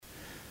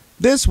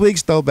This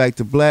week's Throwback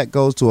to Black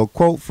goes to a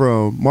quote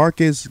from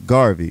Marcus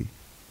Garvey.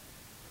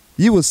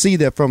 You will see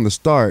that from the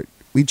start,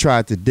 we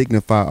tried to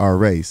dignify our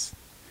race.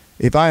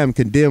 If I am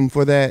condemned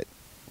for that,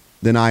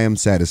 then I am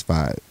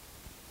satisfied.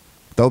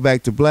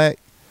 Throwback to Black,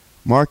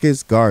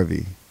 Marcus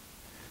Garvey.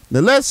 Now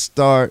let's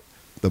start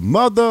the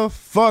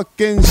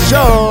motherfucking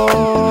show.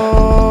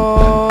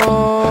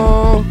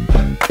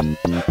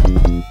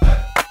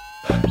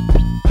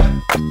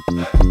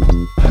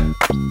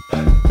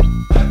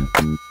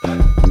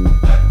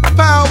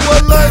 Power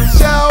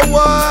Lunch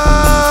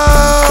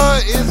Hour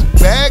is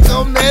back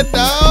on that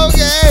dog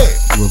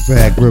ass. We're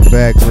back. We're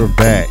back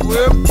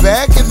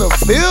in the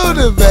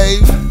building,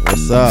 baby.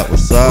 What's up?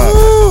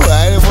 Ooh,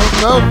 I didn't want to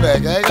come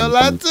back. I ain't gonna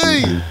lie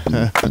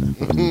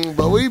to you.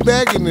 But we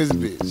back in this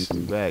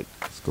bitch. Back.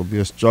 It's gonna be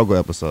a struggle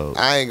episode.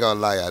 I ain't gonna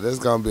lie, y'all. This is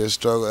gonna be a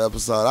struggle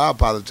episode. I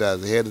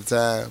apologize ahead of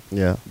time.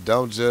 Yeah.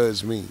 Don't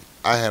judge me.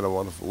 I had a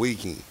wonderful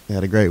weekend. You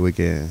had a great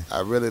weekend. I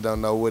really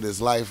don't know what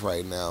it's like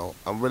right now.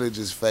 I'm really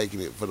just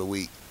faking it for the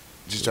week.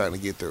 Just trying to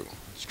get through.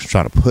 Just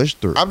trying to push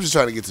through. I'm just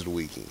trying to get to the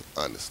weekend,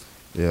 honestly.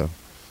 Yeah.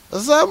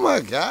 What's up, my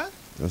guy?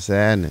 What's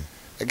happening?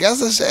 I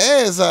guess I should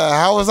ask,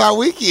 how was our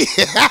weekend?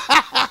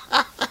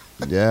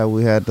 Yeah,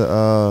 we had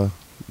the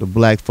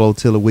Black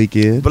Flotilla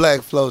weekend.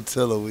 Black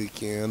Flotilla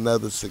weekend,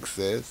 another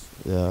success.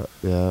 Yeah.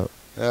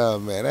 Oh,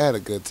 man, I had a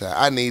good time.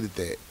 I needed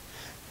that.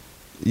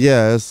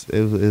 Yeah,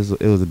 it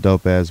was a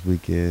dope ass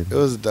weekend. It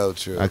was a dope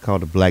trip. I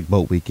called it Black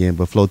Boat Weekend,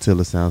 but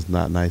Flotilla sounds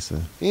not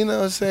nicer. You know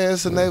what I'm saying?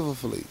 It's a naval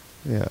fleet.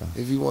 Yeah.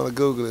 If you want to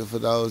Google it for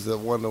those that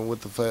wonder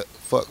what the fuck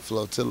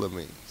flotilla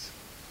means.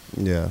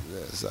 Yeah.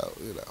 Yeah, so,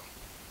 you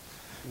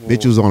know.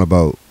 Bitch was on a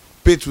boat.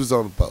 Bitch was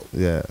on the boat.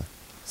 Yeah.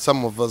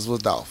 Some of us was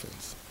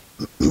dolphins.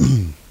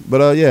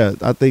 But yeah,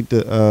 I think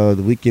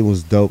the weekend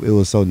was dope. It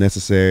was so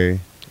necessary.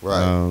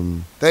 Right.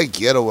 That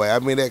getaway, I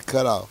mean that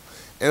cutoff.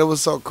 And it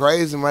was so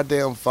crazy, my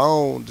damn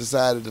phone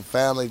decided to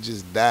finally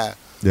just die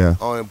Yeah.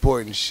 on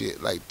important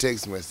shit, like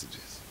text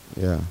messages.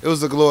 Yeah. It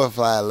was a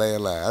glorified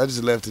landline. I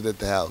just left it at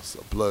the house,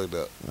 plugged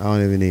up. I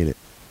don't even need it.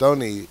 Don't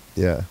need it.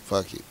 Yeah.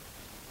 Fuck it.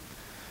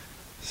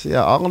 So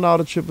yeah, all in all,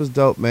 the trip was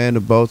dope, man.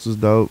 The boats was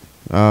dope.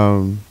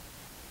 The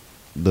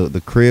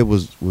crib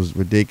was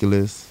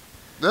ridiculous.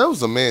 That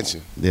was a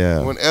mansion. Yeah.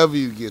 Whenever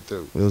you get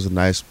through. It was a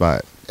nice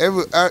spot.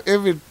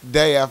 Every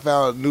day I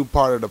found a new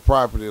part of the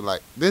property.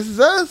 Like, this is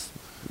us?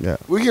 Yeah.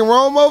 We can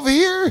roam over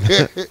here?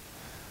 It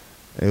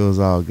was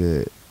all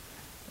good.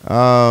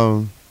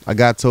 I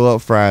got towed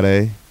up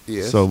Friday.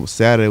 Yes. So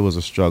Saturday was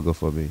a struggle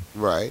for me.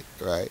 Right.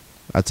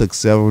 I took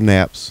several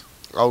naps.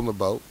 On the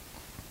boat.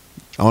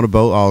 On the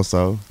boat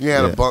also. You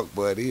had a bunk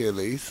buddy at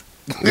least.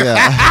 Yeah.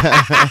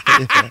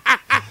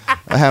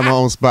 I had my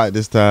own spot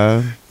this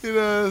time. You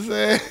know what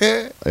I'm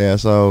saying? Yeah,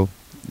 so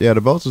yeah,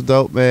 the boats was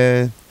dope,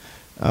 man.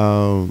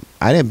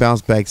 I didn't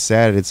bounce back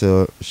Saturday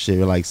till shit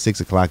like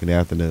 6:00 in the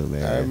afternoon,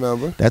 man. I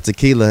remember. That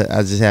tequila,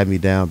 I just had me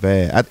down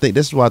bad. I think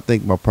this is what I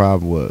think my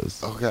problem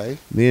was. Okay.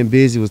 Me and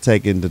Busy was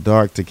taking the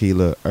dark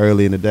tequila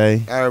early in the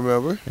day, I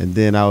remember. and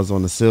then I was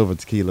on the silver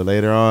tequila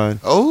later on.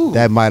 Oh.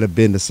 That might have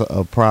been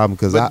a problem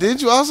because But did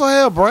you also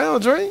have brown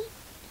drink?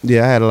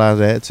 yeah, I had a lot of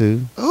that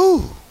too.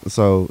 Oh.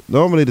 So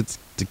normally the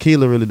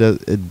tequila really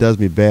does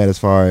me bad as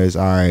far as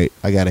all right,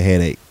 I got a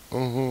headache.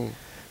 Mm-hmm.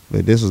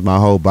 But this was my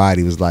whole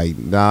body was like,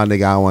 nah,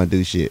 nigga, I don't want to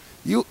do shit.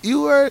 You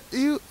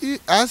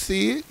I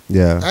see it.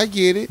 Yeah. I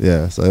get it.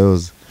 Yeah, so it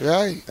was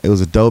Right.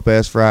 a dope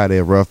ass Friday,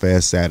 a rough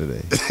ass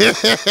Saturday.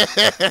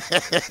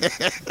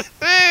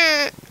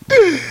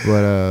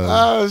 But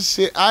Oh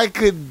shit. I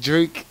couldn't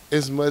drink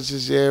as much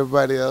as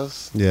everybody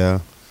else. yeah,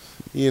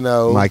 You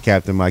know. my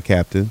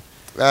captain.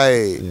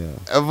 Hey.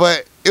 Yeah.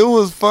 But it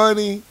was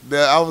funny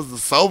that I was the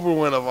sober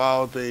one of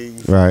all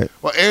things. Right.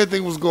 While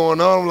everything was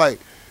going on, I'm like,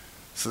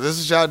 so this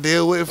is y'all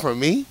deal with from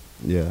me?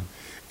 Yeah.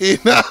 You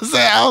know what I'm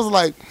saying? I was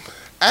like,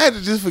 I had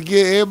to just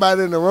forget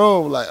everybody in the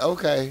room. Like,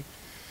 okay,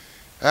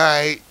 all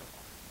right,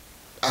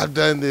 I've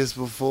done this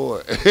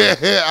before.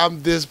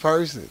 I'm this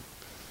person.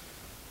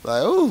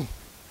 Like, ooh.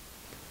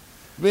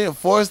 Being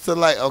forced to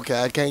like,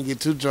 okay, I can't get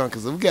too drunk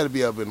because we got to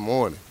be up in the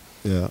morning.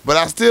 Yeah. But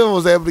I still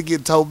was able to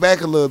get towed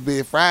back a little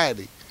bit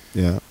Friday.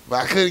 Yeah.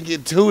 But I couldn't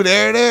get too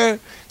there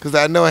because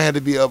I know I had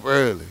to be up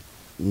early.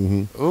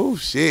 Mm-hmm. Ooh,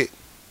 shit.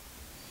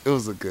 It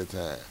was a good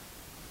time.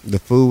 The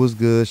food was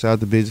good. Shout out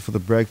to Busy for the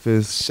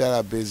breakfast. Shout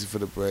out Busy for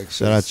the breakfast.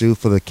 Shout out you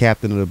for the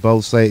captain of the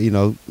boat.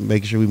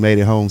 Making sure we made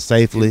it home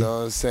safely. You know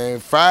what I'm saying?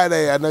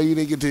 Friday, I know you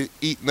didn't get to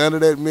eat none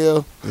of that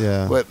meal,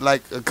 Yeah. but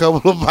like a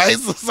couple of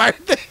bites or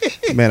something.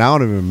 Man, I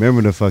don't even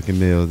remember the fucking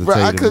meal. Bro,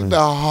 I cooked a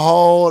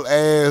whole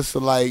ass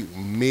like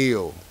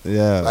meal,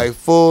 Yeah. like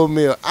full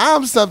meal.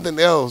 I'm something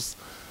else.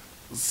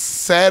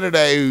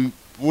 Saturday,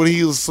 when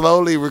he was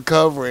slowly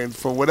recovering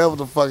from whatever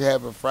the fuck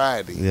happened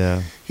Friday,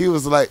 Yeah. he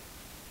was like,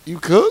 "You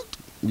cooked?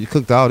 You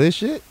cooked all this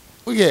shit?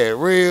 We had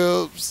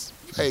ribs,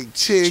 like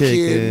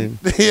chicken.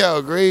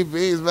 Green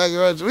beans,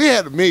 macaroni. We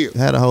had a meal.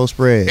 Had a whole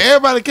spread.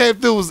 Everybody came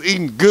through was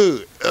eating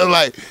good. I'm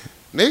like,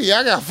 nigga,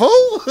 y'all got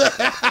food?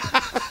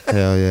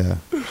 Hell yeah.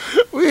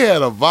 We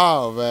had a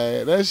ball,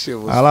 man. That shit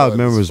was All I fun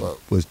remember as fuck.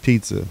 was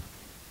pizza.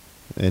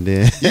 And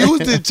then You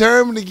was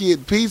determined to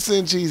get pizza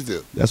and cheese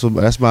dip. that's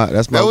my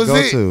That was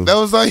go-to. it. That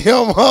was on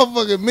your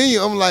motherfucking menu.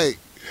 I'm like,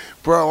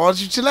 bro, why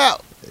don't you chill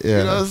out? Yeah.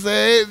 You know what I'm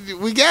saying?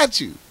 We got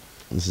you.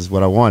 This is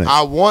what I wanted.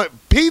 I want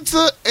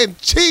pizza and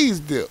cheese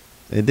dip.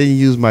 And then you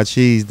use my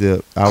cheese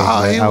dip. He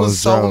was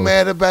so drunk.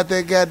 mad about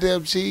that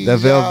goddamn cheese. That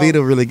y'all.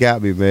 Velveeta really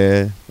got me,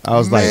 man. I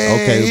was like,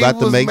 Man, okay, he we're about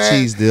to was make mad.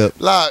 cheese dip.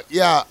 Like,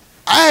 yeah,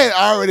 I had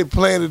already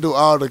planned to do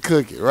all the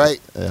cooking, right?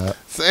 Yeah.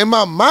 So in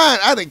my mind,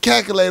 I done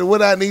calculated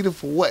what I needed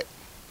for what.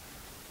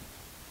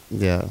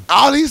 Yeah.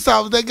 All he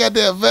saw was that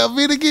goddamn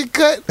Velveeta get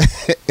cut.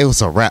 It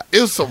was a wrap. It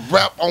was some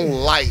rap on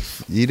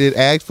life. You didn't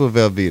ask for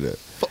Velveeta.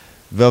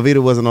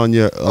 Velveeta wasn't on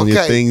your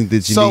thing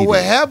that you so needed.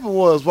 what happened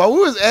was, while we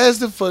was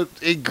asking for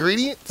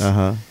ingredients,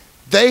 Uh-huh.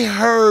 they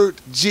heard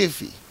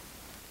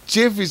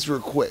Jiffy's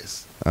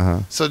request. Uh-huh.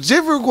 So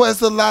Jiffy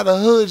requested a lot of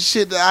hood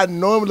shit that I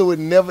normally would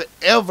never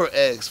ever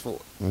ask for.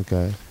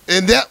 Okay.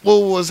 And that what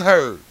was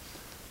heard.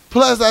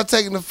 Plus, I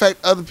taking the fact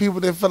other people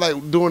didn't feel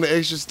like doing the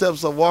extra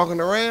steps of walking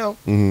around.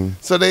 Mm-hmm.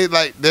 So they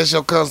like, that's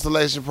your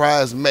constellation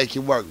prize, make it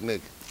work,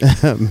 nigga.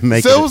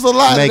 Make So it was a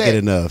lot of Make that. it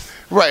enough.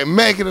 Right,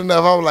 make it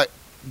enough. I was like,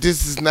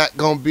 this is not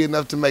going to be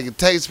enough to make it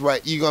taste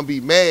right. You're going to be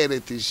mad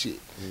at this shit.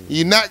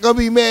 You're not going to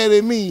be mad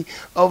at me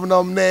over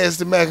no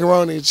nasty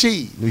macaroni and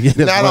cheese. Yeah,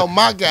 Not on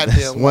my That's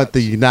goddamn one watch.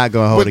 thing you're not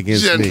going to hold What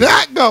against you're me.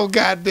 not going to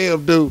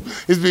goddamn do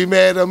is be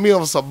mad at me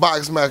over some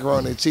boxed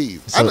macaroni and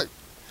cheese. So-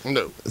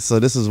 No. So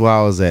this is where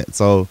I was at.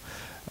 So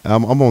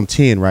I'm on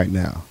 10 right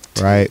now,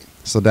 right?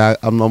 So that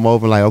I'm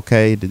over like,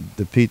 okay,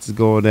 the pizza's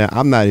going down.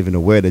 I'm not even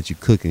aware that you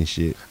cooking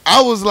shit. I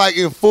was like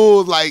in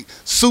full like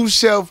sous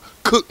chef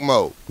cook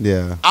mode.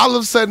 Yeah. All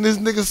of a sudden, this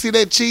nigga see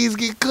that cheese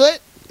get cut.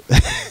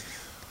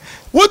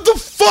 What the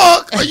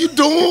fuck are you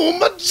doing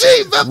with my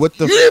cheese? What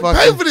the You didn't fuck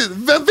pay is- for this.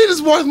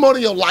 Velveeta's worth more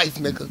than your life,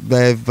 nigga.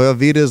 Man,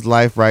 Velveeta's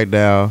life right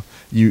now.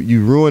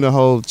 You ruined the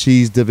whole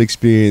cheese dip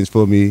experience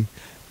for me.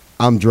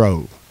 I'm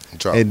drove.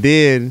 And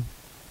then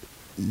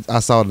I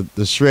saw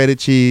the shredded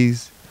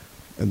cheese.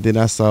 And then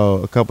I saw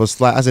a couple of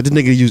slices. I said, this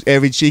nigga used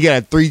every cheese. He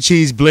got 3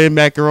 cheese blend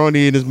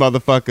macaroni in this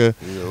motherfucker.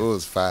 Yeah, it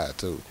was fire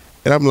too.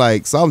 And I'm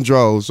like, so I'm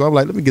drove. So I'm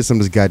like, let me get some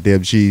of this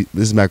goddamn cheese.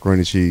 This is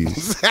macaroni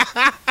cheese.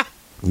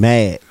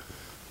 Mad.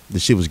 The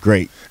shit was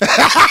great.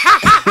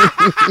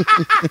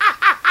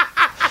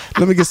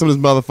 Let me get some of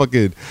this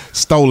motherfucking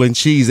stolen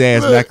cheese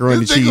ass Look,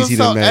 macaroni this nigga cheese was he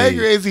so done made.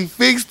 angry as he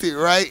fixed it,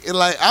 right? And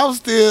like I'm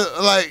still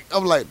like,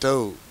 I'm like,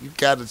 dude, you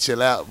gotta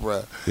chill out,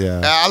 bro. Yeah.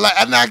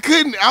 And I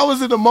couldn't. I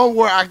was in a moment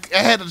where I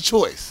had a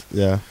choice.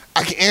 Yeah.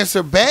 I can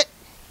answer back,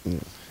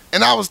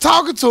 and I was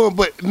talking to him,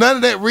 but none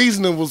of that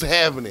reasoning was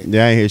happening.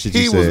 Yeah, I ain't hear shit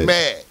you He said. was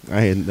mad.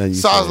 I ain't nothing you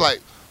So said. I was like,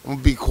 I'm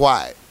gonna be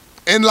quiet.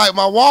 And like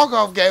my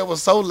walk-off game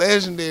was so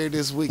legendary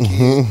this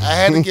weekend. I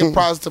had to give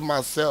props to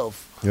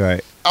myself.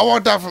 right. I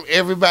walked out from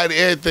everybody,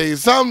 everything.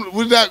 Some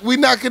we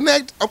not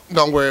connect. Oh,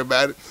 don't worry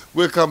about it.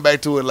 We'll come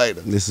back to it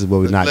later. This is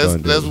what we're not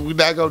going to do. We're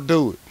not gonna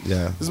do it.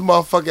 Yeah. This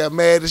motherfucker got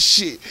mad as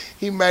shit.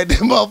 He made that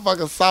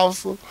motherfucker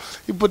salsa.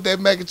 He put that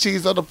mac and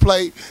cheese on the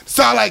plate.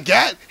 Sound like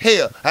God.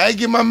 Hell, I ain't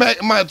get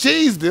my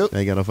cheese dip. I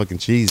ain't got no fucking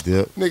cheese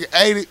dip. Nigga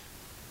ate it.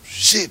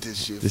 Shit,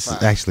 this shit. This fire.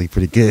 is actually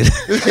pretty good.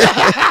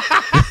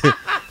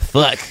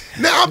 Fuck.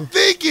 Now I'm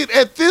thinking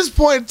at this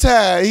point in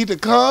time, he to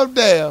calm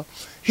down.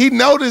 He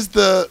noticed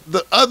the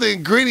other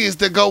ingredients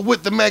that go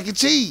with the mac and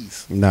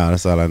cheese. No,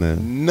 that's all I know.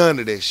 None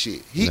of that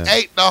shit. He No.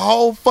 ate the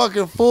whole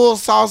fucking full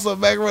sauce of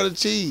macaroni and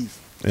cheese.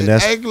 And And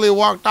that's- angrily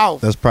walked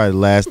off. That's probably the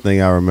last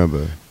thing I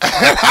remember.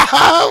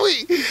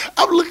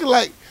 I'm looking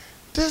like,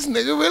 this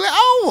nigga really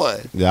on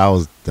one. Yeah, I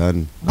was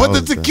done. But I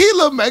the was done.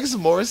 tequila makes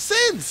more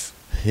sense.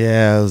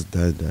 Yeah, I was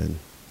done.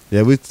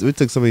 Yeah, we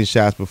took so many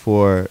shots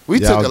before. We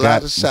y'all took a lot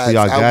of before shots.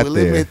 Y'all I got will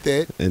there. admit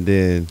that. And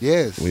then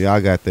Yes. when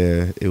y'all got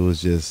there, it was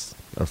just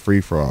a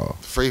free for all.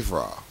 Free for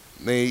all.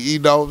 I mean, you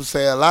know what I'm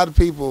saying? A lot of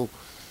people,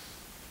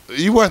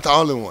 you weren't the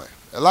only one.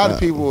 A lot of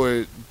people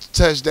were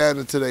touched down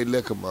into their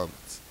liquor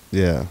moments.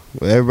 Yeah,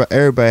 well,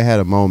 everybody had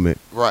a moment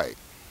Right.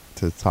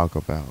 to talk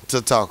about.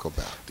 To talk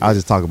about. I'll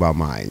just talk about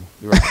mine.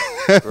 Right.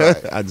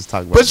 Right. I just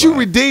talk about. But you mine.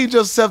 redeemed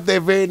yourself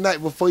that very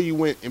night before you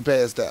went and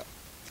passed out.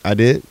 I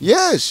did.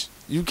 Yes.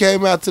 You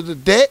came out to the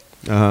deck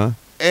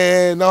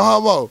and no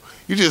homo.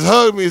 You just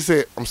hugged me and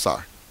said, I'm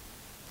sorry.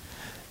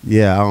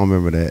 Yeah, I don't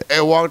remember that.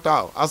 And walked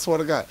off. I swear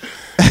to God.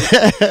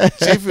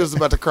 Chief was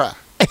about to cry.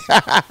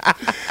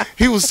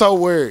 He was so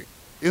worried.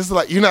 It's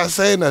like, you're not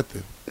saying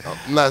nothing.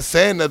 I'm not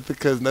saying nothing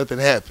because nothing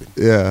happened.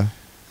 Yeah.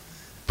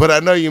 But I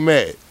know you're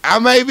mad. I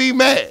may be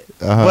mad,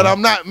 Uh-huh. but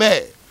I'm not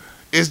mad.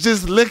 It's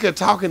just liquor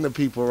talking to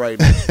people right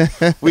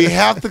now. We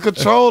have to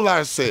control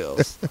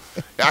ourselves.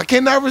 I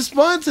cannot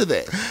respond to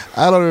that.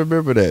 I don't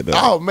remember that though.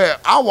 Oh, man.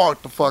 I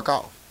walked the fuck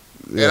off.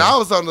 And Yeah. I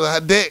was on the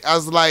deck. I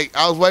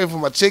was waiting for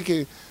my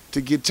chicken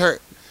to get turned.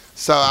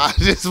 So I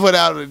just went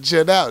out and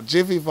chilled out.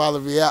 Jiffy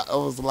followed me out. I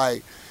was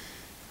like,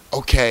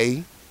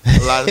 okay.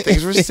 A lot of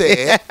things were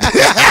said.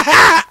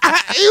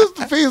 He was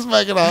the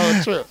peacemaker the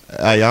whole trip.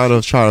 Y'all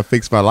was trying to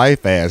fix my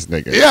life, ass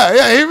nigga.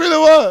 Yeah, he really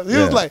was. He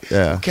was Yeah, like,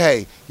 yeah.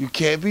 okay, you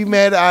can't be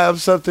mad that I am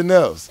something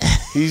else.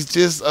 He's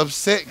just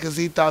upset because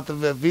he thought the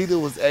Velveeta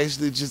was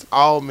actually just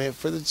all meant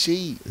for the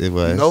cheese. It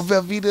was. You know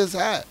Velveeta is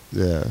hot.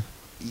 Yeah.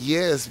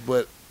 Yes,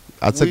 but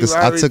I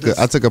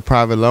took a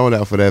private loan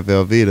out for that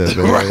Velveeta.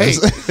 Man.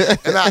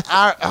 right. And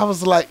I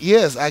was like,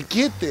 yes, I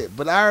get that,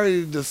 but I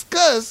already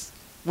discussed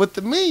what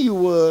the menu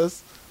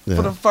was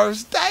for the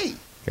first day.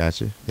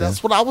 Gotcha. Yeah.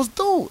 That's what I was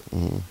doing.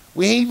 Mm-hmm.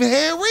 We ain't even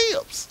had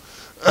ribs.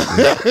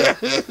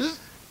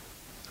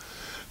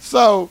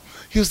 So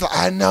he was like,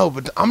 I know,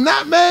 but I'm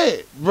not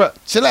mad. Bruh,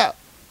 chill out.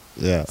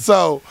 Yeah.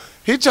 So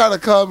he tried to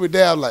calm me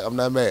down like, I'm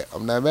not mad.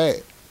 I'm not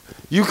mad.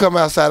 You come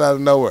outside out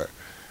of nowhere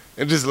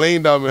and just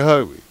leaned on me and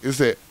hugged me and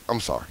said, I'm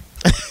sorry.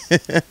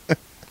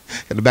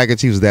 And the mac and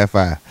cheese was that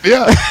fire.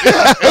 Yeah,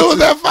 it was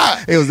that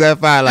fire. It was that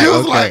fire. Like, He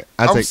was okay, like,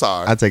 I'm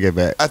sorry. I take it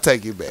back. I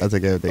take it back. I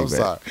take everything I'm back.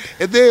 sorry.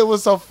 And then it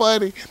was so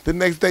funny. The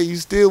next day you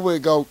still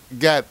went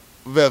got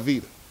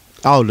Velveeta.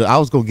 Oh, I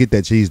was gonna get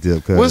that cheese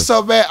dip. What's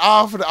so bad? I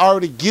offered to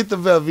already get the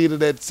Velveeta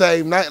that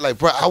same night. Like,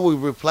 bro, I would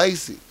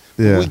replace it.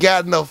 Yeah. We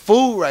got enough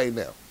food right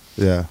now.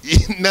 Yeah.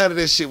 None of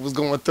this shit was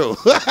going through.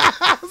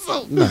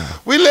 So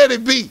we let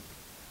it be.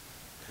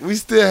 We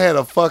still had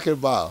a fucking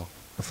ball.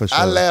 For sure.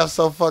 I laughed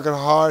so fucking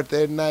hard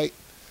that night.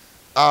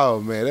 Oh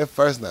man, that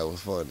first night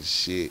was fun as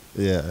shit.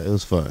 Yeah, it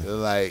was fun.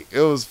 Like, it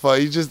was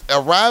fun. You just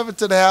arriving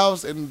to the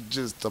house and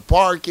just the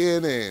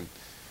parking and,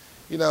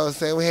 you know what I'm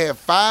saying? We had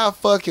 5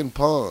 fucking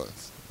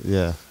ponds.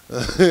 Yeah.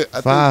 I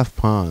 5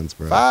 ponds,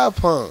 bro. 5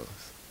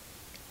 ponds.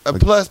 And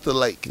plus the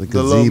lake. the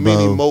The little mini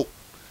gazebo. moat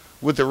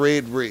with the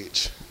red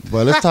bridge.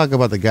 But let's talk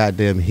about the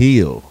goddamn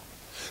hill.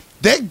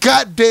 That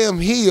goddamn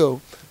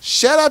hill,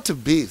 shout out to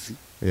Busy.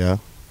 Yeah.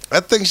 I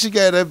think she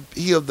got that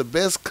hill the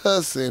best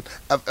cussing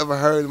I've ever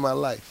heard in my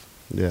life.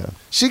 Yeah.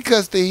 She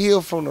cussed the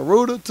hill from the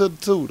rooter to the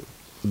tutor.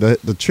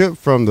 The trip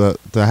from the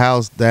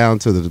house down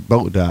to the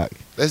boat dock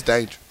That's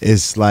dangerous.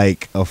 is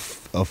like a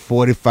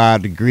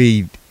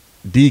 45-degree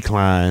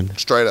decline.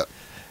 Straight up.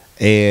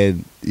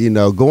 And, you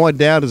know, going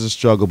down is a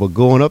struggle, but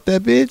going up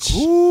that bitch,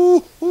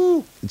 Ooh,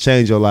 ooh.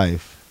 change your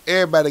life.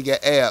 Everybody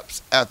got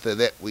abs after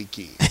that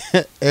weekend.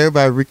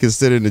 Everybody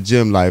reconsidering the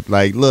gym life.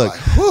 Like, look, Like,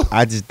 whew.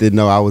 I just didn't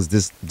know I was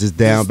just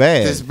down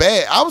bad. This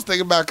bad. I was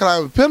thinking about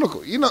climbing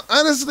Pinnacle. You know,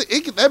 honestly,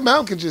 that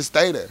mountain can just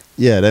stay there.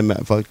 Yeah,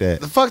 fuck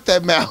that. Fuck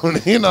that mountain.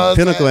 You know what I'm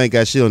Pinnacle saying? ain't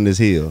got shit on this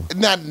hill.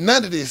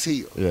 None of this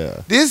hill.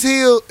 Yeah. This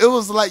hill, it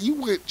was like you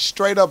went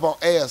straight up on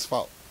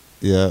asphalt.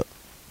 Yeah.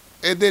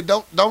 And then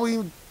don't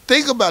even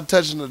think about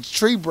touching the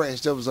tree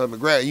branch that was on the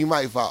ground. You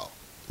might fall.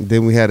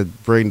 Then we had to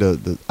bring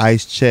the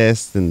ice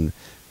chest and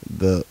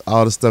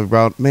all the stuff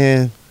around.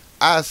 Man,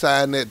 I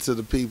assigned that to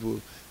the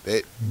people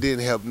that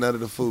didn't help none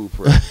of the food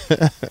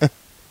prep.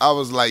 I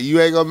was like,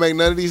 you ain't gonna make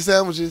none of these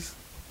sandwiches?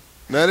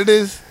 None of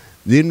this?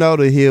 you know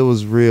the hill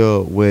was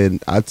real when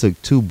I took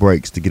 2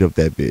 breaks to get up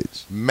that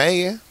bitch.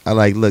 Man, I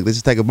like, look, let's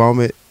just take a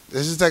moment.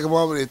 let's just take a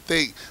moment and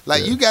think.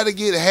 Like, Yeah. you got to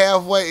get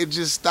halfway and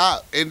just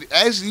stop. And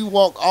actually, you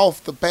walk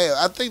off the path.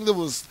 I think there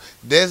was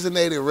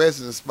designated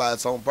resting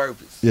spots on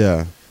purpose.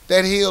 Yeah.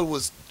 That hill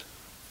was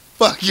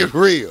fucking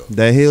real.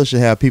 That hill should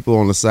have people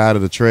on the side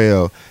of the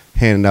trail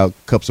handing out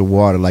cups of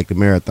water like the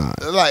marathon.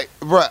 Like,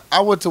 bruh,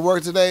 I went to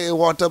work today and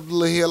walked up the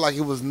little hill like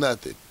it was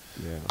nothing.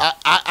 Yeah.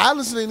 I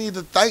honestly need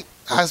to thank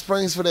High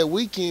Springs for that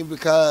weekend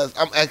because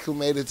I'm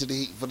acclimated to the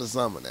heat for the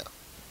summer now.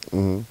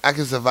 Mm-hmm. I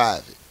can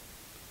survive it.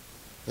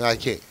 And I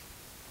can't.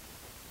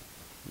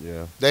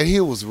 Yeah. That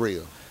hill was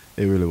real.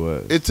 It really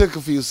was. It took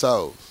a few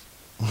souls.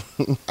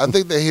 I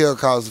think that hill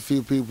caused a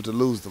few people to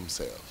lose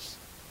themselves.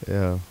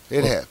 Yeah.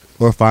 It happened.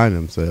 Or find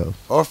themselves.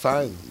 Or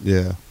find them.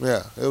 Yeah.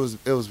 Yeah, it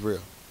was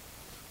real.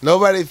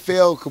 Nobody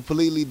fell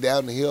completely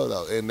down the hill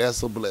though, and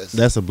that's a blessing.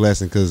 That's a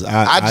blessing because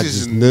I just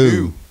just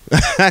knew.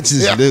 I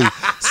just knew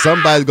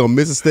somebody's gonna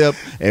miss a step,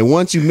 and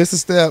once you miss a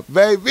step,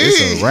 Baby,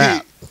 it's a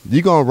wrap.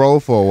 You gonna roll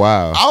for a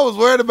while. I was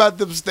worried about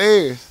them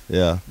stairs.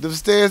 Yeah. Them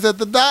stairs at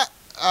the dock.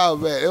 Oh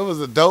man, it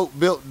was a dope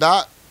built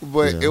dock,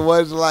 but Yeah. it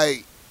wasn't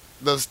like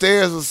the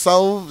stairs were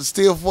so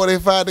still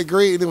 45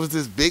 degrees, and it was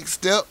this big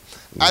step.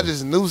 I Yeah.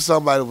 just knew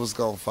somebody was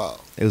gonna fall.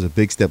 It was a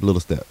big step,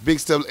 little step. Big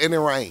step, and it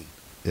rained.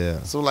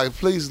 Yeah. So like,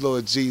 please,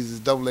 Lord Jesus,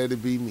 don't let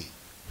it be me.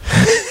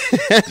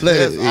 Let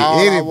That's all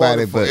I anybody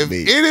wanted for- but if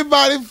me.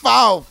 anybody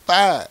fall,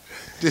 fine.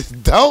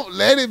 Just don't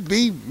let it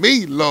be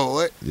me,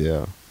 Lord.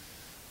 Yeah.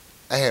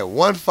 I had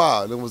one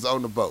fall and it was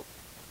on the boat.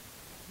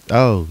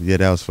 Oh, yeah,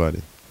 that was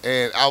funny.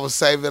 And I was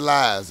saving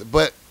lives.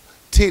 But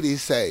Titty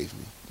saved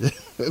me.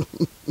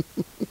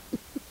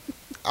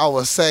 I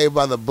was saved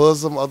by the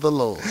bosom of the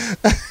Lord.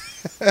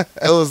 It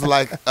was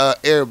like an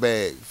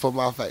airbag for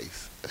my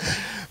face.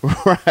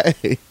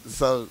 Right.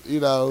 So, you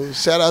know,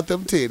 shout out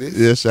them titties.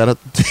 Yeah, shout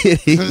out to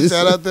titties.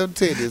 Shout out them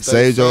titties.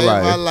 Saved your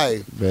life. my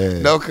life.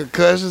 Man. No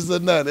concussions or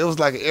nothing. It was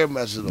like an air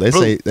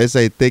mattress. They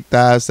say thick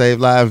thighs save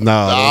lives.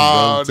 No,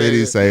 No, them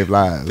titties nigga. save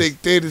lives.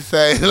 Thick titties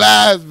save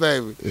lives,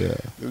 baby. Yeah.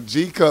 Them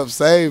G-cups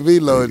saved me,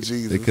 Lord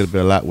Jesus. It could have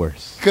been a lot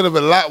worse. Could have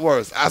been a lot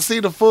worse. I see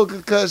the full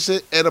concussion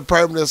and a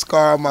permanent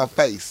scar on my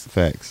face.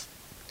 Facts.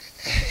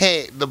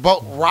 Hey, the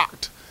boat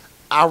rocked.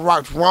 I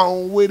rocked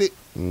wrong with it.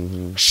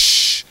 Mm-hmm.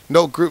 Shh.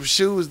 No grip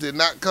shoes did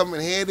not come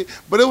in handy.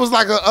 But it was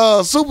like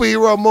a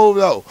superhero move,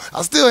 though.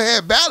 I still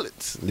had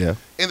balance. Yeah.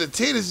 And the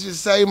titties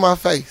just saved my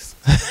face.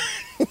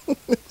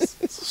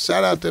 So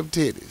shout out them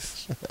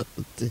titties.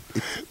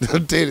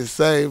 Them titties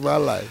saved my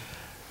life.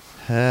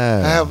 I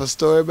have a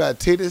story about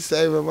titties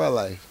saving my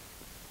life.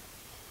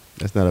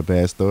 That's not a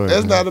bad story.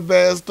 That's not a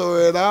bad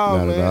story at all,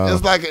 Not at man. all.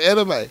 It's like an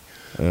anime.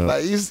 Yeah.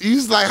 Like you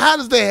just like, how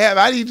does that happen?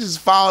 How do you just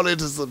fall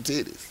into some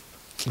titties?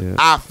 Yeah.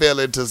 I fell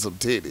into some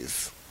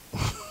titties.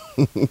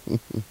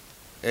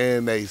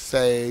 And they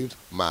saved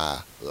my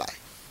life.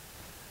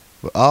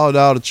 But all in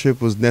all, the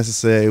trip was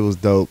necessary. It was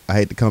dope. I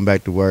hate to come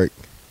back to work.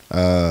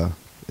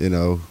 You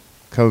know,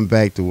 coming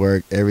back to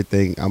work,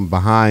 everything. I'm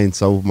behind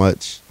so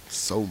much.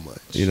 So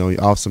much. You know,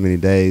 you're off so many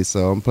days.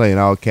 So I'm playing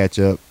all catch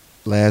up.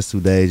 Last 2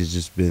 days it's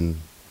just been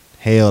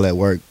hell at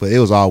work, but it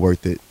was all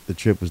worth it. The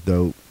trip was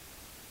dope.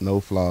 No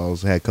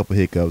flaws. Had a couple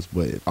hiccups,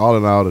 but all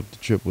in all, the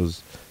trip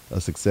was a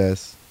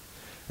success.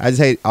 I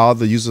just hate all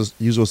the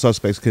usual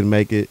suspects couldn't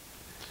make it.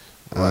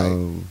 Right.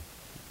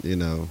 You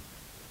know,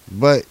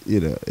 but you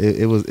know,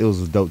 it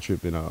was a dope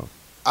trip and all.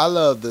 I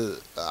love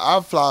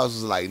our flaws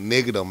was like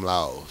nigga them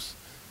laws.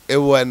 It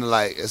wasn't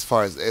like as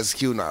far as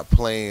executing our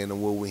plan and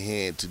what we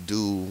had to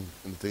do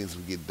and things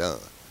we get done.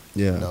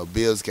 Yeah. You know,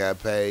 bills got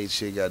paid,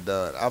 shit got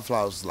done. Our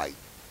flaws was like,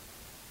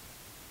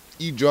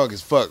 you drunk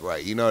as fuck,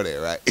 right? You know that,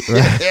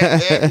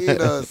 right? You know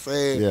what I'm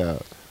saying? Yeah.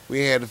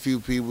 We had a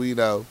few people, you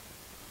know.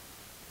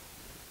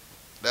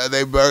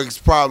 They Berg's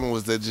problem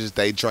was that just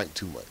they drank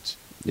too much.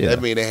 Yeah.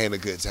 That mean they had a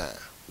good time.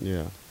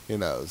 Yeah. You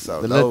know,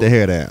 so They let their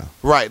hair down.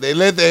 right, they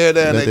let their hair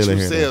down. Let Their their true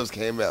hair selves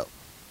came out.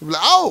 You be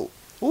like, oh,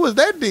 who was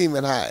that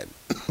demon hiding?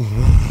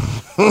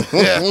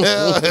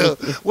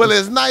 Well,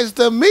 it's nice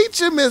to meet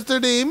you,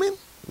 Mr. Demon.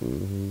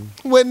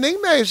 Mm-hmm. What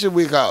nickname should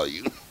we call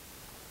you?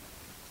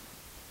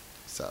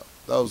 So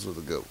those were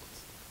the good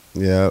ones.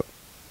 Yeah.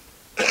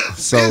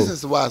 So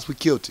Business wise, we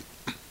killed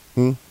it.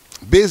 Hmm?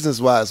 Business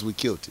wise, we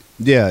killed it.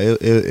 yeah,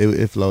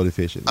 it flowed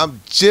efficiently.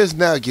 I'm just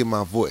now getting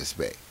my voice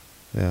back.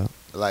 Yeah.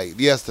 Like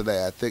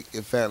yesterday, I think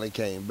it finally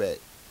came back.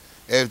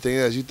 Everything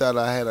else, you thought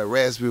I had a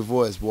raspy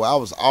voice. Boy, I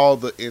was all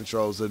the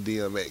intros of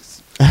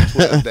DMX.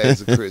 12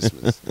 Days of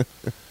Christmas.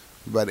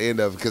 By the end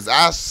of it. Because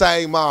I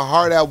sang my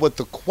heart out with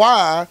the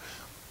choir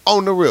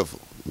on the river.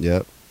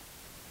 Yep.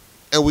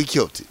 And we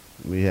killed it.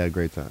 We had a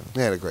great time.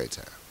 We had a great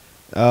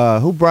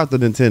time. Who brought the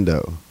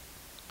Nintendo?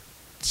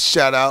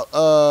 Shout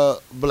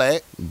out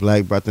Black.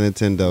 Black brought the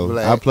Nintendo.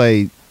 Black. I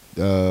played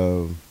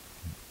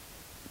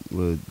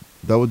with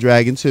Double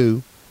Dragon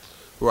 2.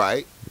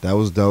 Right. That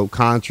was dope.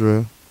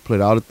 Contra.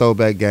 Played all the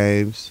throwback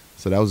games.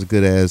 So that was a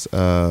good ass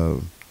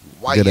While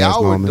good ass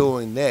y'all were moment.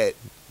 doing that,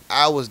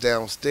 I was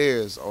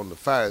downstairs on the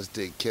Fire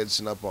Stick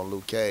catching up on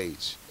Luke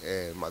Cage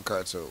and my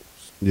cartoons.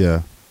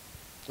 Yeah.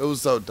 It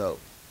was so dope.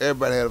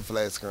 Everybody had a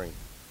flat screen.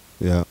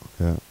 Yeah.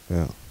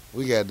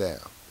 We got down.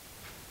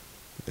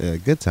 Yeah,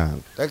 good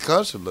time. That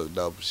country looked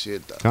dope as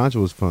shit, though.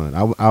 Contra was fun.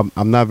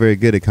 I'm not very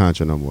good at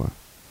Contra no more.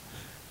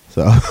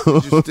 So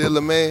Did you steal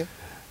a man?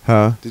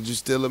 huh? Did you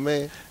steal a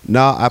man?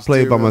 No, I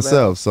played by Steal a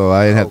myself, so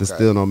I didn't have to Okay.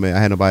 steal no man. I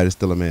had nobody to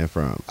steal a man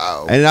from.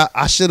 Oh, And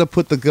I should have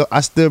put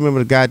I still remember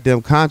the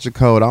goddamn Contra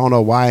code. I don't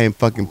know why I ain't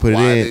fucking put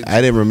Why it in. didn't I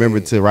you didn't put it remember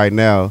in? till right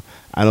now.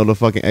 I know the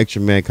fucking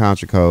extra man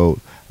Contra code.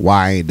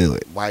 Why I ain't do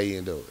it? why you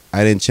didn't do it?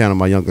 I didn't channel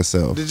my younger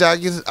self. Did y'all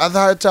get? I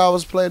heard y'all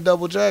was playing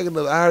Double Dragon.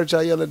 I heard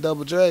y'all yelling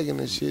Double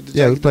Dragon and shit. Did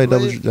Yeah, y'all we get to played play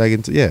Double it?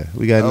 Dragon. Yeah,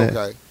 we got in that.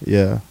 Okay,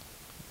 Yeah,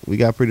 we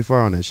got pretty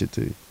far on that shit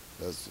too.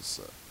 that's what's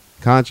up.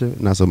 Contra,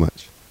 not so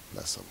much.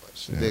 Not so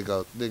much. Yeah.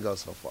 Didn't go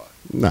so far.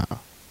 Nah.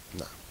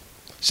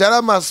 Shout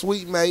out my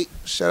sweet mate.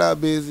 Shout out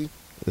Busy.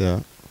 Yeah.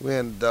 We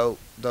in the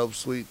dope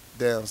suite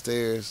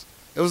downstairs.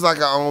 It was like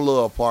our own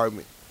little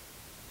apartment.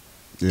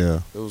 Yeah.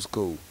 It was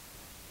cool.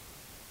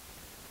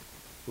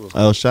 It was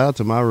Oh, shout out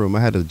to my room. I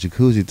had a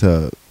jacuzzi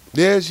tub.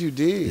 Yes, you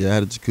did. Yeah, I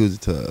had a jacuzzi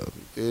tub.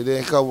 It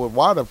didn't come with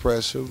water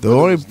pressure. The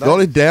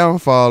only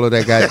downfall of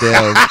that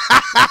goddamn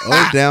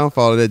only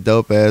downfall of that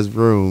dope ass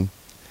room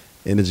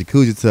in the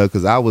jacuzzi tub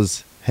because I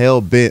was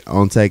hell bent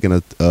on taking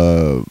a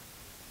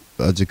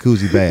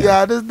jacuzzi bath.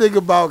 Yeah, this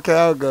nigga bought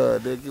Calgon,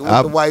 nigga.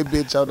 With the white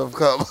bitch on the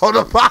cup on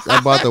the box. I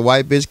bought the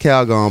white bitch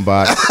Calgon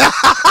box,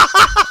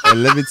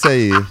 and let me tell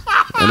you, and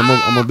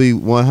I'm gonna be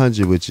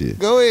 100 with you.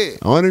 Go ahead.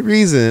 Only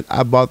reason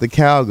I bought the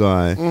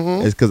Calgon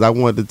Mhm. is because I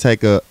wanted to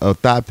take a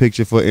thigh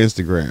picture for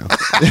Instagram.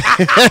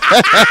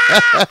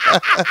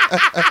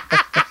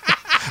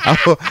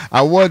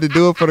 I wanted to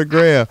do it for the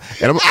gram,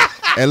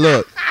 and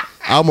look,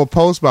 I'm gonna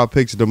post my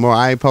picture tomorrow.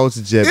 I ain't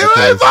posted yet. You ain't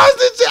because-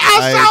 posted yet. I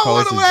I ain't saw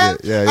one of posted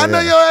that. yet. Yeah, I know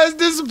yeah. your ass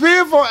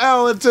disappeared for an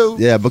hour or two.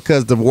 Yeah,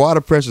 because the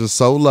water pressure is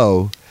so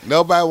low,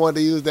 Nobody wanted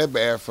to use that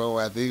bathroom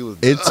after he was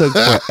it took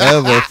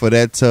forever for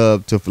that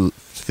tub to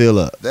fill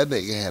up. That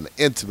nigga had an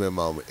intimate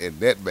moment in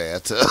that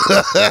bathtub.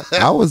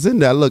 I was in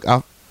there. Look,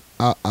 I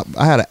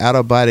had an out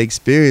of body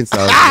experience.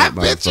 I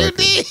bet you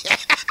did.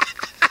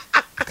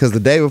 Because the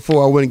day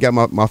before I went and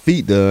got my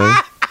feet done,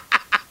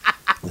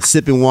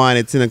 sipping wine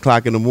at 10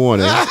 o'clock in the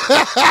morning,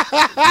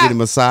 getting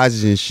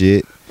massages and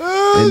shit.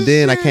 Oh, And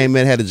then I shit. came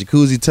in, had a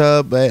jacuzzi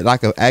tub that I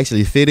could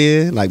actually fit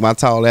in. Like my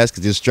tall ass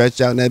could just stretch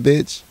out in that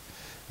bitch.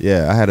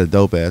 Yeah, I had a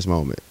dope ass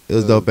moment. It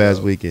was That was dope ass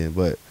dope. weekend.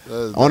 But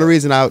That's only dope.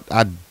 reason I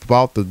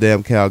bought the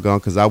damn Calgon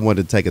because I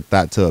wanted to take a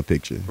thought tub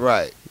picture.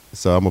 Right.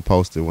 So I'm gonna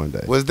post it one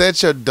day. Was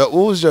that your what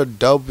was your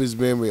dopest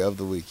memory of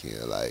the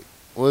weekend? Like,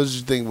 what did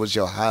you think was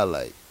your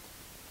highlight?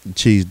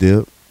 Cheese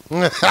dip.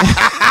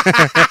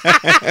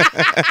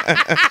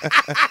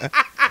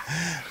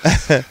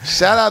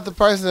 Shout out the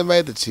person that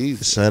made the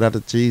cheese. Shout out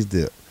to Cheese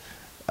Dip.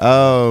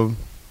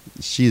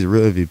 She's a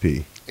real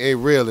MVP. A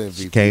real MVP.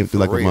 She came through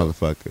for like a real.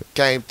 motherfucker.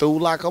 Came through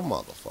like a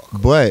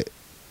motherfucker. But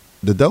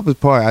the dopest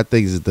part I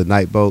think is the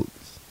night boat,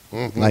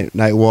 Mhm.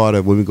 night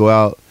water when we go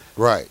out,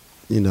 Right.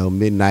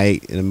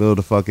 midnight in the middle of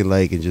the fucking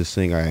lake and just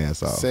sing our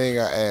ass off. Sing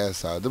our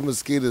ass out. The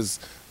mosquitoes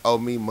owe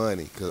me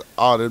money because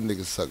all them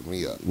niggas suck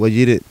me up. Well,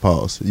 you didn't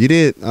pause. You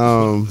didn't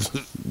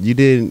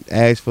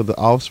ask for the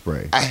off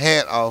spray. I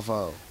had off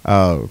on.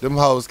 Oh, Them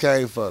hoes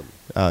came for me.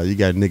 you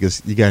got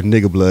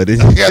nigga blood in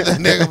I you. got the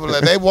nigga,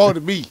 but they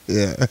wanted me.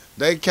 Yeah.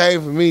 They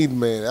came for me,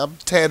 man. I'm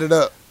tatted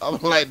up. I'm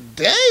like,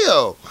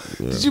 damn.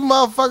 Did you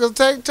motherfuckers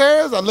take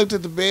turns? I looked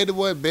at the bed. It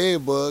wasn't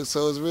bed bugs,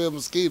 so it's real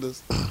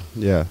mosquitoes.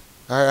 Yeah.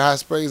 I heard Hot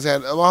Springs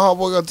had. My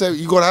homeboy gonna tell me,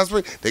 you going to Hot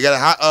Springs? They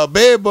got a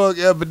bed bug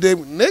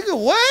epidemic. Nigga,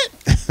 what?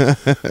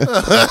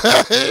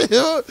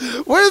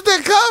 Where's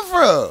that come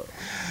from?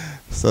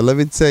 So let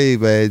me tell you,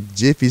 man,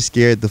 Jiffy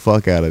scared the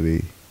fuck out of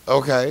me.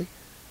 Okay,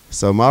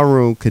 So my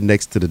room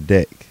connects to the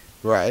deck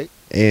right.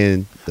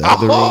 and the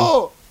other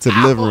room to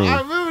the living room.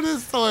 I remember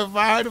this story. If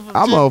I heard it from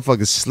I'm Jim.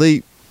 motherfucking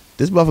sleep.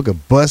 This motherfucker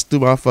bust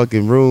through my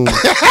fucking room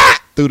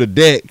through the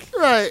deck.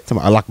 Right.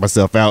 I locked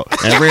myself out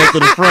and ran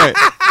through the front.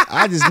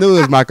 I just knew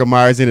it was Michael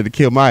Myers in it to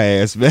kill my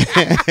ass, man.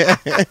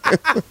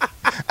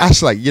 I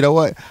was like, you know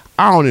what?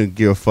 I don't even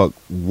give a fuck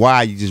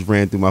why you just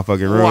ran through my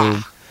fucking room.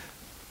 Why?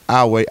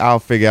 I'll wait. I'll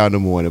figure out in the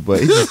morning.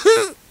 But he just,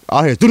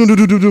 all here,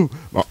 do.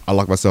 I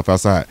locked myself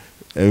outside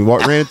and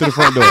ran through the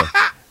front door. What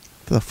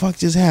the fuck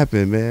just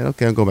happened, man?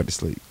 Okay, I'm going back to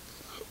sleep.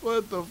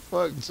 What the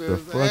fuck just The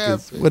fuck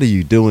happened? what are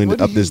you doing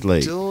What up are this you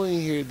late?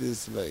 doing here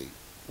this late?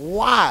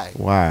 Why?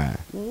 Why?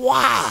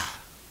 Why?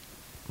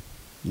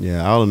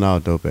 Yeah, all in all,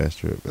 dope ass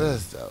trip. Man.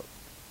 That's dope.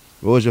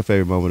 What was your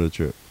favorite moment of the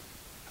trip?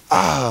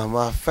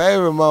 My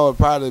favorite moment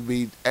would probably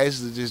be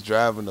actually just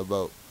driving the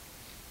boat.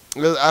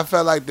 'Cause I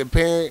felt like the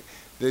parent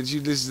that you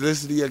just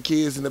listen to your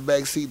kids in the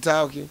back seat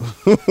talking.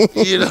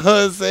 You know what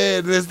I'm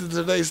saying? Listen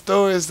to their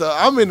stories. So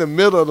I'm in the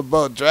middle of the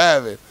boat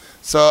driving.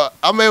 So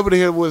I'm able to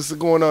hear what's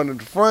going on in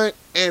the front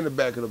and the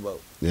back of the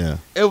boat. Yeah,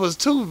 It was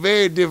two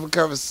very different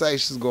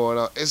conversations going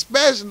on,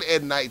 especially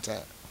at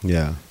nighttime.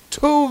 yeah.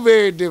 Two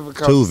very different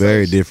Two conversations.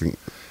 very different.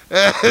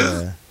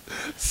 Yeah.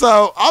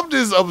 So I'm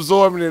just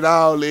absorbing it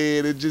all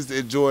in and just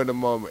enjoying the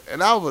moment.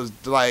 And I was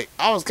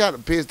kind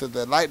of pissed that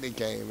the lightning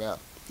came out.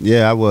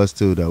 Yeah, I was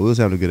too though. We was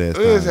having a good ass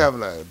We was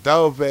time. having a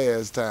dope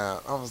ass time.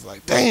 I was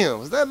like,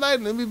 damn, is that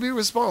lightning? Let me be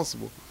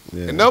responsible.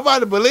 Yeah. And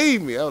nobody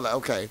believed me. I was like,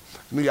 okay,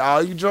 I need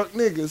all you drunk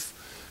niggas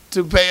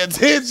to pay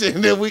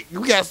attention. Then we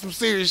got some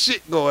serious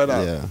shit going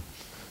on. Yeah.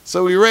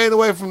 So we ran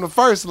away from the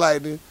first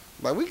lightning.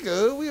 Like, we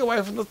good. We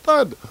away from the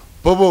thunder.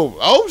 Boom, boom.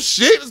 Oh,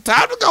 shit. It's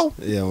time to go.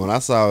 Yeah, when I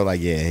saw it, like,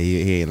 yeah,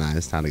 he ain't lying.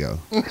 It's time to go.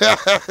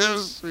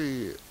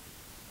 Shit.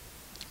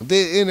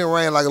 Then it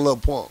rained like a little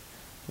pump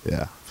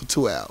Yeah. for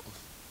 2 hours.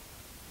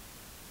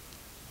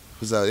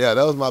 So, yeah,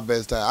 that was my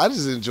best time. I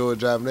just enjoyed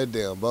driving that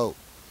damn boat.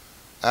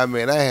 I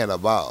mean, I had a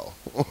ball.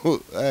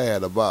 I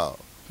had a ball.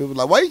 People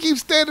like, why you keep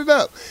standing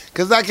up?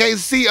 Because I can't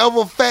see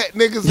other fat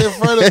niggas in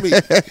front of me.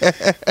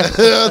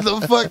 What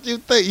the fuck you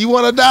think? You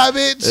want to die,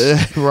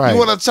 bitch? Right. You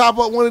want to chop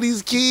up one of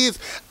these kids?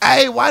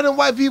 Hey, why them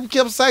white people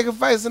kept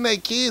sacrificing their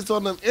kids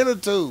on them inner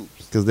tubes?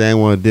 Because they ain't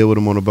want to deal with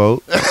him on the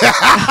boat. Yeah,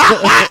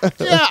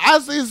 I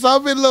see so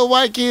many little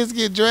white kids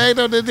get dragged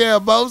on their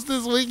damn boats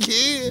this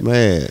weekend.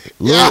 Man,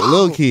 Yeah.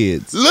 little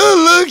kids.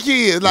 Little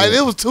kids. Like,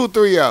 it was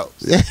 2-3 hours.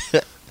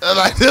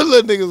 Like, them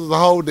little niggas was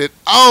holding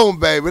on,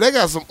 baby. They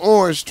got some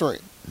orange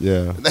strength.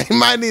 Yeah. They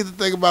might need to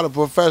think about a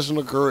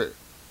professional career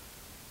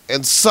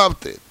and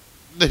something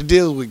that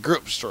deals with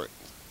grip strength.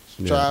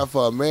 Yeah. Trying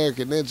for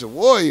American Ninja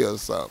Warrior or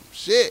something.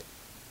 Shit.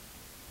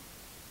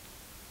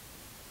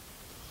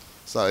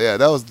 So, yeah,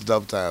 that was the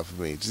dope time for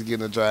me. Just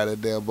getting to drive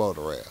that damn boat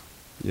around.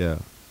 Yeah.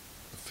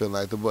 Feeling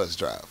like the bus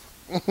driver.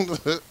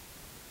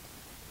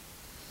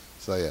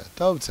 So, yeah,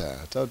 dope time.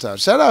 Dope time.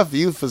 Shout out for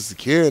you for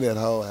securing that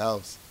whole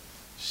house.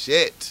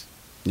 Shit.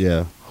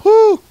 Yeah.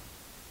 Whoo.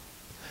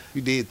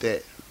 You did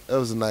that. That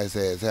was a nice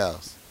ass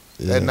house.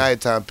 Yeah. That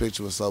nighttime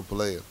picture was so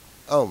player.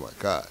 Oh my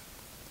God.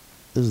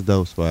 This is a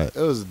dope spot. It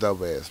was a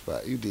dope ass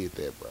spot. You did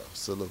that, bro.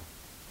 Salute.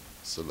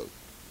 Salute.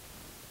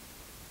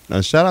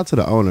 Now, shout out to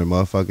the owner,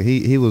 motherfucker.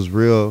 He was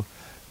real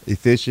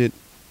efficient,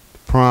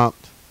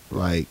 prompt.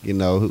 Like,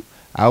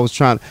 I was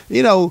trying,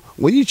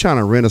 when you trying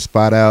to rent a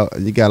spot out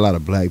and you got a lot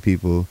of black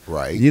people,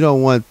 Right. you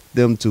don't want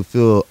them to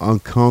feel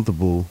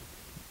uncomfortable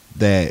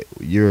that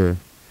you're,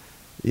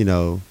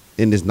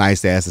 in this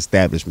nice ass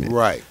establishment.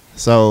 Right.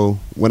 So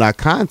when I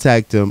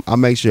contact him, I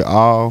make sure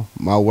all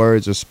my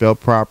words are spelled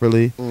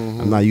properly. Mhm.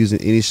 I'm not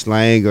using any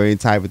slang or any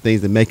type of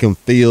things that make him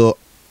feel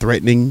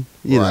threatening.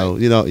 Right.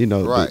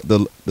 Right.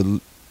 The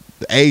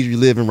age we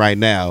live in right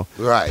now,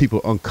 Right.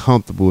 people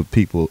uncomfortable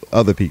with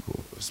other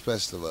people.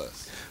 Especially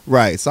us.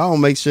 Right. So I want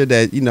to make sure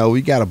that,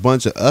 we got a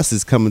bunch of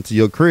us's coming to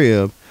your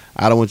crib.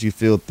 I don't want you to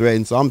feel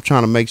threatened. So I'm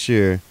trying to make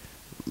sure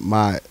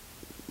my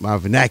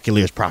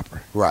vernacular is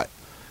proper. Right.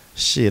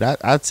 Shit,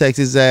 I text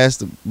his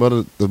ass one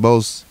of the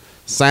most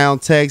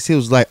sound text. He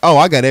was like, "Oh,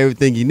 I got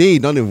everything you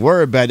need. Don't even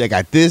worry about it. I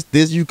got this.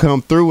 You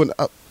come through." And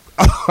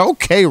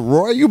okay,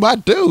 Roy, you my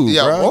dude.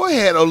 Yeah, bro. Roy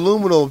had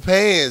aluminum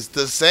pans,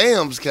 the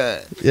Sam's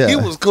kind. Yeah. He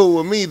was cool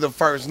with me the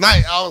first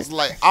night. I was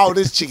like, all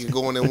this chicken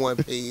going in one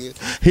pan.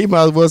 He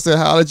might as well say,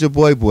 "Holla at your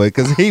boy,"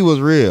 because he was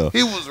real.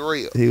 He was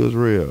real. He was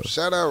real.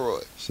 Shout out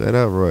Roy. Shut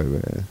up, Roy,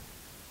 man.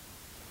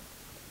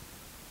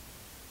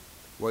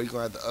 Well, you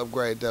gonna have to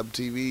upgrade them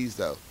TVs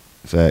though.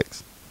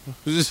 Facts.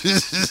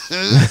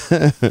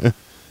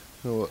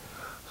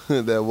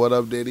 That what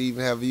up didn't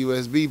even have a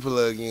USB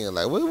plug in.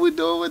 Like, what are we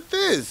doing with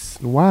this?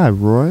 Why,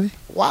 Roy?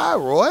 Why,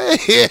 Roy?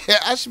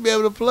 I should be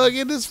able to plug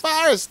in this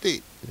Fire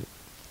Stick.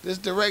 This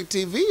Direct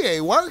TV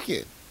ain't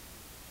working.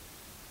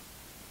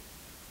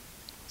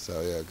 So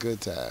yeah,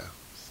 good times.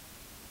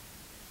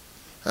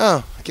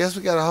 Oh, I guess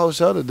we got a whole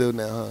show to do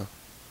now, huh?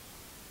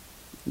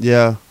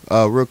 Yeah.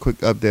 Real quick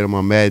update on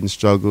my Madden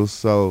struggles.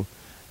 So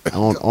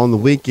on the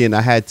weekend,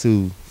 I had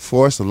to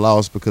force a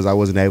loss because I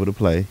wasn't able to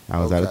play. I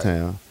was out of Okay.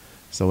 town.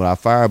 So when I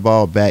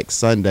fireball back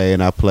Sunday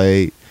and I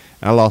played,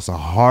 I lost a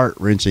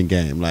heart-wrenching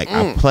game. Like,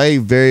 I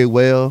played very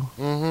well,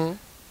 Mm-hmm.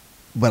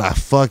 but I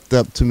fucked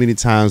up too many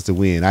times to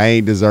win. I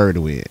ain't deserve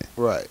to win.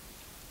 Right.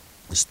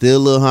 Still a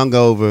little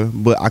hungover,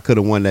 but I could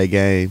have won that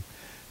game.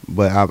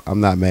 But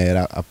I'm not mad.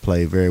 I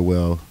played very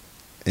well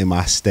in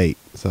my state.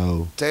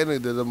 So,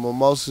 Technically, the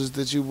mimosas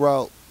that you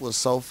brought was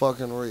so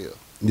fucking real.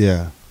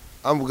 yeah.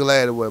 I'm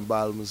glad it wasn't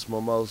bottomless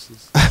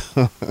mimosas.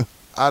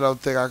 I don't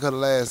think I could have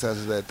lasted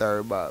after that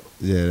third bottle.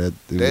 Yeah,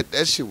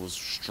 That shit was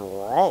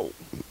strong.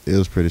 it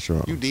was pretty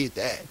strong. You did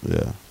that.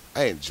 Yeah,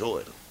 I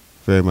enjoyed them.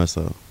 very much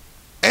so.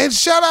 And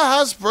shout out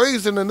Hot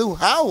Springs and the new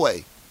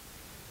highway.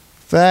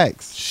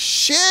 Facts.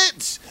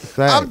 Shit.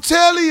 Facts. I'm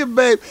telling you,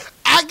 babe.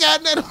 I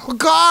got that in my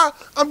car.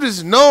 I'm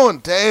just knowing,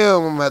 damn,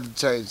 I'm going to have to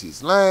change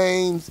these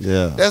lanes.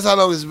 Yeah. That's how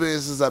long it's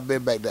been since I've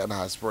been back down to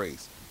Hot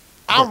Springs.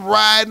 I'm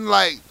riding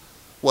like,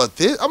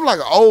 I'm like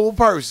an old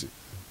person.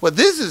 Well,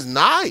 this is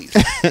nice.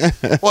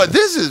 Well,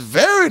 this is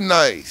very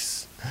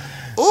nice.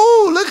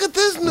 Ooh, look at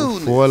this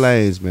newness. 4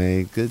 lanes,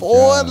 man. Good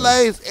Four job.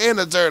 lanes and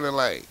a turning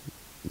lane.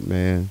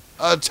 Man,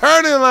 A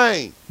turning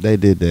lane. they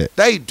did that.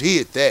 They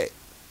did that.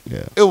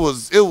 Yeah. It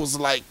was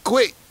like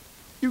quick.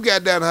 You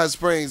got down to Hot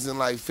Springs in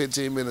like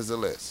 15 minutes or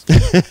less.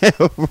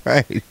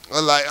 Right.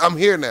 I'm like, I'm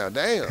here now.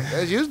 Damn.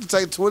 That used to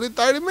take 20,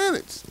 30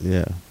 minutes.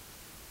 Yeah.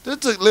 This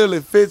took literally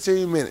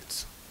 15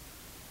 minutes.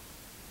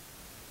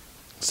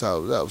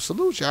 So,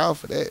 salute y'all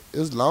for that.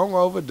 It's long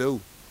overdue.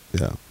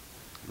 Yeah.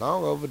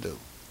 Long overdue.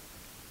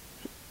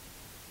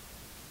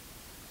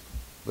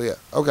 But yeah,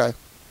 okay.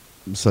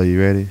 So you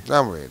ready?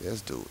 I'm ready.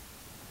 Let's do it.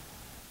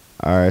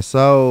 All right.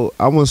 So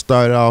I'm gonna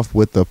start off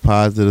with a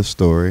positive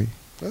story.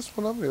 That's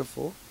what I'm here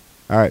for.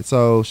 All right.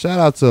 So shout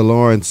out to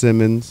Lauren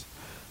Simmons,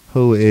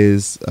 who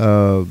is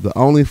the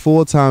only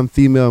full-time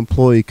female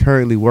employee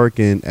currently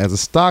working as a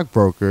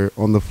stockbroker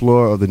on the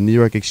floor of the New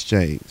York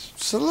Exchange.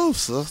 Salute,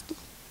 sister.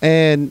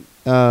 And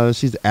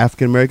she's an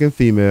African-American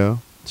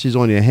female. She's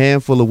only a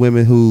handful of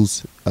women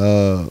who's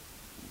on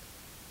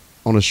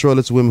a short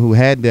list of women who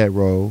had that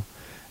role.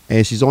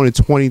 And she's only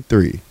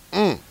 23.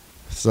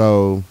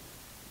 So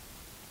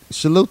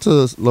salute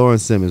to Lauren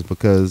Simmons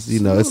because,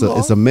 Salute,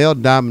 it's a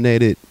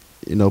male-dominated,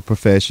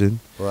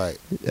 profession. Right.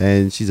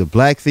 And she's a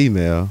black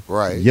female.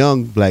 Right.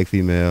 Young black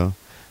female.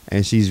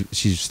 And she's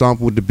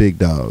stomping with the big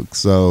dog.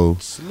 So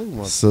Salute,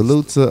 my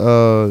salute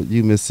to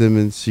you, Miss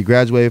Simmons. She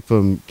graduated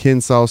from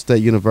Kennesaw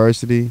State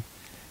University,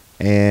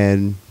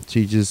 and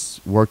she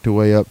just worked her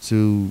way up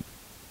to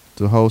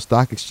the whole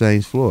stock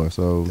exchange floor.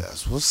 So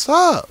That's what's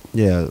up.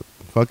 yeah,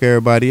 fuck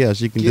everybody else.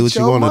 You can Get do what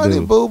you your want to money,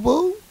 do.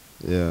 boo-boo.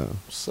 Yeah.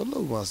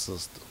 Salute, my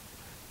sister.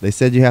 They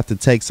said you have to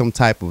take some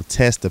type of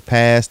test to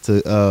pass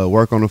to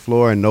work on the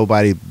floor, and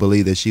nobody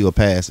believed that she would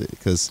pass it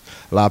because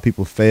a lot of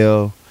people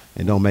fail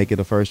and don't make it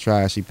the first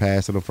try. She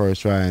passed it the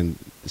first try, and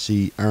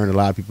she earned a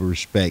lot of people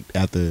respect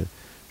after,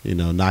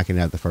 knocking it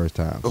out the first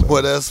time. So,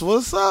 Well, that's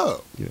what's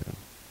up. yeah.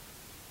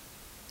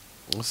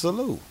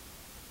 Salute.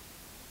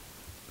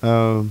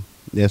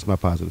 That's my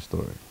positive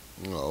story.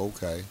 Oh,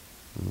 okay.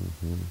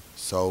 Mm-hmm.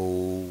 So,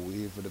 we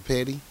here for the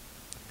petty?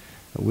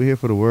 We're here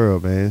for the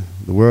world, man.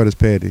 The world is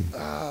petty.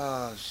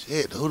 Ah,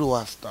 shit. Who do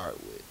I start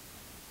with?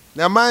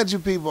 Now, mind you,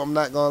 people, I'm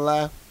not going to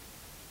lie.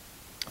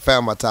 I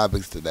found my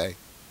topics today.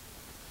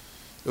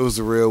 It was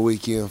a real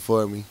weekend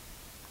for me.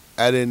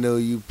 I didn't know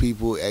you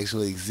people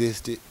actually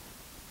existed.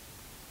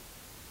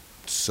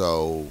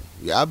 So,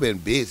 yeah, I've been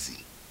busy.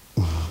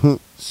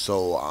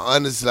 So,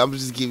 honestly, I'm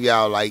just give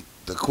y'all, like,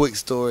 the quick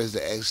stories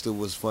that actually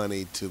was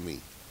funny to me.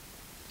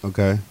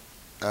 Okay.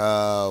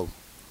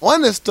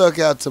 One that stuck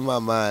out to my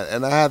mind,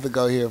 and I have to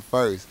go here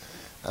first.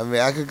 I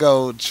mean, I could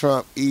go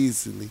Trump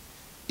easily.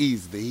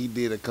 He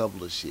did a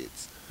couple of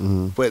shits.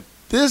 Mm-hmm. But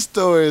this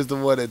story is the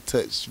one that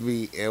touched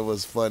me and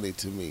was funny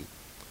to me.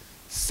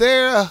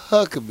 Sarah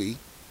Huckabee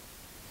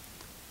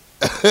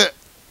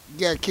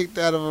got kicked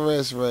out of a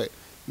restaurant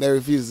and they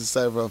refused to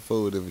serve her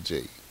food in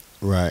Virginia.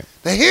 Right.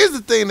 Now, here's the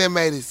thing that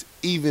made it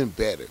even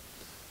better.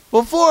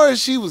 Before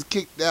she was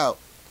kicked out,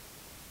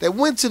 they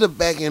went to the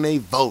back and they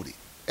voted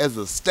as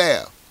a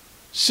staff.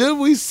 Should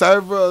we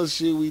serve her or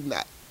should we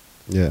not?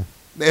 Yeah.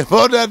 They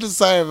voted out to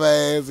serve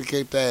her ass and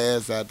kicked her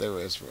ass out the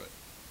restaurant.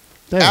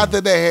 Damn.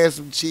 After they had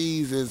some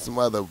cheese and some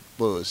other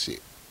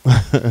bullshit.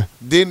 Restaurant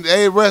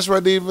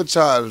didn't even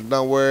charge them.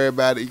 Don't worry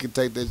about it. You can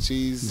take that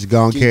cheese. Just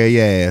go and carry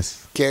your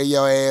ass. Carry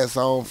your ass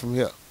on from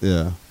here.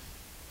 Yeah.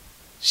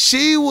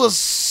 She was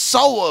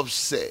so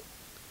upset.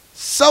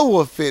 So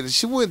offended.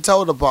 She went and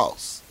told the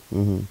boss.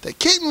 Mm-hmm. They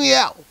kicked me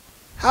out.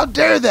 How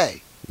dare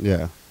they?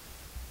 Yeah.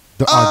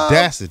 The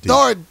audacity. The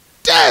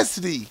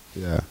audacity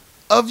Yeah.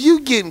 of you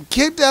getting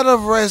kicked out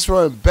of a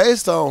restaurant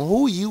based on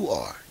who you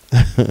are.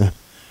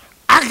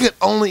 I could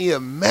only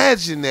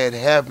imagine that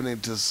happening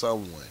to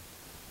someone.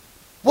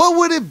 What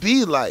would it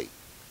be like?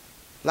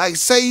 Like,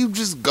 say you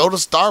just go to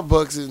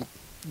Starbucks and,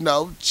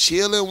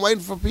 chill and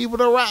waiting for people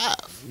to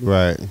arrive.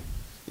 Right. And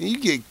you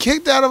get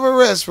kicked out of a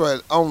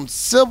restaurant on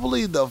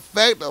simply the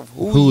fact of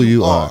who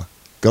you are.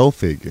 Go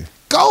figure.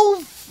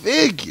 Go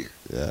figure.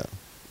 Yeah.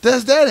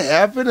 Does that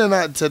happen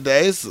in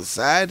today's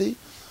society?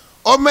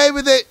 Or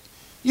maybe that,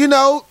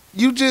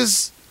 you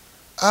just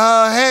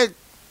had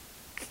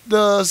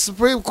the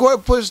Supreme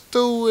Court push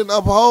through and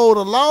uphold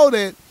a law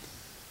that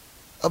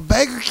a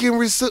baker can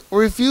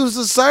refuse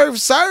to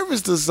serve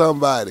service to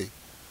somebody.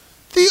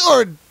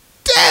 The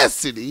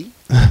audacity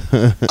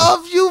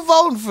of you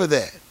voting for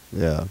that.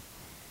 Yeah.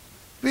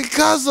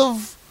 Because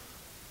of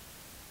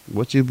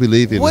what you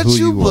believe in, what who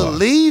you you are.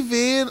 believe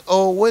in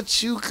or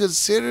what you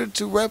consider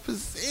to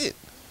represent.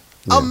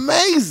 Yeah.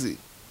 Amazing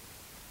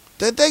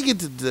that they get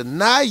to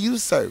deny you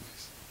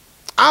service.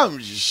 I'm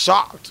just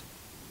shocked.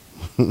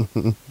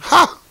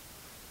 Ha!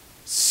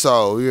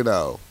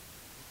 So,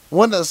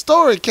 when the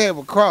story came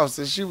across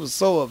and she was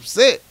so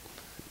upset,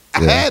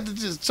 I had to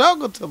just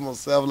chuckle to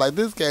myself like,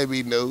 this can't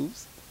be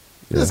news.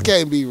 This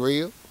can't be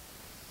real.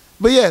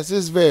 But yes,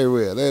 it's very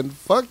real. And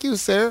fuck you,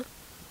 Sarah.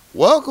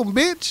 Welcome,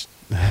 bitch.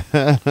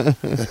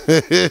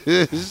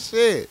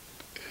 Shit.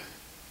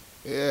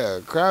 Yeah,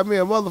 cry me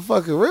a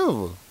motherfucking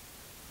river.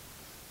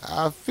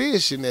 I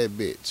fish in that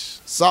bitch.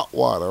 Salt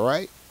water,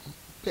 right?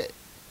 Bet.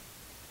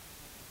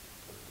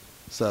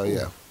 So,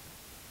 yeah.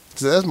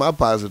 So that's my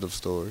positive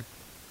story.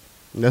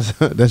 That's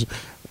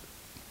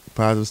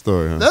positive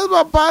story, huh? That's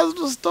my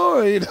positive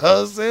story. You know what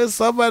I'm saying?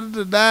 Somebody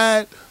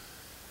denied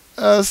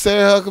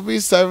Sarah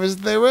Huckabee service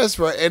in their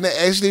restaurant, and they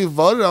actually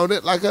voted on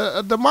it like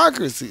a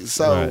democracy.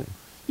 So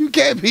you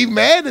can't be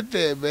mad at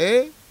that,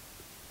 man.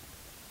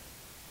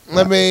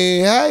 I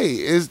mean,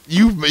 hey,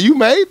 you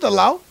made the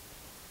law.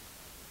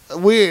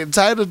 We're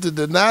entitled to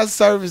deny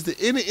service to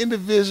any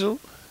individual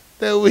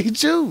that we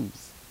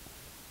choose.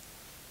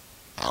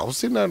 I don't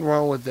see nothing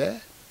wrong with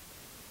that.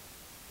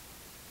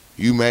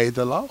 You made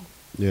the law.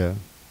 Yeah.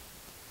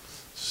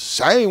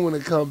 Shame when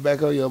it comes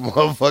back on your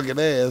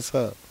motherfucking ass,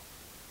 huh?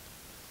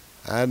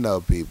 I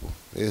know, people.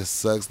 It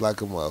sucks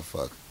like a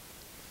motherfucker.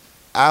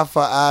 Eye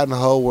for eye and the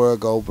whole world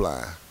go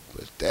blind.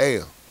 But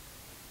damn,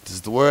 this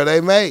is the world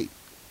they made.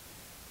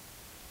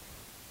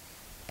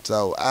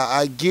 So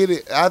I get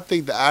it. I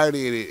think the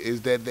irony of it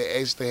is that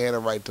they actually had a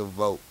right to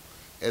vote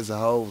as a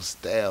whole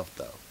staff,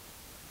 though.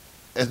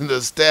 And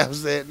the staff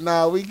said,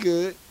 nah, we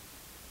good.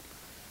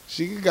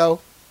 She can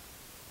go.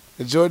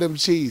 Enjoy them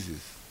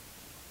cheeses.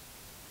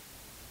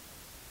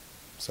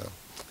 So,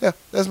 yeah,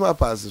 that's my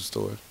positive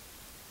story.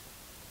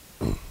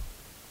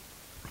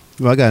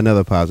 Well, I got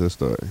another positive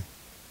story.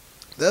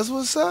 That's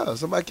what's up.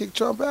 Somebody kicked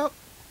Trump out?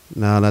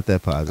 No, not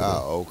that positive.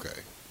 Oh, okay.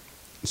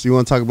 So you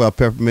want to talk about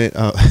peppermint?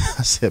 I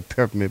said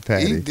peppermint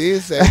patty. He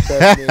did say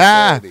peppermint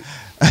patty.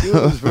 He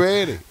was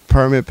ready.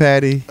 Permit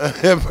patty.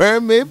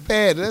 Peppermint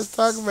patty. Let's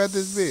talk about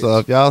this bitch. So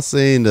if y'all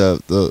seen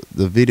the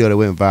video that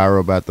went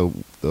viral about the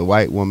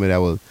white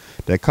woman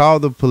that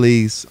called the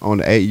police on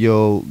the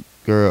 8-year-old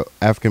girl,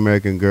 African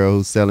American girl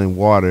who's selling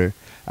water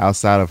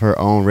outside of her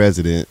own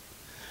residence,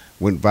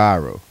 went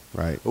viral,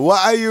 right? Why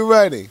are you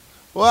running?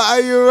 Why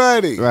are you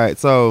running? Right.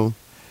 So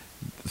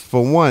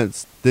for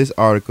once, this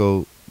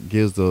article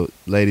gives the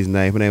lady's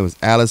name. Her name was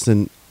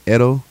Allison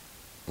Ettel.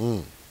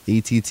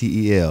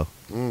 Ettel.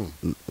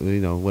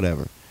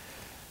 Whatever.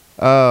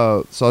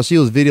 So she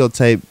was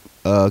videotaped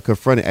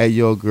confronting an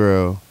 8-year-old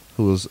girl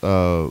who was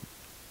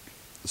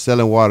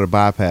selling water to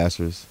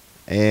bypassers,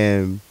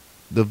 and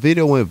the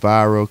video went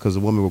viral because the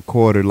woman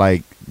recorded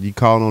like you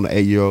calling on the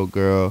 8-year-old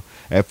girl.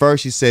 At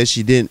first, she said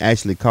she didn't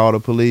actually call the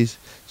police.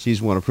 She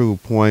just want to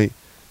prove a point.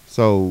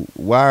 So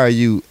why are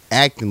you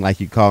acting like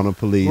you calling the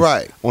police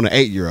on an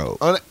 8-year-old?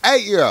 On an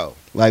 8-year-old.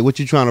 Like, what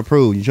you trying to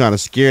prove? You trying to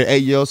scare an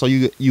 8-year-old? So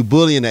you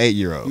bullying the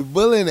 8-year-old? You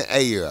bullying an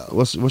 8-year-old.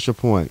 What's your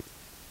point?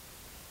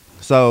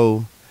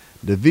 So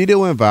the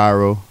video went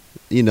viral.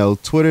 You know,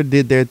 Twitter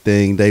did their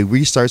thing. They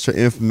researched her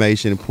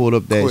information and pulled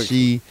up that Quick.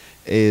 she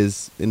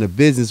is in a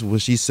business where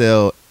she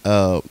sell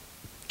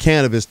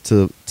cannabis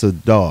to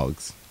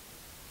dogs.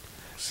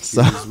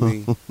 Excuse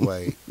me.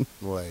 Wait.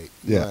 You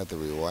Yeah. have to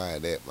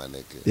rewind that, my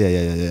nigga.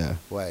 Yeah.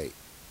 Wait.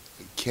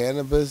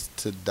 Cannabis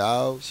to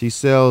dogs? She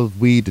sells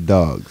weed to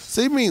dogs.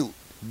 See me,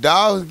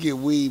 dogs get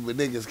weed, but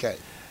niggas can't.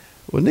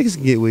 Well, niggas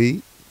can get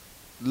weed.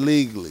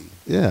 Legally.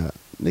 Yeah,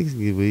 niggas can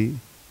get weed.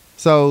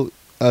 So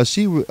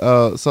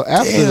so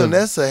after Damn,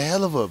 that's a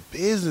hell of a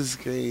business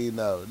scheme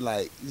though.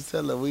 Like, you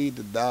selling weed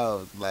to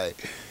dogs. Like,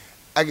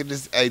 I could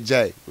just, hey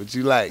Jay, what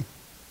you like?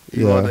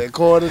 You Yeah. want that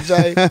quarter,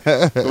 Jay?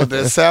 You want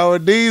that sour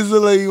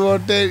diesel, or you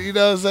want that, you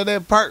know what I'm saying,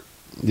 that perk?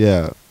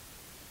 Yeah.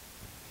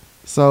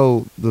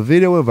 So the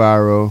video went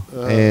viral,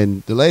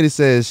 and the lady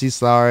says she's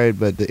sorry,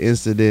 but the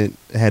incident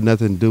had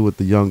nothing to do with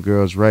the young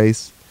girl's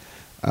race.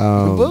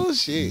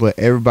 Bullshit. But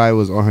everybody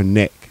was on her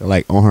neck,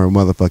 like on her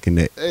motherfucking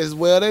neck. As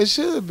well they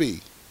should be.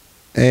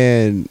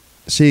 And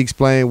she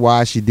explained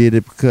why she did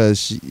it because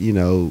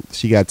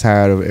she got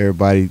tired of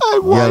everybody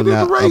Like, why yelling did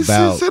out racist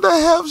about and I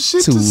have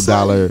shit to say?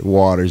 $2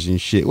 waters and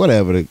shit.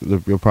 Whatever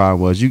the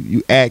problem was,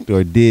 you act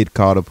or did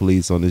call the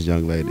police on this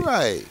young lady.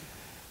 Right.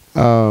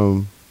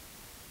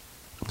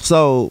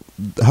 So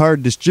her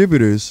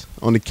distributors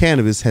on the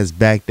cannabis has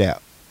backed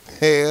out,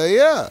 Hell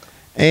yeah.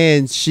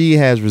 and she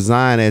has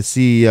resigned as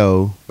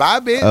CEO Bye,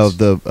 bitch. of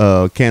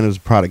the cannabis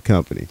product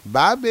company.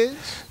 Bye, bitch.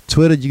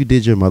 Twitter, you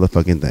did your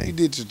motherfucking You thing.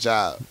 did your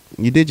job.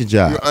 You did your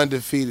job You're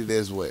undefeated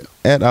as well.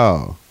 at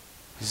all.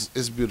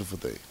 It's a beautiful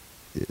thing.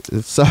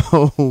 So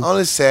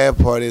Only sad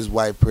part is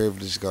white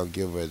privilege gonna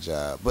give her a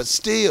job, but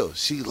still,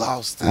 she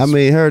lost. This. I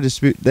mean, her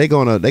dispute. They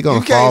gonna you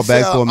fall can't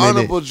back sell for a minute,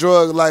 honorable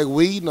drug like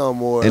weed no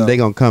more. and though. they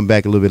gonna come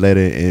back a little bit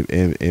later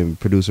and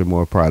produce her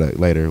more product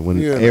later when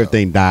You know.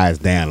 everything dies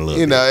down a little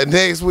You bit. know, and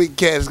next week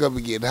Cat is gonna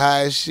be getting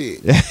high as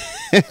shit.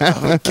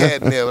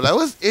 Cat never like,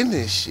 what's in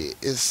this shit?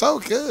 It's so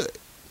good.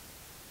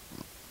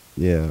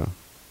 Yeah.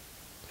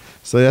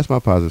 So that's my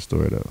positive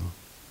story though.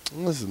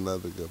 What's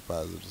another good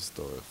positive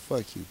story?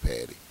 Fuck you,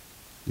 Patty.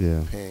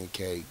 Yeah.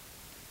 Pancake,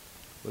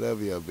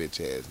 whatever your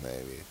bitch ass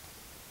name is.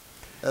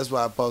 That's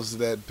why I posted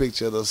that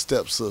picture of those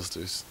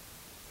stepsisters.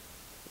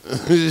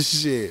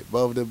 Shit,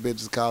 both of them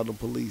bitches called the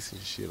police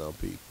and shit on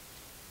people.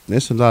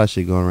 There's a lot of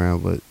shit going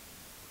around, but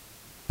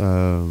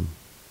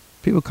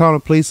people calling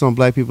the police on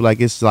black people like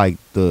it's like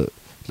the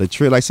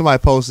trick. Like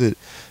somebody posted,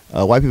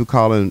 white people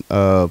calling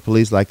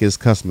police like it's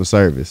customer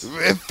service.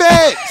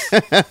 Facts.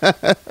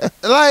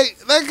 Like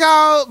they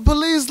call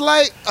police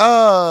like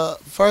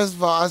first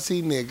of all, I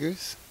see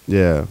niggers.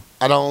 Yeah.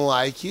 I don't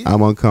like it.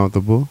 I'm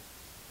uncomfortable.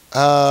 They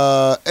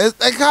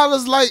call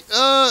us like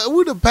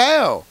we the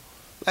pal.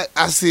 Like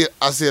I see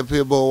a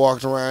pit bull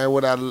walking around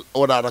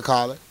without a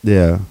collar.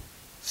 Yeah.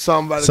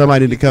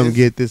 Somebody need to come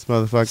get this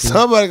motherfucker.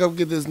 Somebody come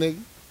get this nigga.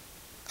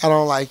 I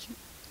don't like it.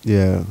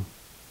 Yeah.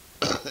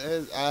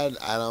 I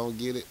don't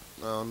get it.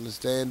 I don't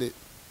understand it.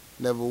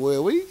 Never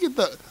will. Where you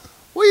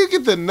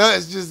get the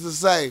nuts just to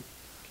say,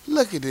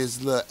 look at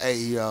this little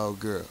 8-year-old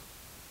girl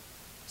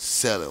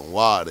selling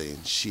water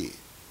and shit.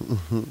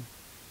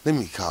 Let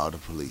me call the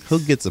police. Who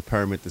gets a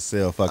permit to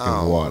sell fucking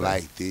I don't water?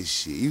 like this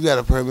shit. You got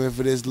a permit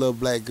for this little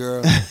black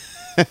girl?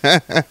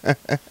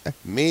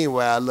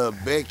 Meanwhile, little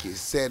Becky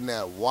setting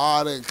out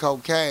water and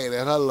cocaine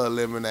at her little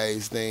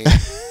lemonade stand.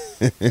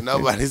 And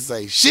nobody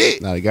say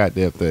shit. Not a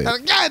goddamn thing. Not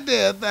a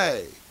goddamn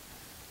thing.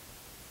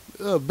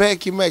 Little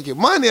Becky making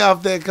money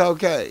off that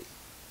cocaine.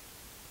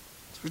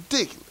 It's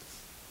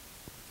ridiculous.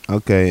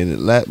 Okay,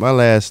 and my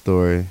last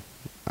story.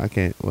 I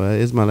can't. Well,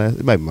 it's my last.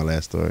 It might be my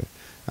last story.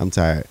 I'm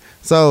tired.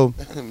 So,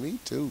 Me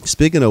too.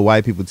 speaking of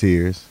white people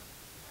tears,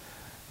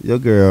 your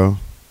girl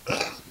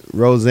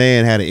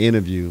Roseanne had an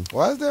interview.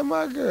 Why is that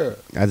my girl?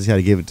 I just had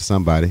to give it to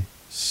somebody.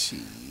 Shit.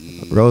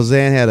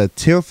 Roseanne had a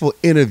tearful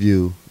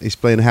interview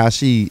explaining how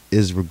she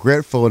is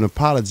regretful and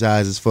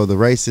apologizes for the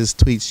racist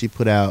tweets she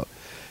put out,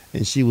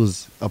 and she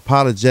was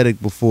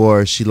apologetic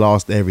before she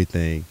lost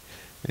everything.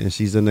 And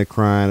she's in there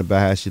crying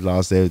about how she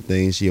lost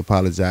everything. She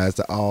apologized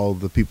to all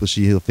the people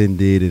she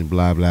offended and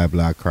blah, blah,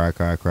 blah, cry,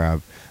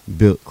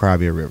 built Cry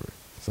Me a River.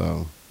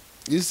 So,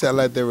 You sound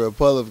like the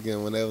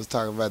Republican when they was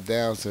talking about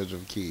Down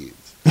syndrome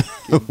kids.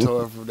 Getting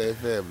torn from their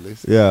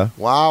families. yeah.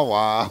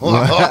 Wow.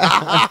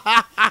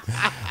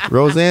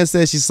 Roseanne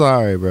said she's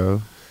sorry,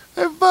 bro.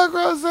 Hey, fuck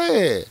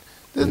Roseanne.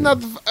 There's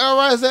nothing.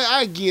 Roseanne,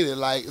 I get it.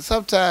 Like,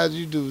 sometimes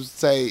you do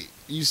say,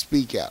 you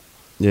speak out.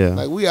 Yeah.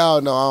 Like, we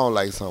all know I don't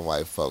like some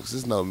white folks.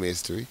 It's no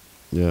mystery.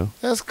 Yeah.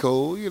 That's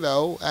cool, you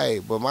know. Hey,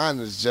 but mine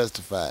is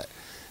justified.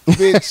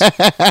 Bitch,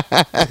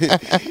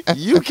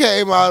 you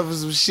came out with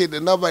some shit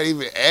that nobody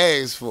even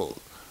asked for.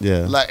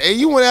 Yeah. Like, and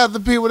you went after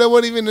people that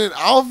weren't even in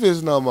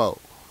office no more.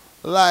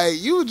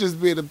 Like, you were just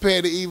being a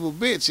petty evil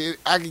bitch.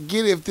 I could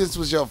get it if this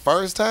was your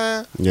first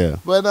time, Yeah.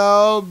 but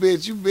no,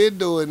 bitch, you been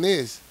doing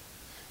this.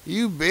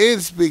 You been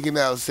speaking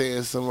out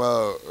saying some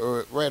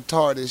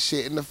retarded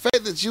shit. And the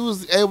fact that you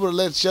was able to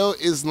let your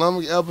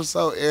Islamic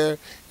episode air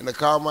and the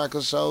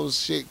Carmichael Show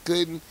shit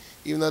couldn't,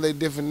 Even though they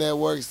different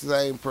networks, the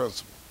same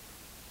principle.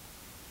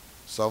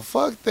 So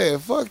fuck that.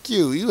 Fuck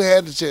you. You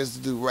had the chance to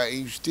do right.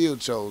 You still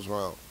chose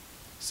wrong.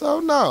 So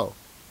no.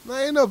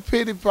 There ain't no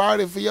pity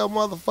party for your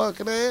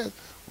motherfucking ass.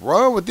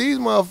 Run with these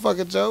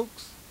motherfucking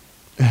jokes.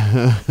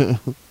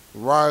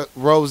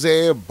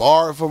 Roseanne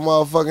barred from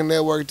motherfucking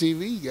network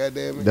TV,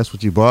 goddamn it. That's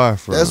what you borrowed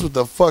from. That's what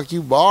the fuck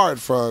you barred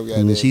from,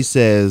 goddamn And she it.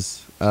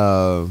 says,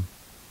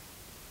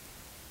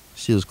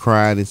 she was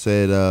crying and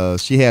said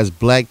she has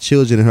black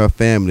children in her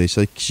family,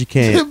 so she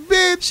can't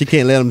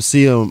Bitch, let them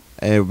see them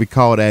and be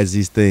called as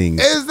these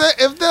things.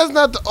 if that's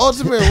not the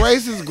ultimate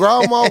racist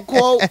grandma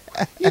quote,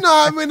 you know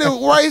how many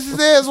racist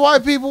ass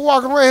white people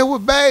walking around here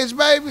with beige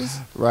babies?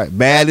 Right,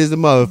 bad as the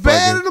motherfucker.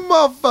 Bad as the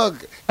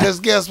motherfucker. Cause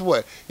guess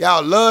what?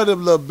 Y'all love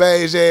them little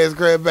beige ass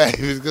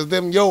grandbabies because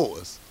them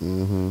yours.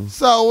 Mm-hmm.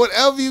 So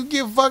whatever you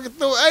get fucking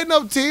through, ain't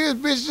no tears,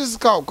 bitch. This is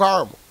called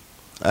karma.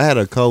 I had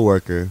a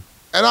coworker.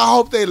 And I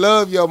hope they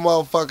love your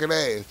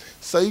motherfucking ass.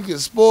 So you can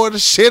spoil the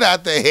shit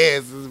out their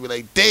asses and be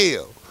like,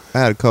 damn. I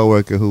had a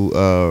coworker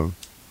who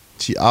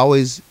she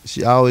always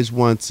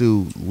wanted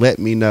to let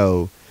me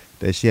know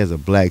that she has a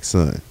black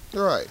son.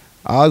 Right.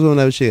 I always want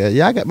to know shit.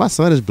 Yeah, I got my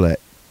son is black.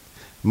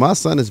 My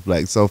son is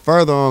black. So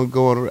further on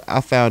going,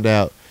 I found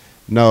out,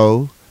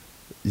 no,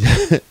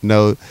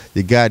 no,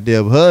 your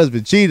goddamn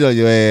husband cheated on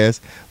your ass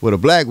with a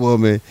black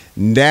woman.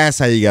 And that's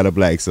how you got a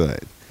black son.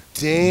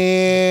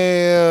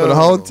 Damn. But the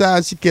whole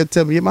time she kept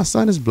telling me, yeah, my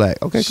son is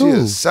black. Okay, She cool.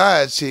 a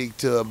side chick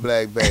to a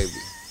black baby.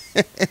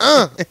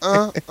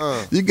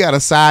 You got a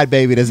side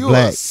baby that's You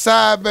black. a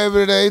side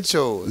baby that ain't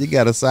yours. You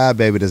got a side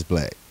baby that's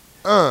black.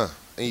 And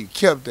you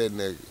kept that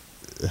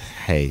nigga.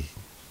 Hey.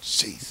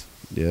 Jeez.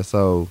 Yeah,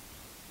 so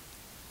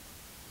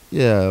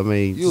yeah, I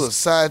mean, You a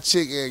side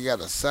chick and got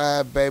a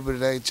side baby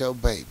that ain't your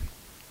baby.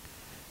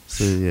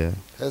 so yeah,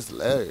 That's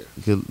layers.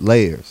 good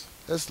layers.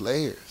 That's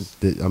layers.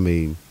 I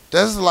mean,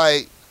 That's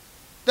like,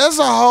 that's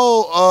a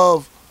whole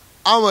of,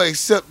 I'm going to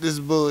accept this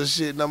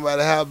bullshit no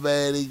matter how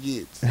bad it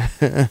gets.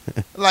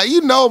 Like,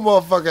 you know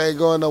motherfucker ain't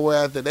going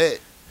nowhere after that.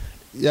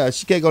 yeah,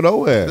 she can't go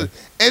nowhere.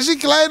 And she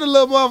claimed a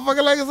little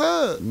motherfucker like his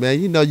husband.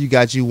 Man, you know you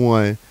got you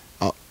one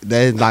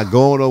that is not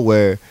going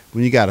nowhere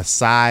when you got a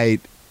side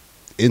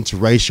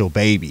interracial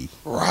baby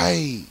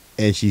Right.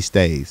 and she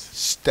stays.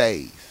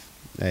 Stays.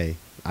 Hey,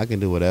 I can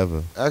do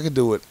whatever. I can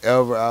do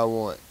whatever I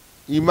want.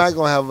 You might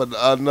gonna have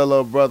another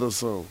little brother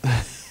soon.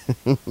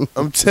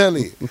 I'm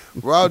telling you,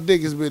 raw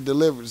dick has been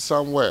delivered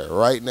somewhere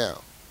right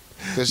now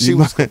because she You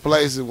was might-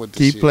 complacent with the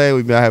Keep shit. playing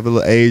with me. I have a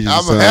little Asian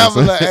I'm son. gonna have a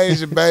little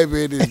Asian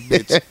baby in this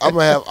bitch. I'm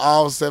gonna have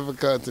all 7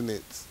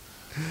 continents.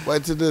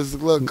 Wait till this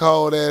little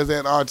cold ass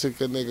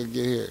Antarctica nigga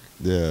get here.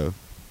 Yeah.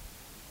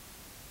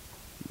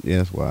 Yeah,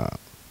 that's wild.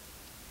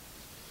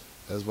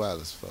 That's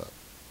wild as fuck.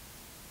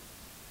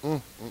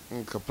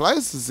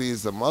 Complacency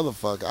is a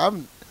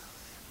motherfucker.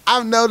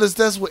 I've noticed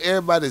that's what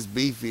everybody's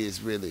beef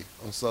is really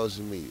on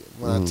social media.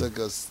 When I took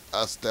a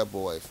step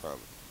away from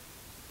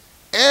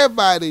it,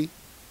 everybody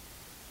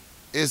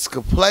is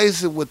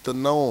complacent with the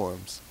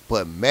norms,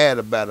 but mad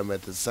about them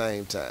at the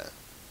same time.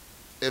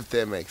 If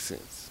that makes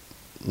sense.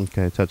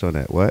 Okay, touch on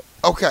that. What?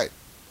 Okay,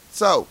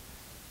 so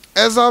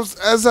as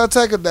I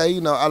take a day,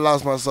 you know, I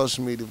lost my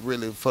social media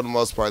really for the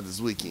most part this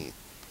weekend.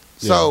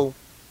 So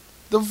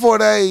the 4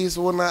 days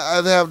when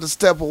I have to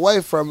step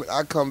away from it,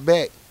 I come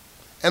back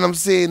and I'm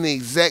seeing the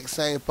exact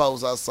same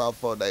post I saw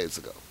 4 days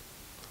ago.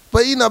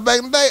 But you know, back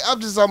in the day, I'm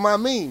just on my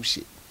meme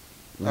shit.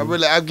 I'm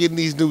getting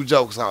these new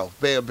jokes off.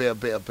 Bell, bell,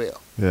 bell,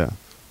 bell. Yeah.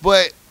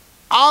 But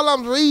all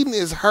I'm reading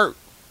is hurt.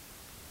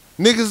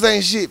 Niggas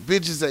ain't shit.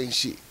 Bitches ain't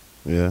shit.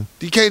 Yeah.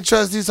 You can't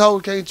trust these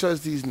hoes. Can't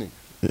trust these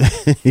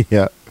niggas.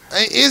 Yeah.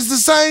 And it's the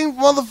same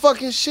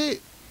motherfucking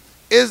shit.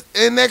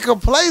 And they're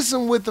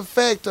complacent with the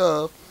fact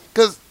of,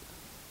 because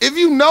if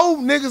you know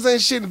niggas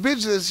ain't shit and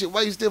bitches ain't shit,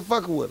 why you still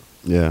fucking with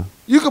them? Yeah.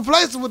 You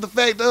complacent with the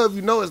fact of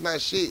you know it's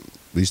not shit.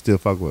 We still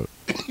fuck with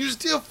it. You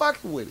still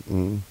fucking with it.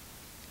 Mm-hmm.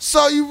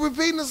 So you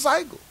repeating the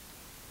cycle.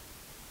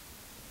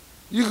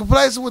 You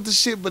complacent with the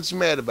shit, but you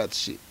mad about the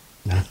shit.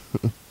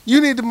 You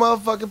need to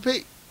motherfucking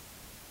pick.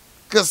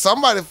 Because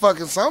somebody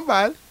fucking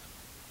somebody.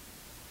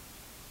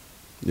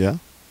 Yeah.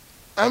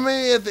 I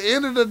mean, at the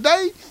end of the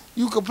day,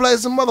 you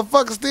complacent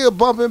motherfuckers still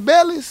bumping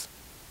bellies.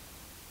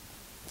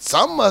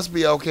 Something must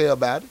be okay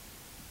about it.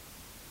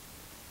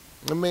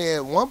 I mean,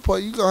 at one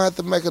point, you're going to have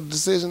to make a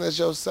decision as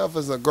yourself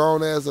as a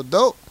grown-ass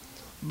adult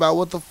about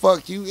what the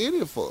fuck you in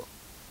it for.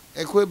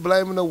 And quit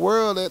blaming the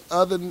world and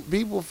other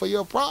people for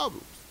your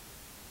problems.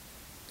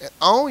 And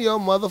own your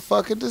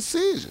motherfucking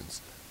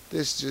decisions.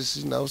 This just,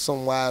 you know,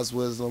 some wise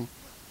wisdom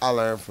I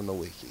learned from the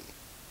weekend.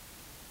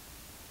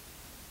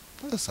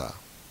 That's all.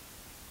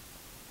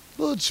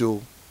 Little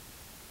jewel.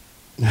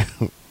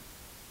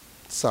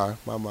 Sorry,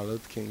 my Martin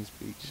Luther King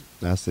speech.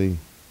 I see.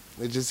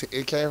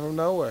 It came from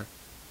nowhere.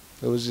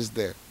 It was just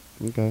there.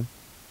 Okay.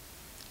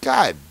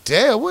 God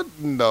damn, what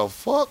in the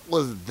fuck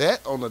was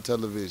that on the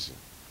television?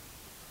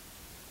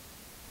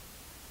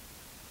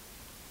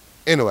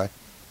 Anyway,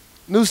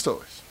 news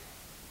stories.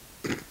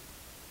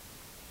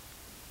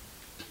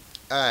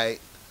 Alright.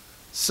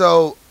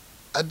 So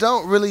I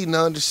don't really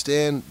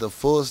understand the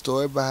full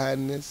story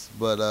behind this,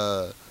 but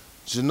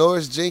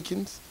Janoris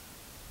Jenkins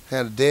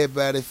had a dead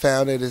body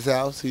found at his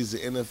house. He's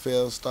an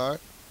NFL star.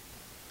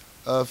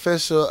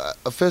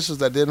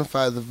 Officials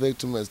identified the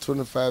victim as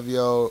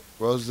 25-year-old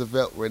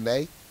Roosevelt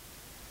Renee,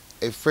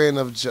 a friend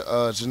of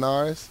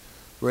Janoris.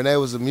 Renee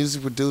was a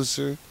music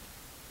producer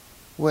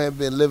who had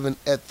been living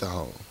at the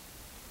home.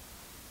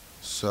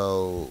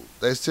 So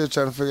they're still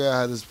trying to figure out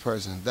how this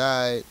person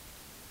died.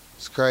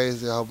 It's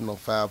crazy. I hope no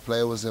foul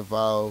play was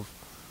involved.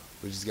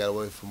 We just gotta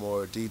wait for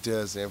more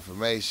details and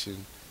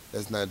information.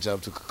 Let's not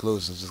jump to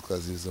conclusions just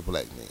because he's a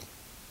black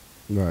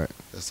man. Right.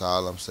 That's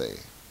all I'm saying.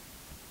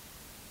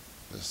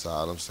 That's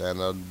all I'm saying. I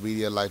know the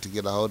media like to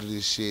get a hold of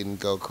this shit and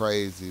go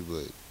crazy,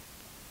 but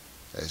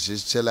let's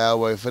just chill out,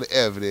 wait for the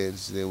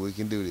evidence, then we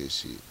can do this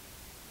shit.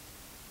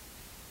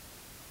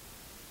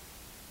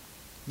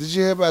 Did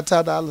you hear about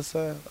Ty Dolla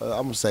 $ign? I'm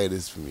gonna say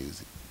this for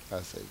music. I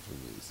say it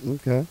for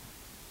music. Okay.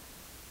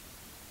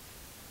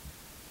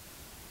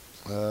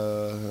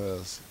 Who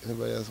else?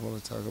 Anybody else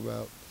want to talk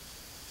about?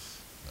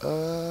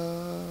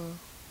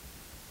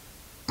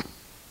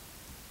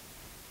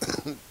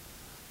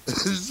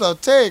 So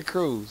Ted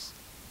Cruz.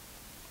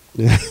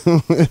 Yeah.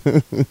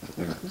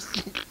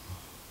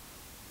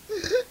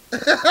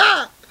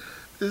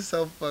 It's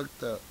so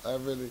fucked up. I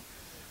really,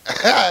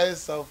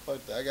 it's so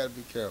fucked up. I gotta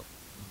be careful.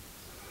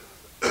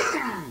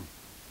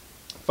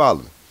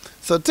 Follow me.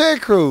 So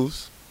Ted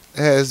Cruz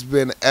has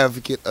been an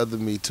advocate of the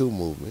Me Too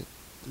movement.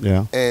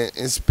 Yeah. And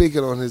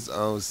speaking on his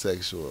own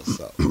sexual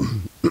assault.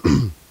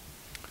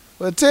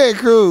 Well, Ted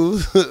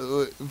Cruz,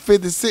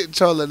 50 Cent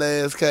trolling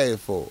ass came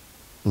for him.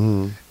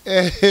 Mm-hmm.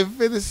 And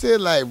 50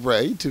 Cent like,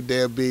 bruh, you too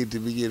damn big to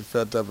be getting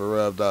felt up and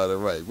rubbed all the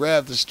right.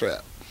 Grab the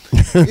strap.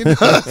 You know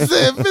what I'm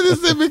saying? 50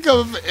 Cent be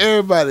coming for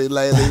everybody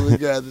lately. We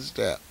grab the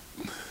strap.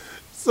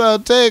 So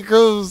Ted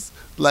Cruz,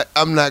 like,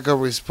 I'm not going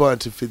to respond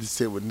to 50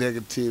 Cent with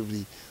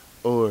negativity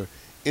or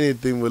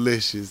anything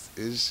malicious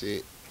and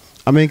shit.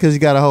 I mean, because he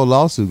got a whole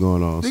lawsuit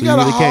going on, so you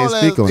really can't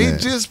speak on he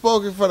that. He just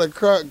spoke in front of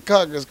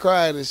Congress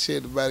crying and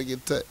shit about to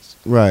get touched.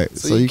 Right.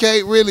 So you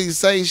can't really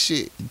say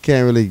shit. You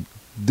can't really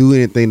do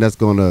anything that's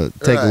going to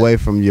take Right. away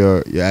from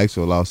your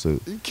actual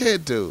lawsuit. You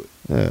can't do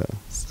it. Yeah.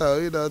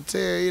 So,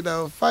 Terry,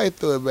 fight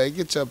through it, man.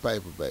 Get your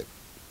paper, baby.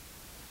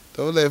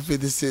 Don't let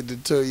 50 Cent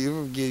deter you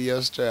from getting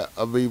your strap.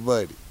 I mean,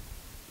 money.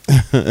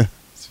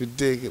 It's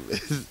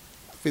ridiculous.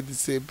 50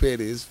 Cent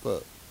petty as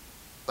fuck.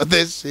 But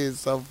that shit is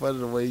so funny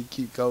the way he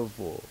keep coming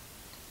for him.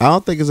 I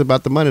don't think it's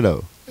about the money,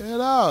 though. At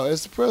all.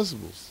 It's the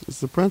principles. It's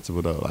the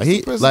principle, though. Like,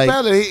 It's the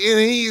principality. And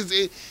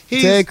he's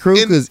Ted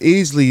Cruz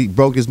easily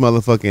broke his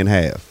motherfucker in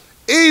half.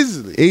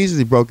 Easily.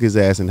 Easily broke his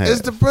ass in half.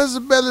 It's the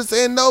principality,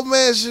 and no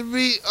man should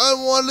be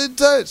unwanted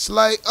touched.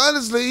 Like,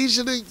 honestly, he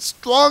should have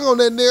swung on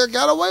that nigga,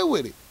 got away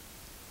with it.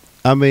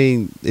 I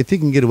mean, if he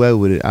can get away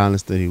with it,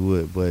 honestly, he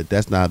would. But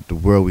that's not the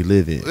world we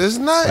live in. It's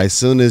not. Like, as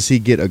soon as he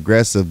get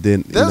aggressive,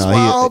 then That's why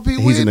I hope he he's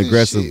an win this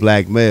aggressive shit.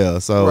 black male.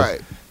 So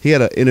Right. he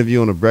had an interview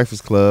on the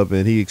Breakfast Club,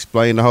 and he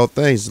explained the whole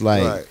thing. It's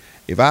like, Right.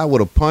 if I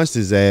would have punched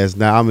his ass,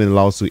 now I'm in a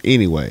lawsuit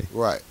anyway.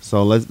 Right.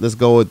 So let's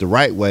go it the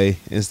right way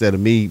instead of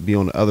me be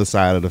on the other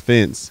side of the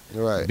fence,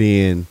 Right.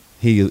 being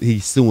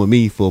he's suing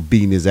me for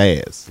beating his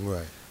ass.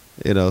 Right.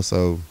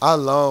 So I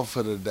long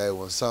for the day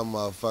when some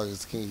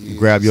motherfuckers can use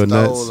grab your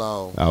nuts.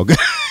 on. Okay.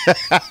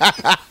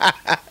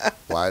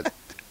 What?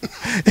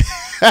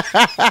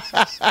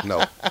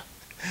 No.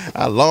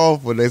 I long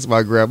for next time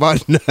I grab my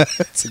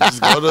nuts.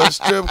 Just go to a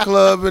strip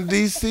club in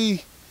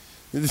D.C.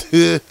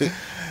 Ugh.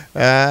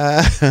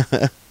 I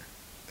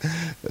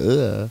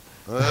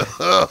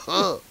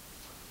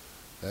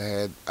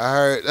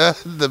heard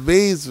the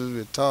bees was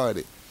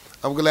retarded.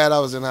 I'm glad I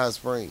was in Hot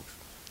Springs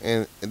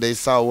and they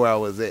saw where I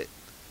was at.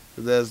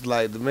 That's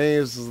like the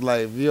memes was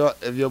like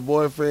if your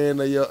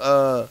boyfriend or your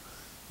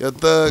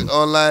thug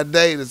online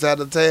date is out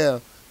of town,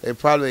 they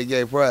probably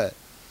gay pride.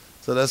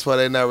 So that's why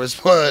they not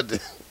responding.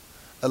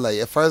 I'm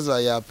like, first of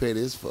all, y'all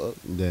petty as fuck.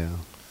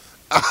 Damn.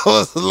 I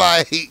was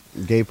like,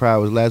 Gay Pride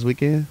was last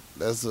weekend?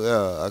 that's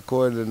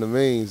according to the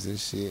memes and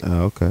shit.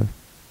 Oh, okay.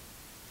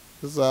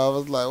 So I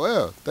was like,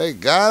 well,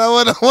 thank God I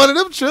went on one of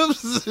them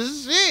trips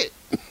and shit.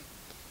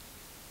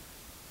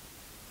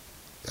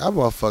 Y'all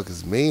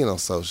motherfuckers mean on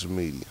social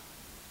media.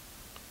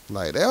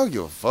 Like, they don't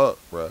give a fuck,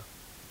 bro.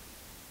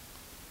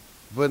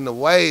 But in a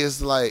way,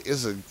 it's like,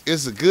 it's a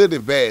good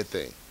and bad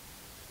thing.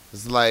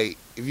 It's like,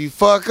 if you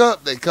fuck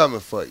up, they coming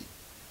for you.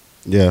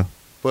 Yeah.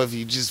 But if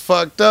you just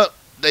fucked up,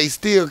 they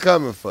still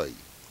coming for you.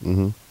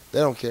 Mm-hmm. They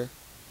don't care.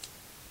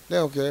 They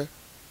don't care.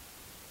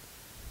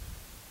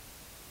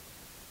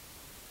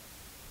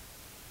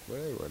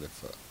 What they running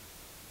for?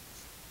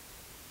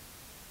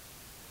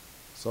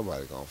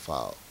 Somebody gonna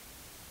fall.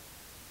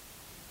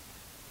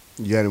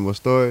 You got any more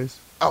stories?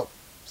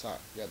 Sorry,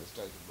 got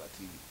distracted by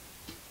TV.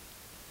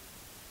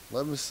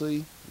 Let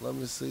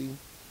me see.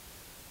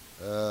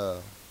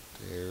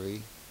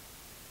 Terry.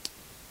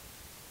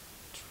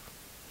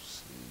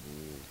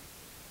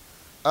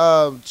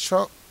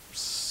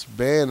 Trump's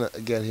ban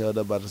got held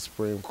up by the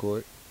Supreme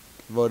Court.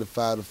 voted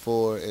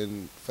 5-4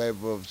 in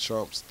favor of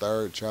Trump's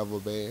third travel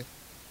ban.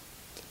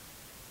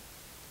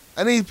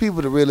 I need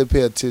people to really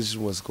pay attention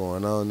to what's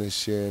going on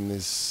this year in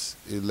this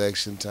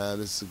election time.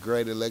 This is a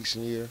great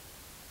election year.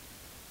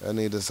 I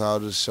need us all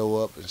to show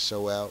up and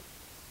show out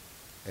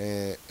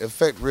and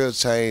affect real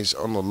change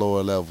on the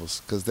lower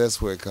levels, because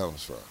that's where it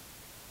comes from.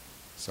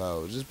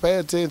 So just pay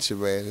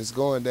attention, man. It's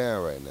going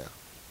down right now.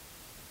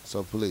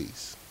 So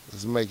please,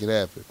 let's make it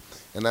happen.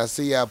 And I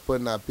see y'all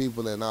putting our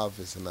people in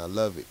office, and I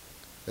love it.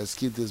 Let's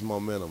keep this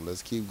momentum.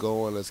 Let's keep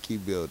going. Let's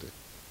keep building.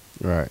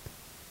 Right.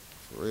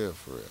 For real,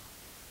 for real.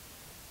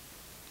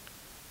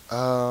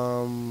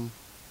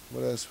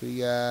 What else we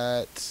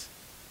got?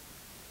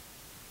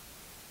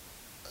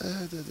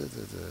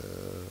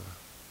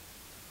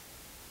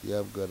 Yeah,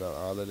 I'm good on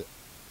all of it.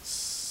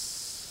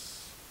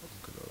 I'm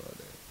good on all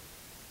that.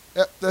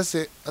 Yep, that's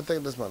it. I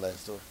think that's my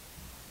last story.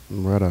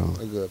 Right on.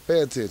 I'm good.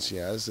 Pay attention,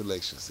 y'all. It's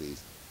election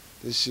season.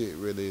 This shit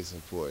really is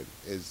important.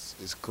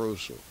 It's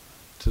crucial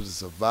to the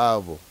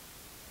survival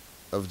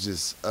of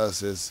just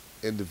us as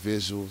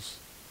individuals,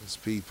 as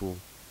people.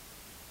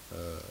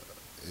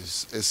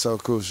 It's so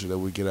crucial that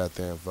we get out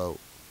there and vote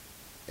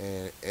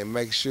and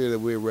make sure that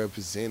we're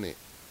represented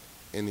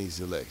in these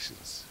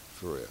elections,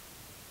 for real.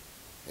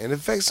 And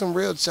affect some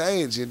real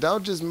change. And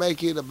don't just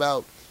make it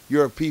about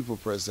your people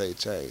per se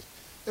change.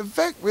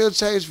 Affect real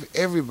change for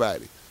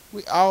everybody.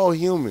 We all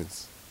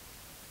humans.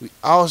 We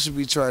all should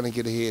be trying to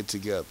get ahead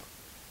together.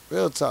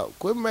 Real talk.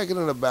 Quit making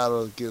it a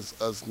battle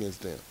against us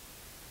against them.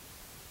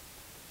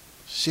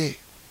 Shit.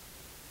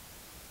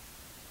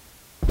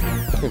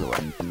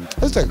 Anyway,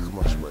 let's take a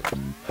commercial break.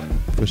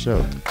 For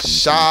sure.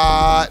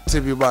 Shot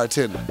Tip Your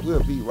Bartender.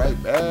 We'll be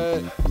right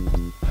back.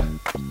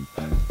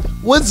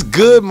 What's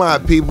good, my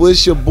people?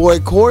 It's your boy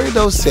Corey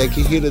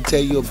Dosecki here to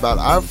tell you about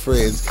our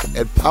friends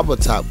at Papa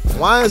Top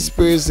Wine,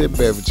 Spirits, and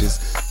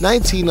Beverages,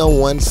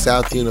 1901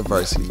 South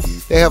University.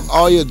 They have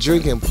all your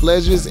drinking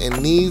pleasures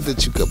and needs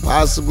that you could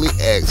possibly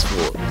ask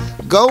for.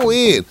 Go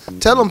in.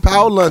 Tell them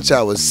Power Lunch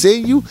Hour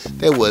send you.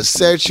 They will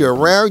search you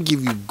around,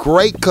 give you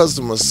great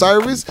customer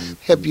service,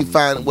 help you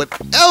find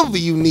whatever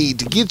you need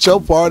to get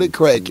your party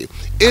cracking.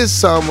 It's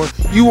summer.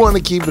 You want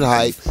to keep it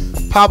hype.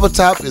 Papa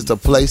Top is the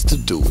place to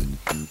do it.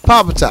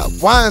 Papa Top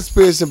Wine,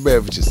 Spirits, and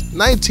Beverages,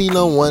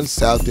 1901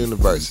 South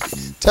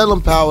University. Tell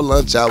them Power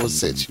Lunch Hour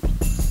sent you.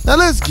 Now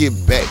let's get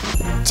back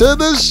to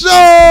the show.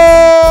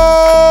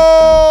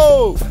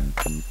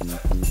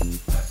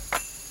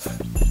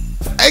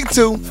 Act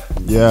 2.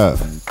 Yeah.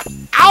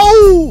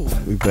 Ow!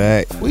 We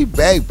back. We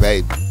back,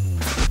 baby.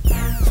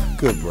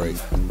 Good break.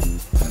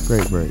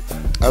 Great break.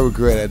 I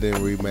regret I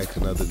didn't remake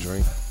another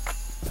drink.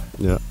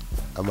 Yeah.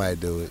 I might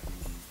do it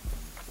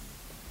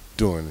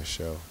during the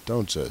show.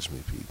 Don't judge me,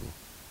 people.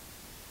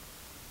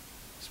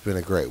 It's been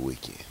a great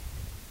weekend.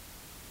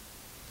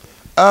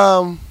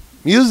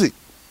 Music,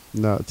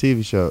 No,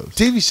 TV shows.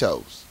 TV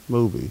shows,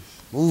 Movies.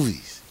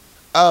 movies.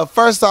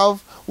 First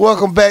off,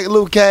 welcome back,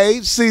 Luke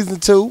Cage, season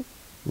 2.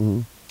 Mm-hmm.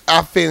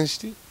 I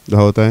finished it, The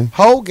whole thing?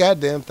 whole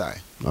goddamn thing.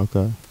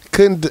 Okay.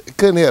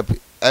 Couldn't help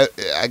it.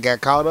 I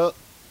got caught up.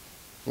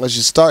 Once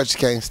you start, you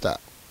can't stop.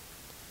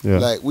 Yeah.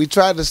 Like, we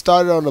tried to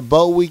start it on the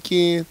boat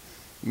weekend.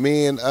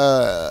 Me and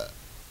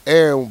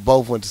Aaron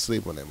both went to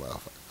sleep on that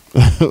motherfucker.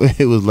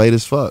 It was late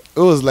as fuck. It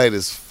was late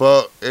as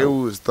fuck. It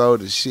was throw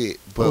the shit,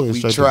 but I went we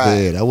straight to tried.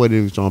 bed. I wasn't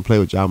even trying to play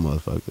with y'all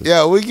motherfuckers.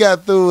 Yeah, we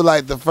got through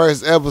like the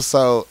first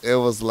episode. It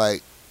was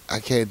like, I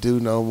can't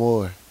do no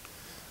more.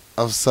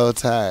 I'm so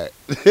tired.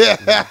 So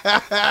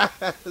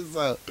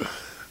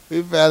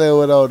we finally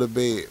went on to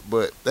bed.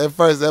 But that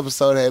first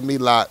episode had me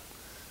locked.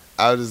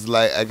 I was just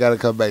like, I gotta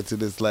come back to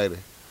this later.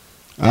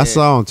 I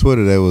saw on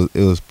Twitter that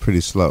it was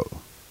pretty slow.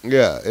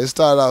 Yeah, it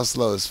started off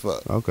slow as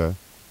fuck. Okay.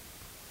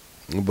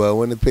 But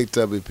when it picked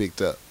up,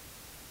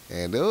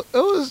 and it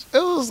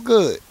was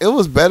good. It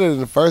was better than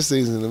the first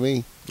season to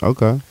me,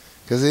 Okay.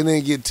 cause it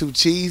didn't get too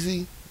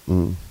cheesy.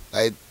 Mm.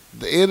 Like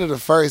the end of the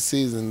first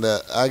season,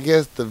 I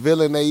guess the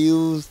villain they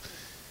used,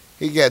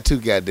 he got too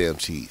goddamn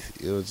cheesy.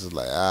 It was just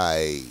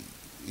like,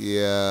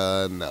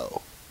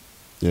 no.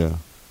 Yeah.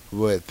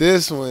 But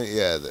this one,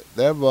 yeah,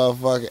 that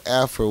motherfucker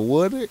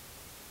Alfred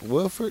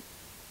Wilford,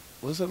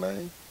 what's her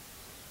name?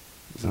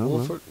 Is it I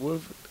don't know.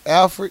 Wilford,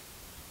 Alfred.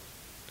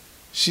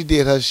 She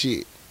did her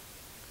shit.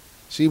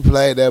 She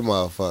played that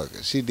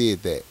motherfucker. She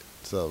did that.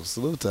 So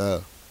salute to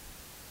her.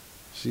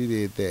 She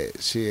did that.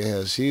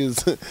 She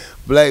was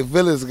Black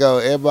Villains ago.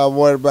 Everybody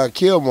worried about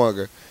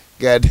Killmonger.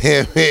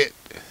 Goddamn it.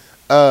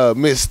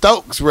 Miss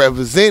Stokes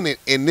represented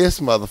in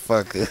this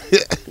motherfucker.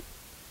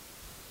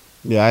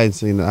 Yeah, I ain't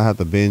seen it. I have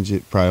to binge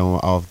it probably on my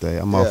off day.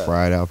 I'm Yeah. off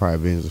Friday. I'll probably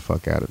binge the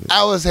fuck out of it.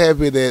 I was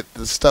happy that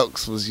the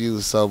Stokes was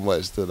used so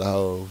much through the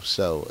whole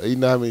show. You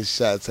know how many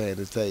shots I had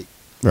to take?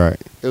 Right.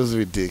 It was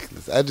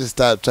ridiculous. I just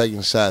stopped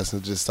taking shots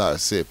and just started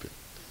sipping.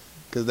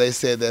 Because they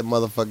said that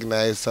motherfucking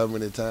name so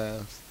many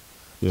times.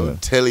 Yeah. I'm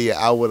telling you,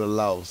 I would have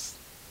lost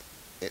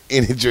in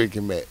any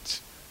drinking match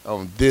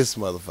on this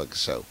motherfucking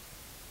show.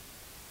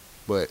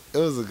 But it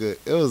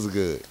was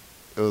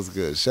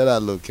good. Shout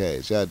out Luke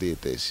Cage. Y'all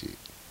did that shit.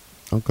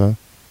 Okay.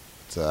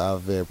 So I'm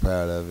very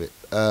proud of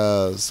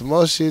it. Some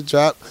more shit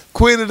dropped.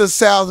 Queen of the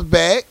South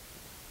back.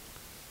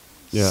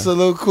 Yeah.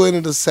 Salute Queen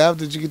of the South.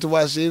 Did you get to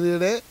watch any of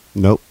that?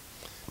 Nope.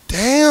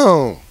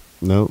 Damn.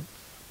 Nope.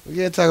 We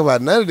can't talk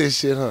about none of this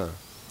shit, huh?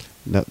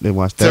 Nope. Didn't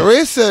watch that.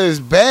 Teresa is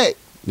back.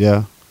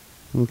 Yeah.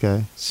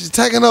 Okay. She's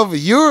taking over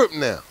Europe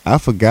now. I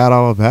forgot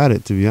all about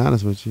it, to be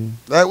honest with you.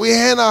 Like, we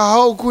had a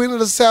whole Queen of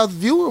the South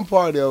viewing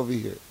party over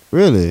here.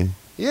 Really?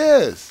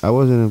 Yes. I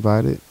wasn't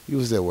invited. You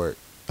was at work.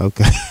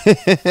 Okay.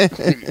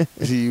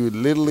 You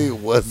literally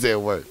was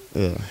at work.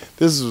 Yeah.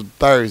 This was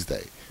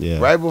Thursday. Yeah.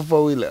 Right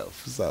before we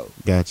left. So,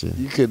 Gotcha.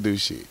 you couldn't do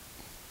shit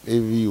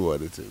if you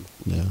wanted to.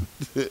 Yeah.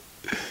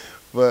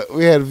 But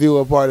we had a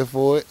viewing party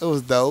for it. It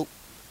was dope.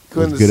 It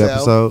was a good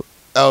episode.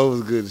 Oh, it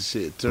was good as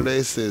shit.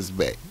 Teresa's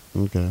back.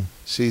 Okay.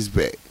 She's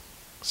back.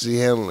 She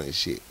handling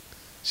shit.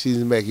 She's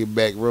making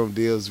backroom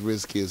deals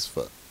risky as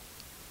fuck.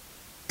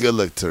 Good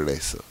luck,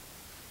 Teresa.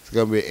 It's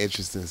going to be an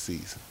interesting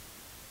season.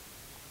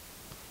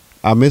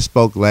 I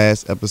misspoke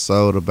last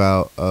episode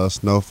about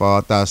Snowfall.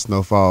 I thought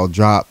Snowfall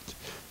dropped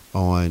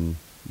on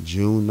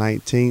June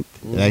 19th.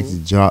 It actually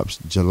drops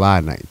July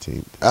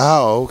 19th.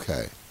 Oh,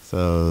 okay.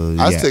 So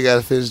I still got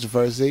to finish the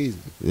first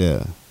season.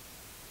 Yeah.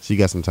 So you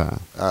got some time.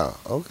 Oh,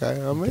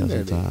 okay. I'm in Got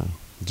there some then. time.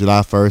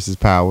 July 1st is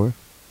Power.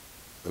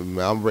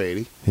 I'm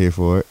ready. Here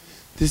for it.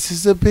 This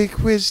is a big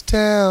rich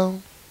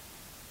town.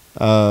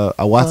 I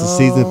watched the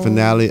season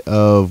finale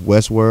of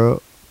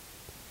Westworld.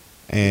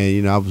 And,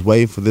 you know, I was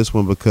waiting for this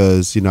one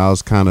because, you know, I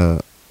was kind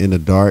of in the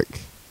dark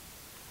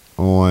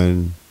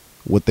on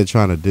what they're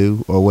trying to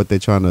do or what they're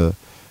trying to,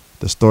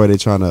 the story they're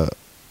trying to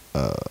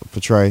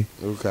portray.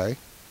 Okay.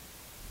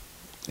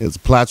 Its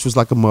plot was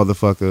like a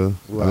motherfucker.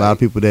 Right. A lot of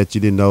people that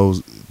you didn't know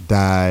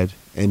died.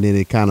 And then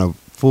it kind of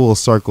full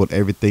circled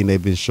everything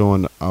they've been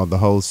showing the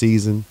whole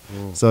season.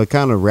 So it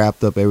kind of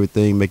wrapped up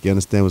everything, make you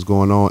understand what's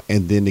going on.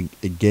 And then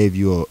it gave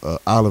you a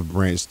olive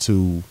branch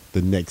to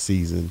the next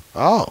season.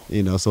 Oh.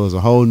 You know, so it's a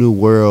whole new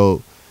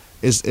world.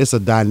 It's a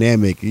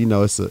dynamic, you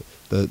know,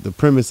 the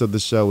premise of the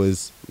show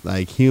is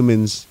like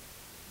humans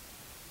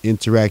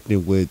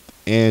interacting with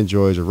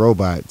androids or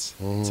robots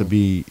to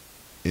be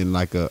in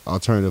like a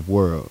alternative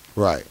world.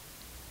 Right.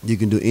 You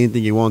can do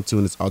anything you want to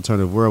in this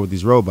alternative world with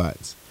these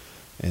robots.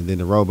 And then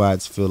the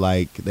robots feel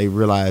like they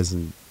realize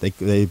and they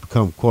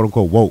become quote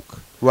unquote woke.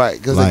 Right,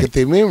 because Like- they get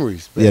their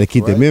memories back. Yeah, they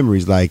keep right? their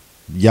memories like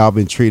y'all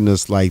been treating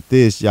us like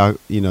this,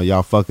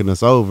 y'all fucking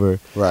us over.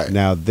 Right.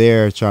 Now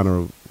they're trying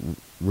to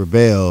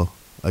rebel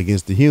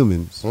against the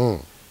humans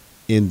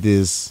in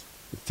this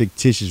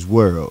fictitious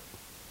world.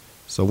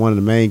 So one of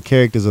the main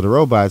characters of the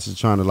robots is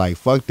trying to like,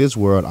 fuck this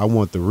world. I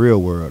want the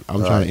real world. I'm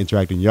trying Right. to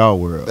interact in y'all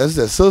world. That's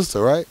their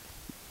sister, right?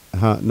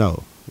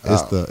 No,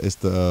 it's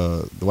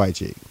Oh. the white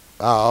chick.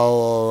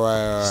 Oh,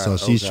 right. So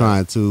she's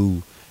trying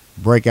to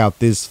break out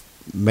this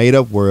made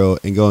up world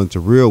and go into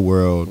real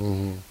world,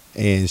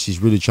 and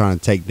she's really trying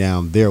to take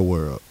down their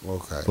world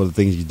Okay. for the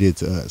things you did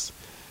to us.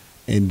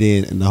 And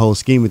then in the whole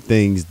scheme of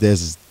things,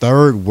 there's this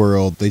third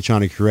world they're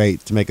trying to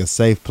create to make a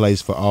safe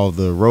place for all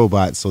the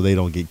robots so they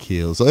don't get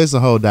killed. So it's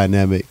a whole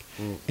dynamic,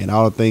 and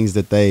all the things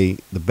that the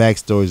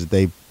backstories that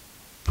they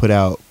put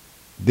out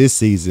this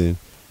season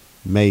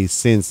made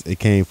sense. It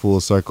came full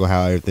circle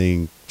how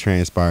everything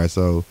transpired.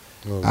 So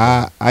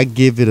I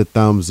give it a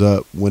thumbs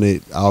up when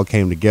it all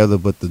came together,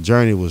 but the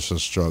journey was a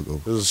struggle.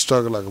 It was a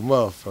struggle like a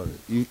motherfucker.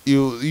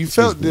 You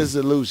felt me.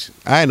 disillusion.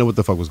 I didn't know what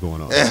the fuck was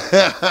going on.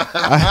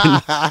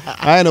 I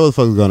didn't know what the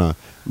fuck was going on,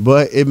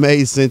 but it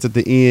made sense at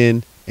the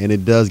end, and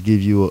it does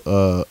give you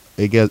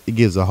it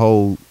gives a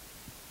whole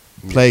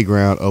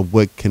playground of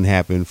what can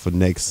happen for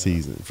next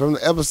season. From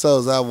the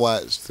episodes I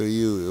watched to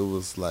you, it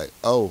was like,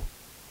 oh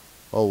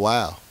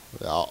wow,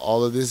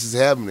 all of this is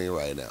happening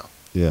right now.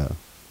 Yeah,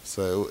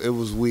 So it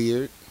was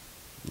weird,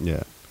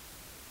 yeah,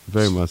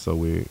 very much so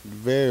weird.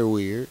 very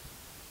weird.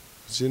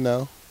 But you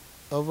know,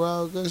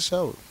 overall good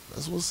show.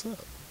 That's what's up.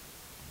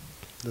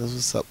 That's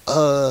what's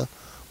up.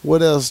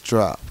 What else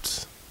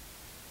dropped?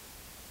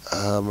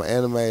 My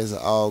animes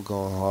are all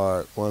going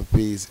hard. One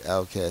Piece,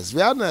 Outcast. If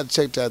y'all not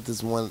checked out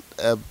this one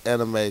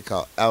anime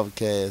called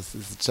Outcast,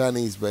 it's a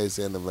Chinese-based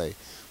anime,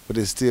 but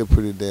it's still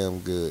pretty damn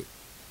good.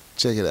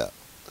 Check it out.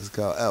 It's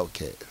called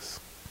Outcast.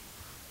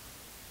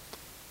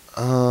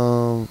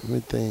 Let me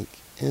think.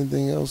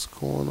 Anything else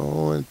going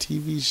on?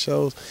 TV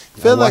shows?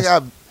 Feel like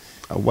I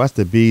watched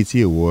the BET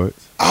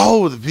Awards.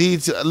 the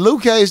BET.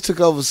 Luke Cage took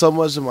over so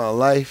much of my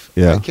life.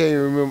 Yeah. I can't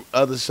even remember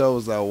other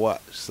shows I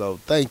watched. So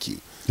thank you.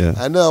 Yeah,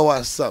 I know I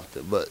watched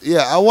something, but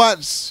yeah, I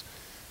watched.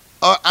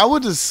 I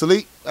went to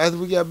sleep after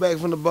we got back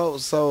from the boat,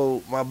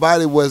 so my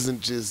body wasn't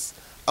just.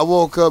 I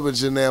woke up and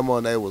Janelle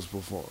Monáe was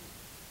performing.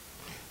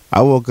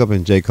 I woke up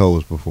and J. Cole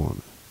was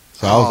performing,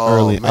 so I was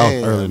early. I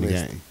was early in the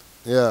missed game.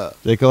 Yeah,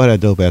 J. Cole had a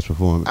dope ass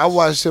performance. I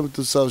watched him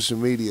through social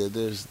media.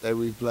 They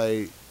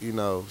replayed,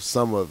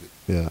 some of it,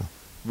 Yeah,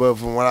 but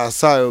from what I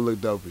saw, it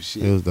looked dope as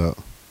shit. it was dope.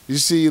 You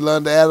see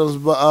Yolanda Adams,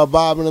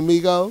 Bob and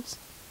Amigos?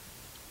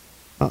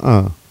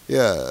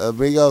 Yeah,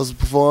 Amigos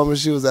performance.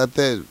 She was out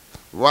there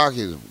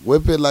rocking,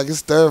 whip it like it's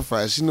stir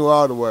fry. She knew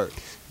all the words.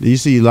 Did you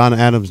see Lana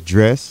Adams'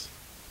 dress?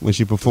 when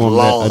she performed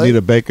Lord. that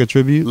Anita Baker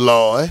tribute?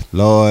 Lord,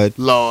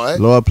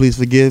 Lord, please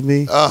forgive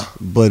me.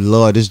 But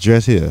Lord, this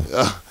dress here,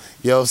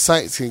 yo,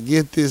 Saints can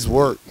get this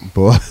work.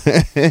 boy,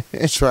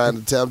 I'm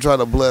trying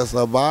to bless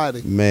her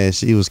body, man,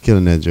 she was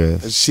killing that and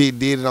dress. she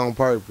did it on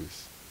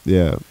purpose.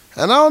 Yeah,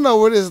 And I don't know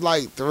where this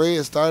like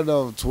thread started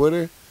on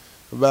Twitter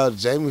about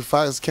Jamie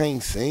Foxx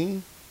can't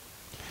sing.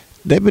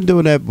 they've been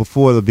doing that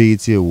before the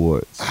BET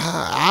Awards.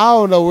 I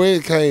don't know where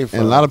it came from.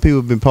 And a lot of people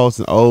have been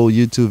posting old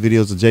YouTube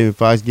videos of Jamie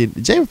Foxx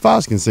getting. Jamie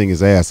Foxx can sing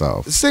his ass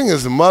off.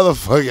 Singing's a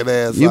motherfucking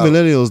ass. You off.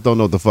 millennials don't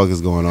know what the fuck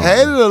is going on.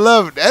 Hated or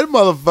love it, that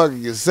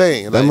motherfucker can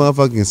sing. That Like,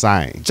 motherfucker can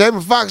sing.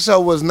 Jamie Foxx show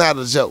was not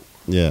a joke.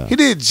 Yeah, He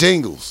did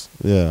jingles.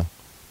 yeah.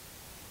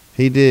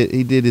 He did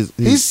his.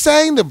 He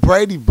sang the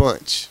Brady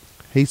Bunch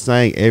He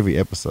sang every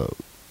episode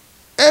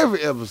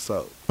every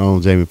episode.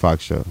 on Jamie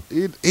Foxx show.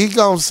 He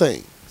gonna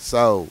sing.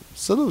 So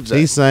salute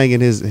Jamie. He sang in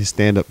his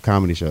stand up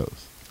comedy shows.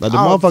 Like the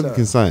All the motherfucker time.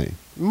 can sing.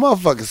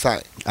 Motherfucker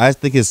sang. I just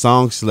think his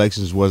song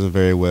selections wasn't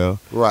very well,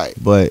 Right.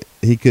 but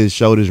he could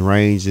show his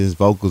range and his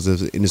vocals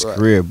in his Right.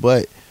 career.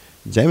 But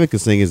Jamie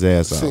could sing his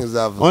ass off. Sings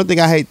off. Only thing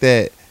I hate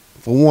that,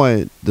 for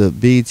one, the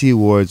BET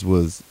Awards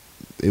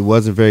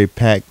wasn't very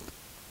packed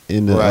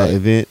in the Right.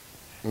 event,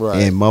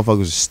 Right. and motherfuckers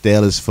was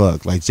stale as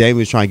fuck. Like Jamie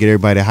was trying to get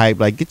everybody hyped,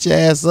 like get your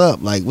ass up,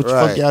 like what the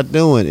fuck Right. y'all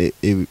doing?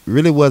 It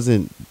really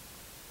wasn't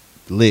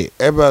lit,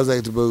 Everybody was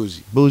acting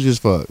bougie. bougie as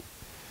fuck.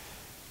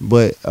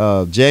 But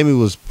Jamie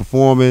was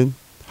performing,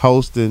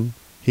 hosting.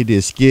 He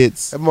did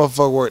skits. That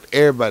motherfucker worked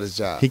everybody's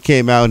job. He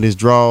came out in his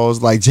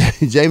drawers. Like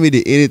Jamie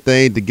did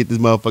anything to get this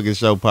motherfucking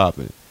show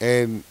popping.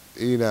 And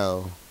you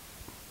know,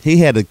 He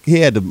had to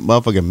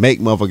motherfucking make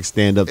motherfuckers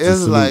stand up. it to was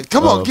salute, like,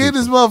 come on, give people.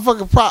 this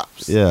motherfucker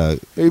props. Yeah,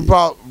 He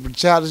brought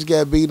Childish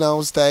Gambino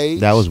on stage.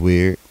 that was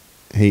weird.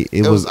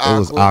 It was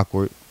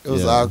awkward. It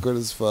was Yeah. awkward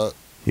as fuck.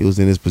 He was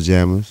in his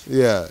pajamas.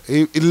 Yeah,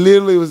 he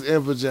literally was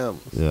in pajamas.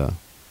 Yeah,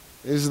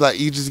 It's like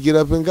you just get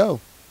up and go.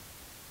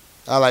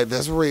 I like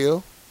that's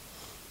real.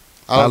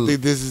 I don't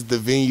think this is the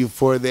venue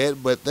for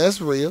that, but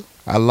that's real.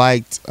 I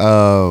liked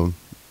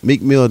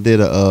Meek Mill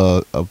did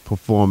a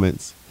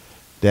performance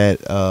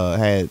that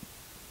had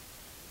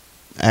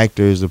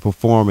actors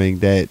performing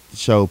that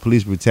showed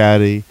police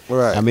brutality.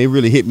 Right. I mean, it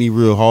really hit me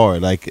real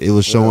hard. Like it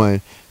was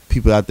showing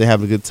people out there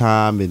having a good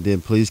time, and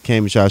then police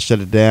came and tried to shut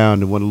it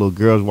down. And one of the little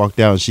girls walked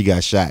out and she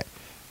got shot.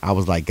 I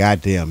was like,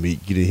 God damn, Meek,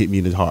 you done hit me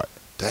in the heart.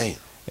 Damn.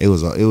 It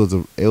was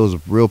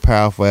a real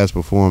powerful ass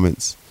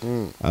performance.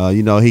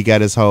 You know, he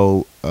got his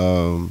whole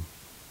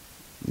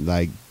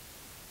like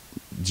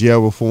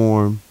jail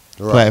reform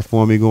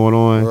platforming going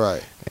on,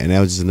 Right. and that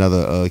was just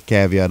another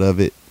caveat of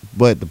it.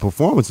 But the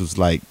performance was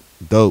like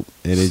dope,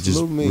 and it just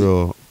Salute me.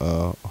 real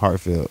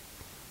heartfelt.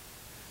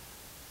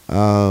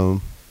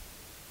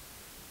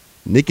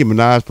 Nicki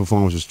Minaj's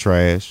performance was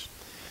trash.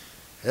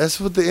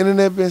 That's what the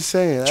internet been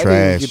saying. I didn't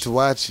Trash. even get to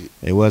watch it.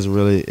 It wasn't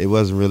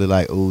really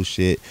like, oh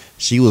shit.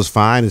 She was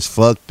fine as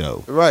fuck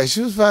though. Right. She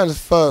was fine as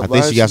fuck. I but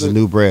think she got actually- some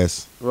new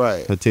breasts.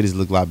 Right. Her titties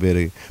look a lot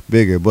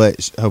bigger,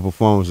 but her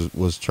performance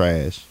was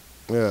trash.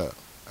 Yeah.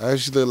 I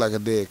actually look like a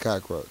dead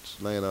cockroach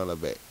laying on her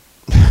back.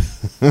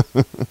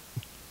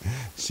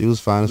 She was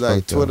fine as Like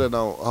fuck Twitter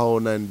don't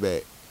hold nothing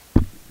back.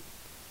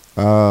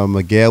 though.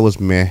 Miguel was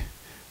meh.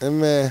 And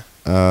man,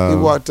 he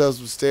walked up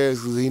some stairs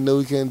because he knew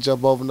he couldn't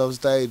jump over no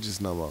stages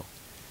no more.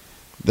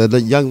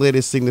 The young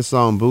lady sing the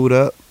song "Boot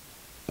Up."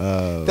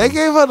 They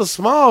gave her the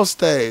small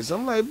stage.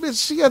 I'm like,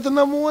 bitch, she got the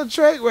 #1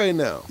 track right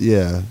now.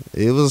 Yeah,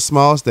 it was a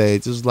small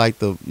stage. It was like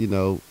the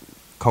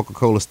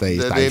Coca-Cola stage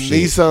The type shit.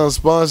 Nissan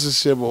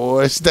sponsorship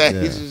award stage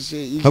Yeah. and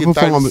shit. You Her get 30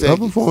 performance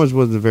seconds.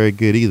 wasn't very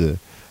good either.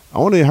 I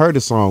only heard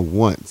the song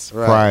once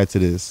Right. prior to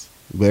this,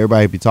 but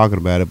everybody be talking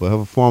about it. But her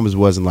performance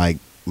wasn't like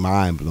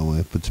mind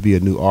blowing, but to be a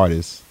new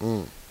artist.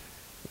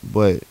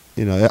 But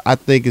I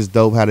think it's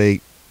dope how they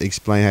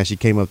explain how she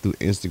came up through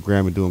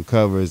Instagram and doing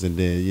covers, and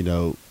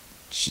then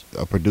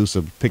a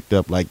producer picked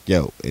up like,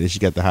 yo, and then she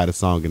got the hottest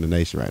song in the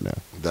nation right now.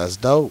 That's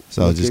dope.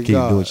 So Look just at keep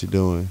God. doing what you're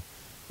doing.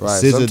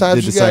 Right. SZA Sometimes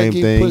did the you gotta same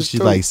keep thing. pushed She's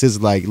through. like,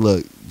 SZA, like,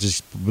 look,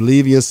 just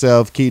believe in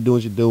yourself, keep doing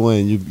what you're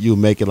doing, and you'll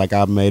make it like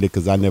I made it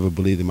because I never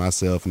believed in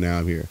myself, and now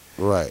I'm here.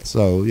 Right.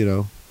 So,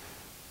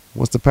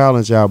 once the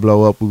Powell y'all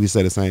blow up, we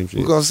say the same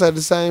shit. We're gonna say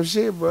the same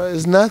shit, bro.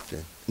 It's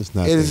nothing. It's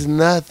not. It is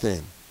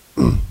nothing.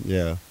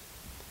 Yeah.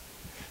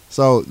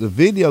 So the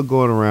video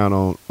going around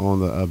on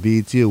the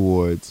BET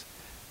Awards,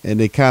 and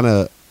it kind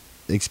of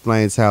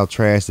explains how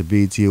trash the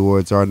BET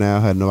Awards are now.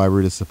 How nobody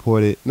really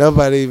support it.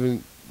 Nobody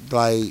even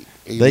like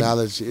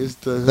acknowledge it. It's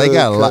the They hood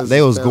got cousins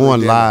they was family going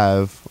dinner.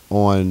 live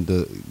on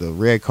the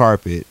red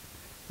carpet,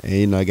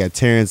 and I got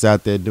Terrence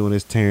out there doing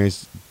his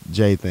Terrence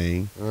J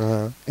thing,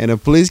 and the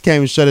police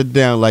came and shut it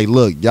down. Like,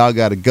 look, y'all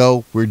gotta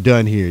go. We're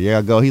done here.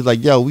 Y'all go. He's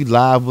like, yo, we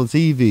live on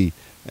TV.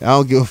 I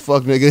don't give a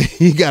fuck, nigga.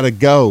 You gotta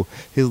go.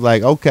 He's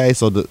like, okay.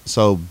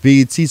 So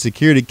BET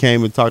security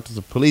came and talked to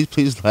the police.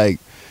 Police like,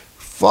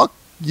 fuck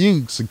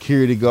you,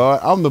 security guard.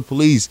 I'm the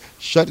police.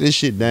 Shut this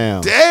shit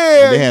down.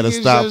 Damn. And they had to you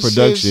get stop your shit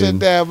production shut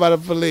down by the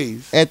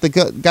police. at the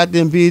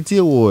goddamn BET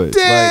Awards.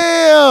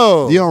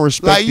 Damn. Like, you don't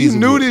respect Like you these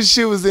knew awards. this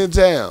shit was in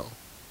town.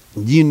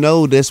 You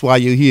know that's why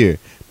you're here.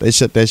 They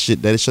shut that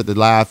shit. They shut the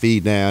live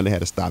feed down. They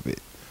had to stop it.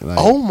 Like,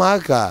 Oh my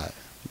God.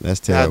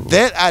 that's Now terrible.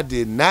 that I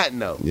did not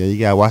know. Yeah, you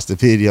gotta watch the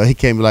video. He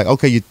came like,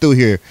 okay, you're through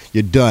here.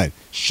 You're done.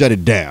 Shut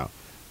it down.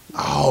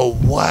 Oh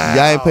wow.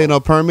 Y'all ain't paying no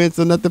permits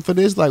or nothing for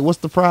this. Like, what's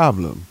the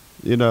problem?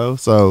 You know.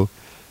 So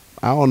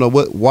I don't know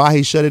why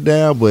he shut it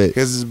down, but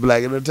Because it's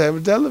Black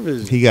Entertainment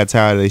Television. he got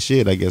tired of that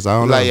shit. I guess I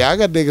don't Like, know. y'all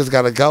got niggas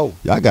gotta go.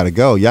 Y'all gotta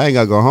go. Y'all ain't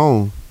gotta go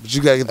home. But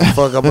you gotta get the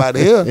fuck up out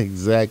of here.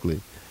 Exactly.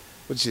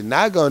 What you're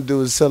not gonna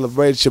do is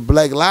celebrate your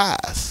black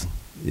lives.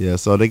 Yeah.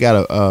 So they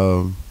got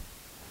a.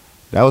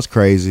 That was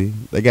crazy.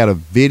 They got a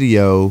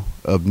video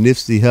of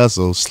Nipsey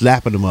Hussle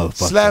slapping the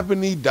motherfucker. Slapping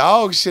the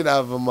dog shit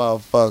out of a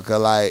motherfucker.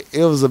 Like,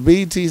 it was a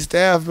BT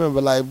staff member.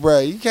 Like,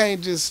 bruh, you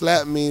can't just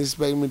slap me and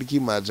expect me to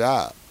keep my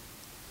job.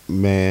 You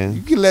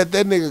Man, can let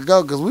that nigga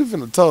go because we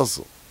finna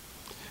tussle.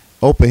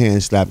 open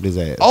hand slapped his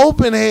ass.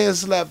 Open hand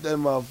slap that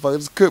motherfucker.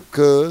 It's Crip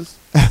cuz.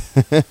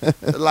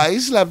 Like, he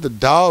slapped the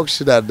dog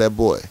shit out of that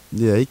boy.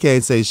 Yeah, he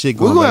can't say shit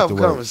We're going gonna back have to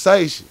a work.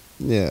 conversation.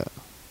 Yeah.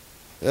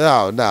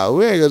 No,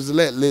 we ain't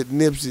gonna let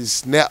Nipsey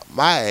snap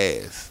my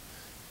ass.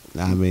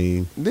 I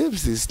mean,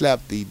 Nipsey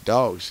slapped the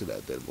dog shit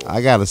out that boy.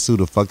 I gotta sue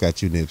the fuck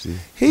out you, Nipsey.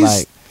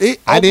 He's, Like,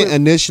 I didn't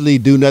initially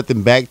do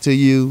nothing back to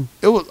you.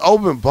 It was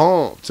open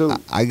palm too.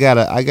 I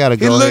gotta He go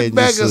ahead looked and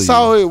back just and sue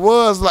saw you. who it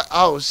was. Like,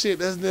 oh shit,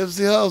 that's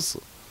Nipsey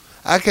Hussle.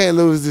 I can't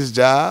lose this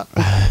job.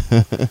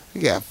 He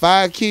got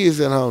 5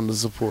 kids at home to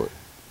support.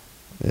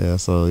 Yeah,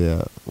 so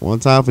yeah. One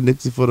time for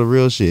Nipsey for the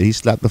real shit. He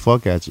slapped the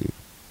fuck at you.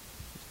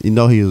 You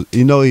know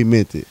he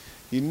meant it.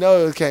 You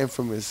know it came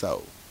from his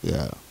soul.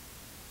 Yeah.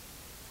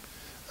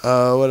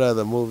 What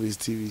other movies,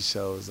 TV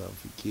shows I'm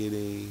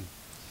forgetting?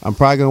 I'm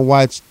probably gonna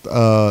watch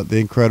The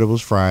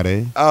Incredibles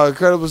Friday. Oh,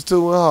 Incredibles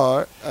 2 went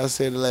hard. I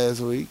said it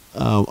last week.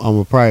 I'm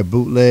gonna probably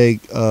bootleg.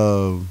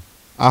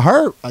 I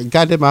heard.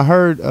 I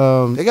heard.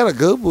 They got a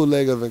good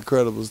bootleg of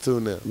Incredibles 2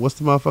 now. What's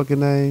the motherfucking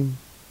name?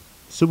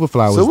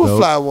 Superfly was dope.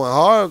 Superfly went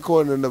hard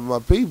according to my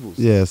peoples.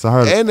 Yes, I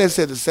heard. And they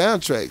said the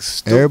soundtrack's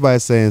stupid.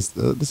 Everybody's saying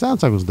the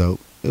soundtrack was dope.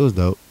 It was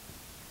dope,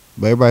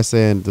 but everybody's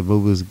saying the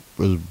movie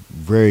was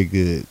very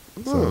good.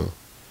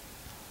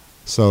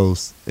 So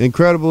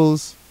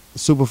Incredibles,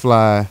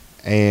 Superfly,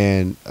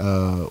 and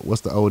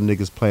what's the old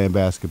niggas playing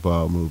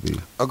basketball movie?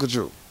 Uncle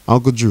Drew.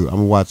 Uncle Drew. I'm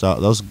gonna watch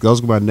out. Those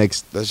are my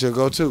next That's your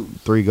go-to.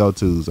 3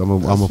 go-tos. I'm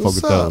gonna That's focus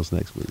what's up. those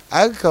next week.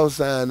 I can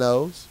co-sign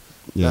those.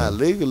 Yeah, Not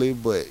legally,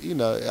 but, you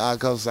know, I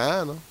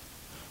co-sign them.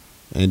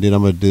 and then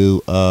I'm gonna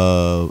do.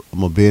 I'm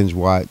gonna binge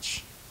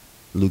watch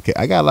Luke.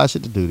 I got a lot of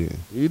shit to do then.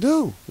 You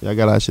do. Yeah, I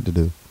got a lot of shit to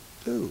do.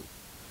 Dude.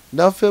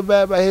 Don't feel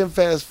bad about hitting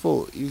fast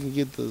forward. You can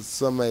get the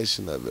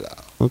summation of it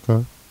all.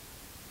 Okay.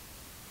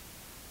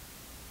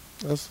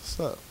 That's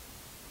what's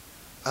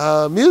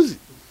up. Music.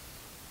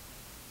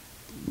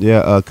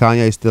 Yeah,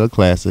 Kanye's still a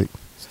classic.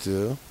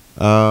 Still.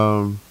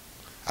 Um,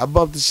 I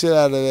bumped the shit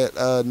out of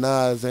that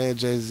Nas and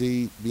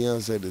Jay-Z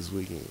Beyonce this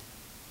weekend.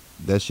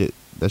 that shit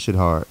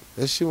hard.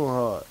 That shit went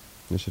hard.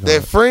 That shit That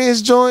hard.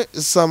 Friends joint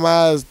is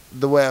summarized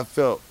the way I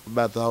felt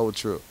about the whole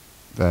trip.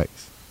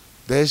 Facts.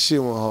 That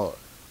shit went hard.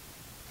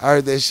 I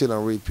heard that shit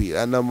on repeat.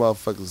 I know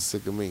motherfuckers was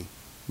sick of me.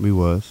 We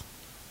was.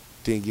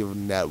 Didn't give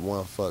them that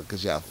one fuck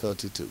because y'all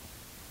felt it too.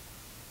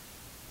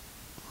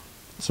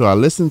 So I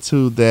listened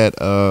to that.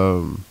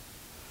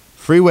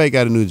 Freeway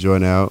got a new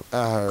joint out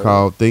I heard.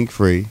 called Think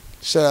Free.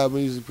 Shout out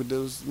music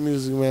producer,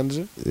 music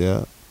manager.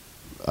 Yeah.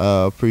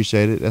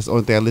 Appreciate it. That's the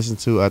only thing I listened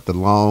to at the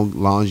long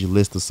laundry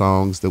list of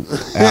songs, the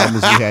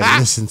albums we had to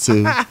listen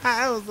to.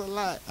 That was a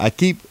lot.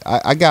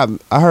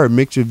 I heard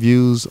mixed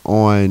reviews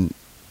on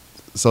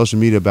social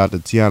media about the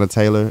Tiana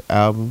Taylor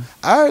album.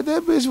 I heard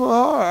that bitch went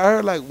hard. I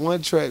heard like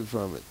one track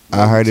from it.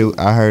 I heard it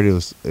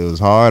was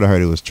hard. I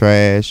heard it was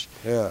trash.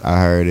 Yeah. I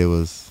heard it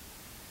was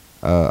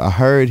I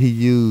heard he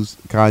used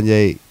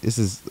Kanye. This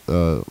is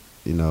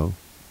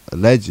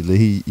allegedly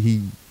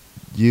he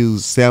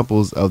used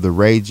samples of the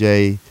Ray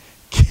J,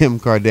 Kim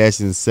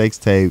Kardashian sex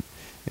tape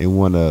in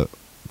one of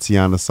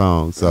Tiana's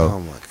songs. So Oh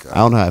my god. I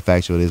don't know how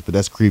factual it is, but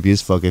that's creepy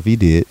as fuck if he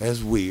did.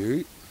 That's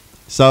weird.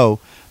 So,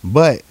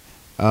 but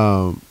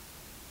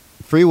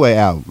Freeway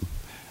album,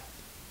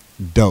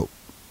 dope.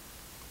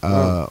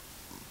 I'm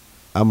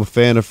a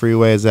fan of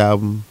Freeway's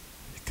album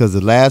because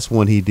the last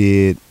one he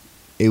did,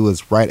 it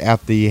was right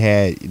after he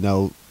had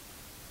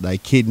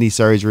like kidney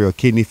surgery or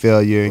kidney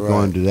failure and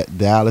going to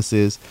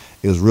dialysis.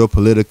 It was real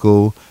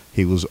political.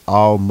 He was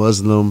all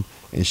Muslim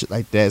and shit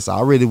like that. So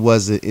I really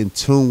wasn't in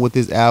tune with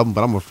his album,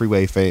 but I'm a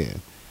Freeway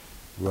fan.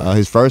 Right.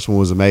 His first one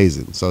was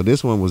amazing. So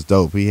this one was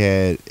dope.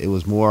 It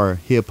was more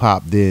hip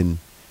hop than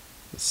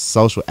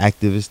social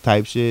activist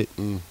type shit.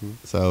 Mm-hmm.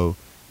 So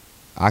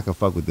I can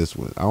fuck with this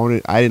one.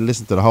 I didn't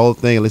listen to the whole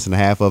thing. I listened to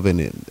half of it,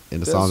 and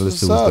the song I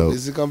listened to was dope.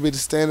 Is it gonna be the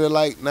standard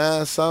like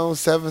 9 songs,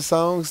 7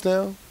 songs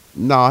now?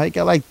 No, he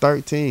got like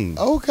 13.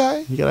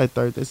 Okay. He got like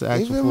 13. It's the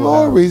actual Even full more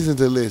album. reason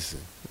to listen.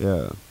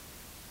 Yeah.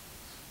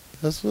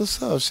 That's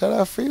what's up. Shout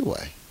out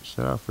Freeway.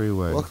 Shout out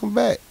Freeway. Welcome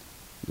back.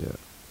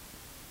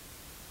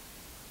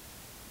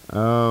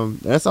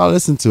 That's all I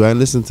listened to. I ain't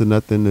listened to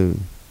nothing new.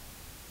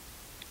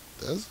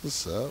 That's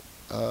what's up.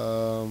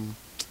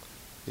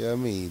 Yeah,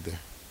 me either.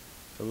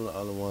 Those were the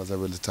other ones I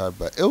really talked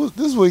about. It was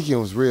this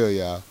weekend was real,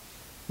 y'all.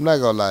 I'm not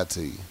gonna lie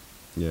to you.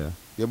 Yeah.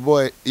 Your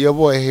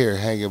boy here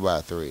hanging by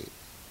a thread.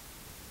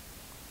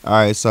 All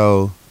right,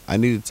 so I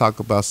need to talk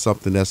about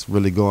something that's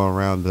really going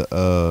around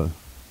the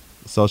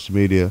social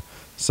media.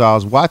 So I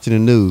was watching the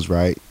news,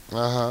 right?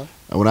 Uh-huh.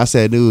 And when I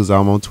said news,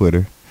 I'm on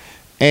Twitter.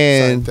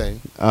 Same And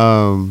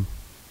thing.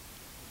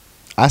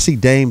 I see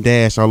Dame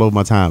Dash all over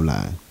my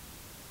timeline.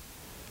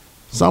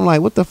 So I'm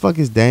like, what the fuck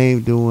is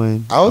Dame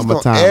doing I was on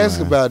my gonna ask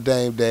timeline? about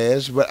Dame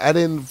Dash, but I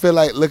didn't feel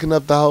like looking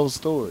up the whole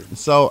story.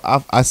 So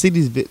I see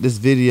this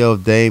video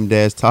of Dame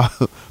Dash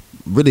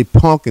really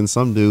punking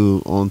some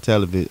dude on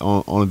television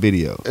on a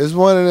video. It's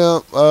one of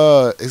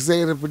them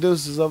executive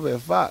producers over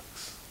at Fox.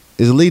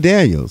 It's Lee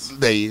Daniels.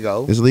 There you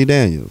go. It's Lee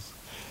Daniels.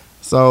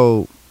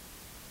 So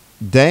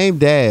Dame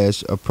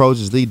Dash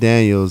approaches Lee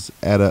Daniels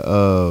at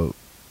a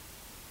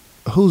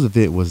whose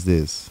event was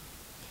this?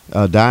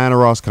 Diana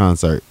Ross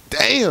concert.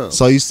 Damn.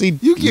 So you see,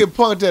 You get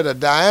punked at a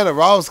Diana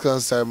Ross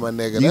concert, my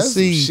nigga. You That's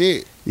see- some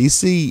shit. you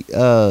see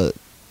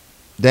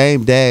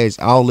Dame Dash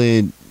all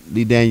in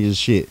Lee Daniels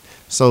shit.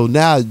 So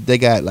now they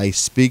got like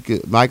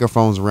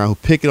microphones around who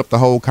picking up the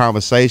whole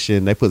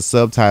conversation. They put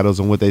subtitles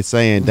on what they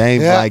saying.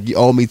 Dame's Yeah. like, you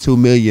owe me $2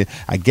 million.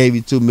 I gave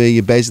you $2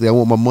 million. Basically, I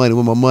want my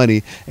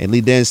money. And Lee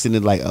Daniels sitting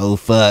there like, oh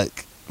fuck,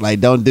 like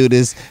don't do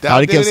this. All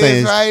Don't he do kept this saying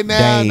is, right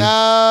now. Dame,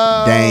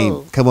 No.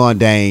 Dame, come on,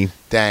 Dame.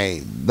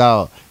 Dame.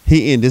 No,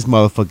 he in this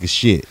motherfucking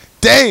shit.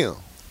 Damn.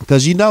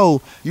 Cause you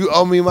know You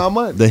owe me my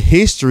money. the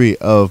history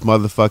of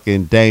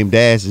motherfucking Dame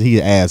Dash is he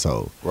an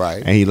asshole. Right.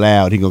 And he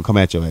loud, he gonna come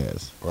at your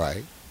ass.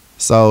 Right.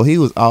 So he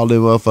was all in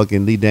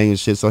motherfucking Lee Daniels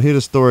shit. So here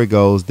the story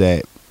goes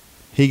that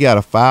he got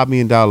a $5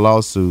 million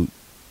lawsuit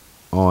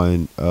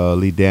on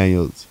Lee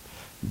Daniels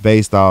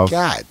based off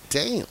God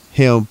damn.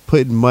 him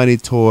putting money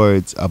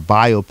towards a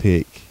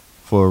biopic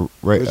for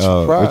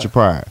Richard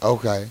Pryor.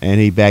 Okay. And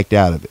he backed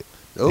out of it.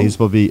 Ooh. He's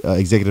supposed to be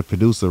executive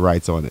producer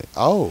rights on it.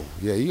 Oh,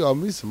 yeah, you owe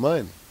me some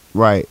money.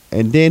 Right.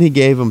 And then he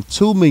gave him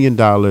 $2 million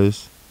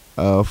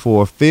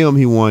for a film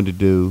he wanted to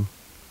do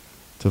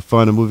to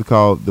fund a movie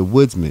called The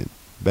Woodsman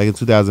back in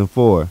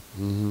 2004.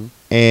 Mm-hmm.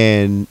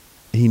 And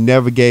he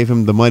never gave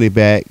him the money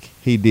back.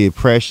 He did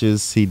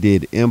Precious. He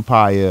did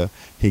Empire.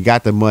 He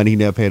got the money. He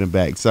never paid him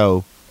back.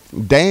 So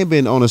Dame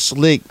been on a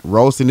slick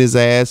roasting his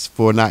ass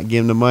for not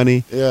giving the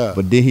money. Yeah.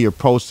 But then he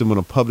approached him in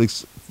a public,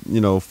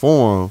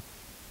 forum,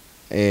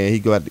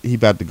 and he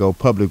about to go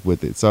public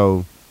with it.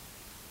 So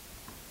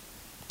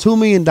 $2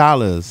 million.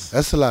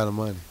 That's a lot of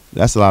money.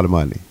 That's a lot of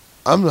money.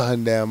 I'm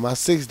hunting down my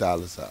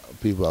 $6 out.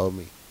 People owe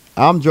me.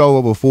 I'm drove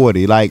over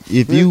 40. Like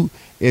if you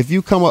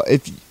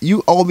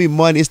owe me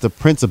money, it's the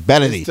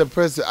principality. It's the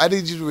person. I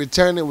need you to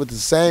return it with the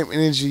same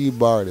energy you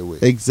borrowed it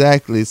with.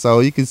 Exactly. So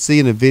you can see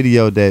in the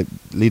video that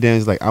Lee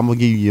Daniels like, I'm gonna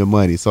give you your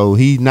money. So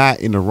he's not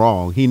in the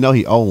wrong. He know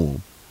he owe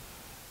him.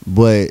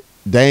 But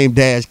Dame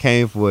Dash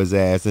came for his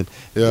ass, and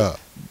Yeah.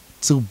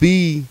 to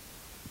be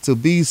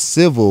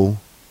civil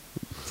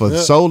for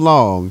Yeah. so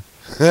long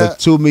for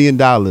 $2 million,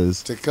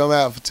 To come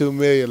out for $2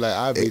 million, like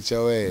I beat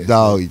your ass.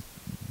 dog.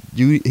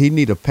 He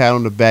need a pat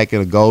on the back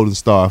and a golden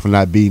star for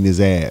not beating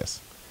his ass.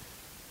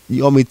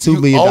 You owe me $2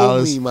 You million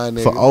owe me, my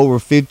nigga. for over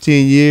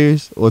 15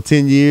 years or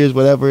 10 years,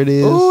 whatever it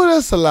is. Ooh,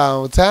 that's a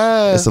long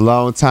time. It's a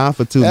long time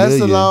for $2 That's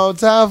million. a long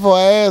time for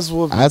an ass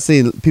whooping. I've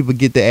seen people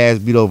get their ass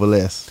beat over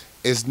less.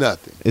 It's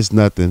nothing. It's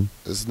nothing.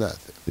 It's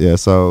nothing. Yeah,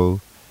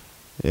 so,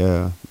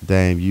 yeah,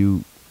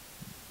 damn,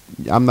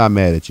 I'm not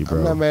mad at you, bro.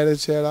 I'm not mad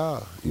at you at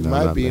all. You No,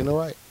 might not be mad. in the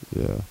right.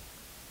 Yeah.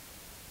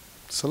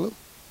 Salute.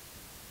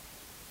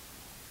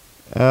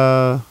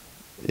 Yeah,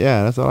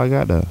 that's all I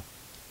got, though.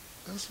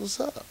 That's what's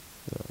up.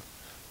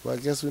 Well, I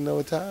guess we know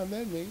what time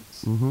that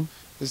means. Mm-hmm.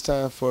 It's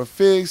time for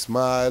Fix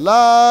My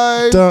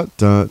Life. Dun,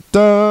 dun,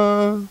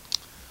 dun.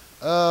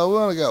 We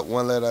only got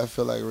one letter I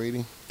feel like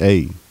reading,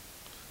 Hey.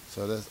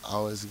 so that's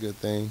always a good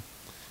thing.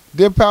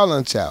 Dear Paul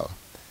and Chow,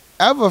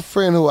 I have a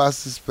friend who I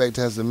suspect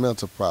has a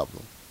mental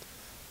problem.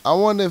 I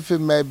wonder if it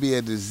may be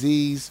a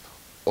disease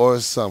or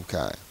some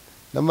kind.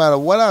 No matter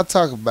what I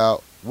talk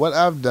about, what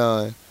I've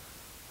done,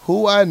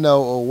 who I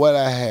know, or what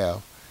I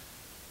have,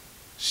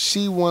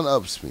 she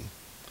one-ups me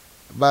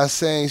by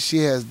saying she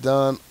has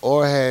done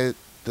or had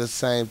the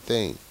same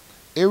thing.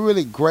 It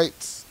really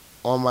grates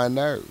on my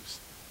nerves.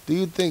 Do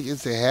you think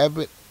it's a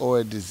habit or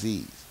a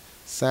disease?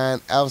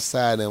 Signed,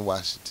 Outside in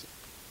Washington.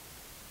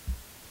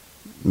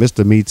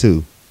 Mr. Me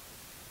Too.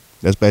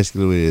 That's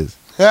basically what it is.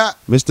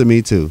 Mr.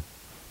 Me Too.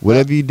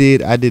 Whatever you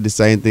did, I did the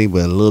same thing,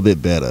 but a little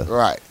bit better.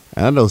 Right.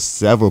 And I know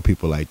several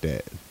people like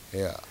that.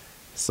 Yeah.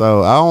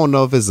 So I don't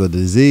know if it's a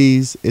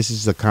disease. It's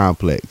just a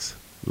complex.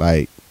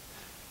 Like,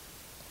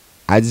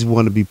 I just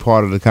want to be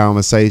part of the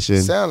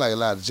conversation. Sound like a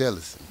lot of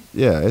jealousy.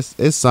 Yeah,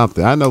 it's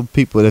something. I know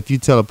people, if you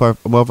tell a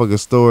motherfucker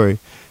story,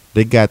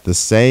 they got the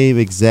same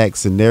exact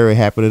scenario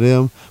happen to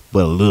them,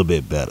 but a little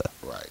bit better.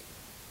 Right.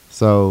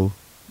 So,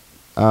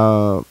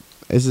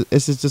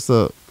 it's just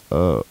a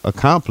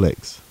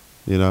complex,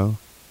 you know.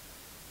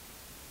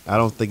 I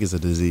don't think it's a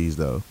disease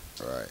though.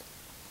 Right.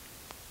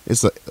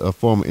 It's a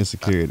form of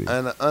insecurity.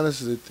 And I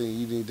honestly think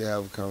you need to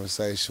have a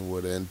conversation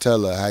with her and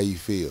tell her how you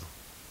feel.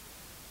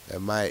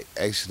 It might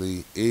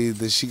actually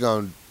either she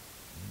gonna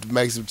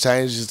make some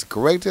changes to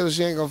correct it, or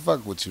she ain't gonna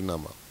fuck with you no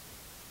more.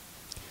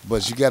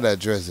 But you gotta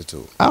address it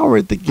to her. I don't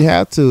really think you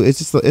have to. It's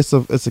just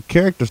it's a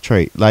character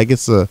trait. Like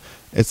it's a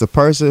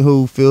person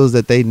who feels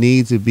that they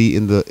need to be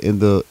in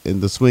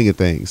the swing of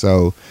things.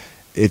 So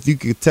if you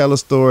could tell a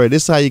story,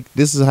 this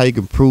is how you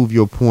can prove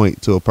your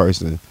point to a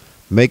person.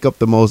 Make up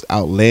the most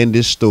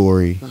outlandish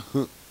story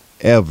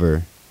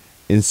ever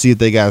and see if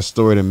they got a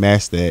story to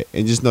match that.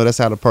 And just know that's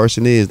how the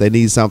person is. They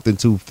need something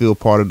to feel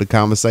part of the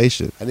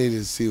conversation. I need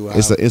to see what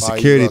It's an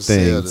insecurity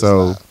thing.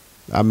 So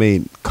I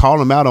mean, call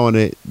them out on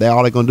it.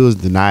 All they're gonna do is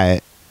deny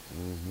it.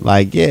 Mm-hmm.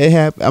 Like, yeah, it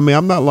happened. I mean,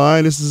 I'm not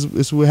lying. This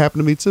is what happened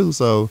to me too.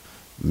 So,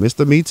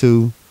 Mr. Me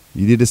Too,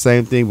 you did the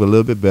same thing, but a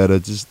little bit better.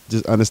 Just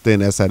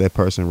understand that's how that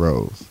person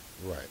rolls.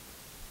 Right.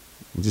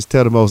 Just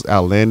tell the most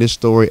outlandish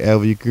story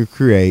ever you could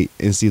create,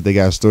 and see if they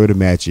got a story to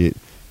match it,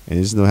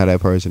 and just know how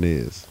that person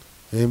is.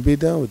 And be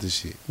done with the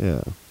shit.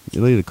 Yeah,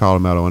 you don't need to call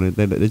them out on it.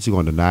 They're just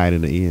gonna deny it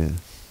in the end.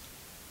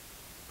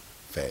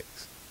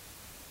 Facts.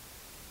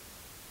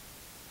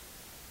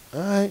 All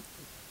right.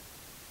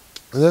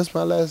 Well, that's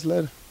my last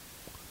letter.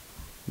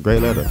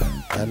 Great letter.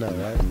 I know,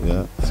 right?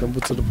 Yeah,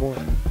 Simple to the point.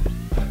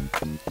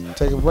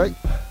 Take a break.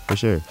 for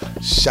sure.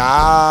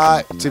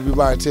 Shot Tippy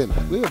Bartender.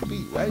 We'll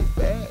be right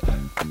back.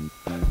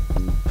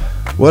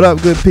 What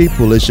up, good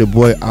people? It's your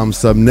boy, I'm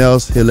something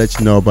else. Here to let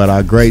you know about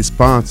our great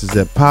sponsors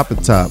at Papa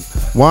Top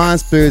Wine,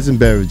 Spirits, and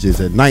Beverages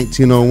at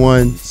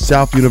 1901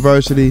 South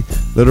University,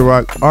 Little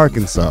Rock,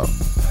 Arkansas.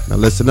 Now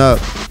listen up,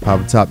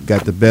 Papa Top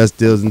got the best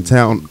deals in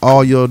town on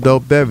all your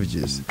adult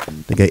beverages.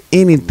 They got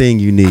anything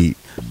you need,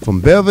 from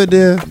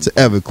Belvedere to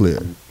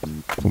Everclear,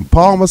 from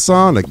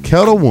Parmesan to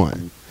Kettle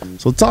One.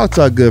 So talk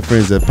to our good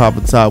friends at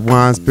Papa Top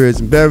Wine, Spirits,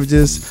 and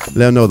Beverages.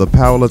 Let them know the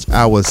Power Lunch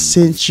Hour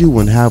sent you,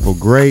 and have a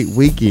great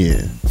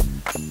weekend.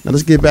 Now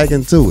let's get back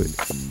into it.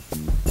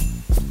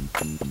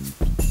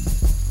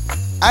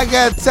 I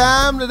got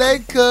time today,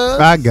 cuz.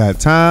 I got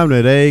time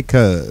today,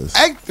 cuz.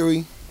 Act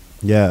 3.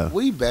 Yeah,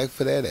 We back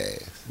for that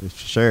ass. for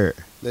sure.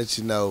 Let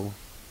you know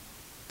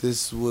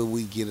this is where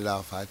we get it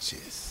off our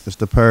chest. It's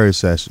the purge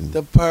session.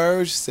 The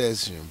purge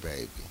session,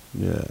 baby.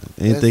 Yeah,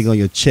 anything on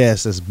your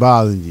chest that's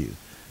bothering you,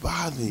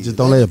 Bothering you. just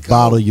don't let it go.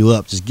 bottle you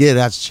up. Just get it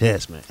out your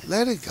chest, man.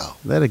 Let it go.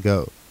 Let it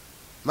go.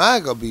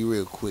 Mine gonna be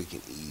real quick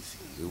and easy.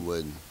 It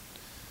wasn't.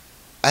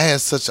 I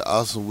had such an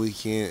awesome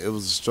weekend. It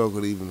was a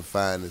struggle to even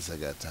find this. I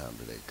got time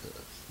today, cuz.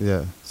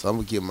 Yeah. So I'm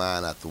gonna get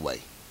mine out the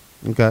way.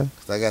 Okay.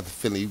 Cause I got the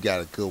feeling you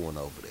got a good one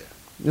over there.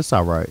 It's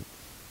all right.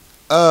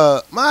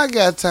 My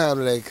got time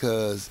today,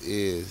 cuz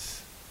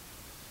it's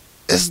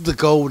the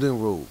golden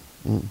rule.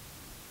 Mm.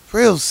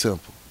 Real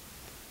simple.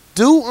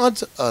 Do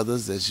unto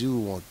others as you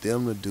want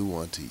them to do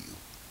unto you.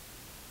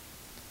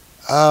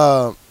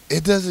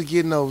 It doesn't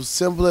get no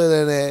simpler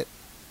than that.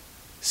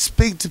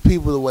 Speak to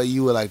people the way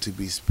you would like to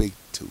be spoken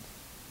to.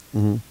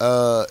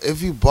 Mm-hmm.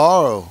 If you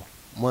borrow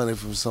money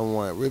from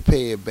someone,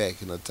 repay it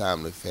back in a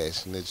timely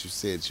fashion that you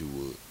said you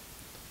would.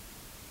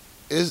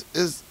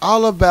 It's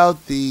all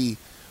about the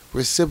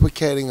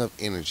reciprocating of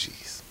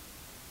energies.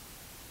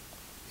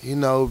 You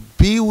know,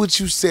 be what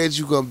you said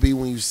you gonna be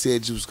when you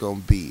said you was gonna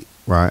be it.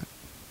 Right.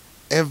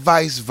 And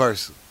vice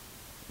versa.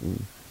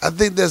 Mm. I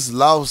think that's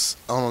lost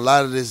on a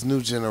lot of this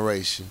new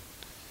generation.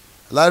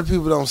 A lot of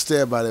people don't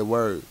stand by their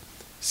word.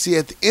 See,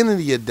 at the end of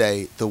your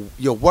day,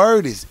 your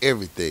word is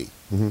everything.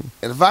 Mm-hmm.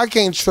 And if I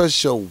can't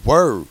trust your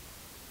word,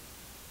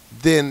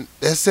 then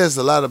that says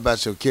a lot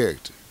about your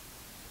character.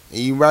 And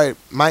you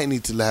might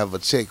need to have a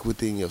check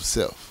within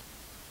yourself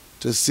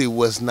to see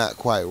what's not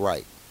quite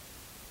right.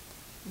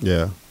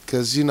 Yeah.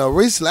 Because, you know,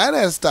 recently I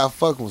had to stop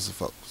fucking with some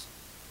folks.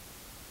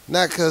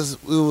 Not because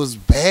it was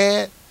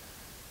bad,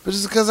 but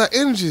just because our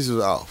energies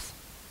was off.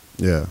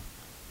 Yeah.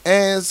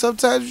 And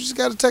sometimes you just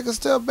got to take a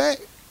step back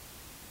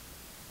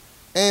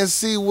and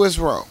see what's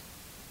wrong.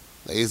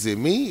 Like, is it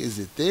me? Is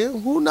it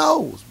them? Who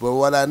knows? But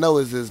what I know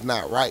is it's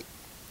not right.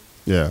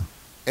 Yeah.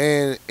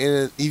 And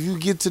if you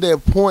get to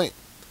that point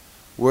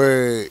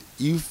where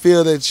you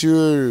feel that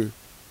you're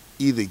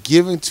either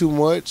giving too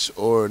much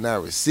or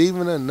not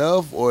receiving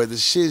enough or the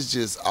shit's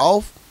just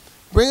off,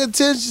 bring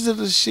attention to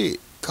the shit.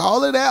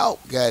 Call it out,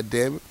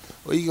 goddammit.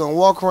 Or you gonna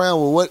walk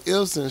around with what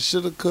ifs and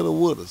shoulda, coulda,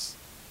 wouldas.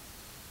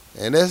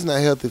 And that's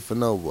not healthy for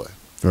no boy.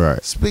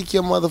 Right. Speak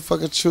your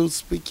motherfucking truth,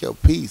 speak your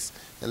peace,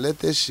 and let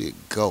that shit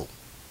go.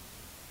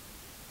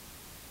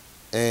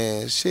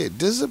 And shit,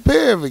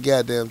 disappear every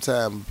goddamn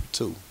time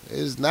too.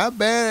 It's not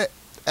bad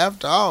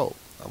after all.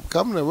 I'm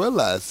coming to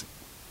realize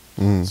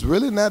it. Mm. It's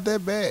really not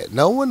that bad.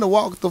 Know when to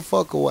walk the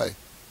fuck away.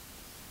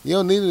 You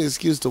don't need an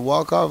excuse to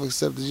walk off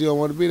except that you don't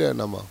want to be there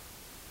no more.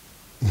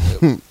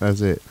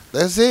 That's it.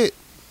 That's it.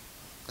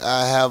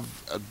 I have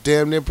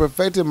damn near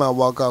perfected my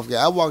walk-off game.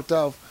 I walked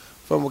off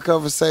from a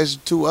conversation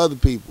with 2 other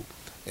people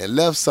and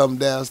left something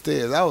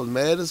downstairs. I was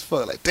mad as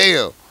fuck. Like,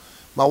 damn,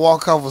 my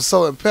walk-off was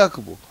so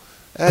impeccable.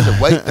 I had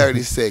to wait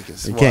 30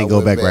 seconds. You before can't I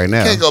go went back right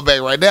now. You can't go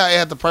back right now. I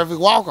had the perfect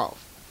walk-off.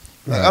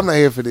 Like, Right. I'm not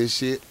here for this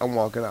shit. I'm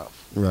walking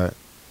off. Right.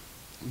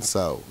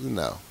 So,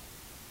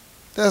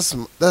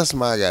 that's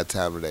my got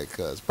time today,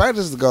 cuz.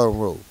 Practice the golden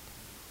rule.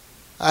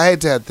 I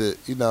hate to have to,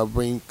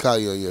 call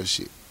you on your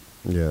shit.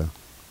 Yeah.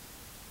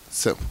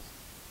 Simple.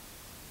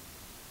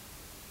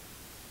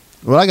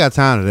 Well, I got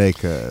time today,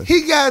 cuz.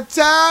 He got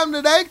time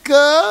today,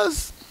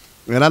 cuz.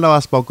 And I know I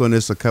spoke on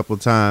this a couple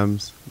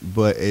times,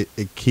 but it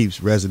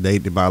keeps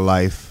resonating in my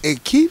life.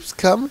 It keeps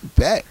coming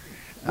back.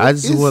 I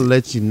just want to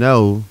let you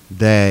know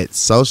that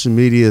social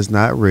media is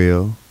not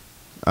real.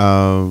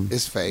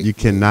 It's fake. You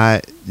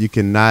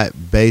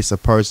cannot base a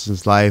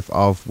person's life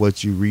off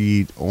what you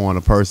read on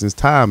a person's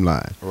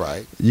timeline.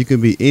 Right. You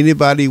can be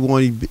anybody you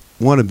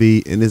want to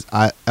be in this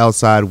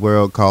outside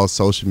world called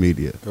social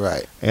media.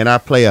 Right. And I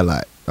play a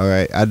lot. All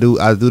right, I do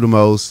the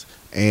most,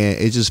 and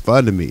it's just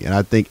fun to me. And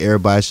I think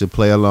everybody should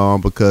play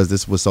along because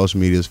this is what social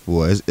media is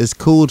for. It's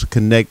cool to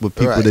connect with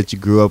people Right. that you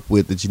grew up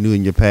with, that you knew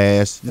in your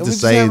past. And It's we the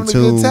just same having a good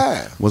tune,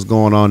 time. what's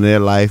going on in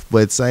their life. But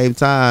at the same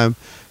time,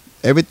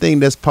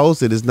 everything that's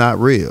posted is not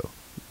real.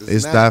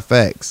 It's not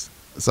facts.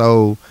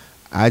 So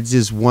I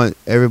just want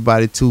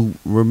everybody to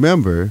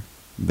remember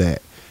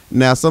that.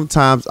 Now,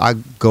 sometimes I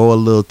go a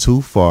little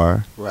too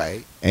far,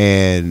 Right.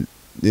 and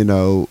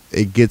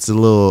it gets a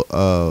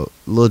little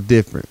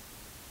different.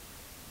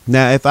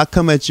 Now, if I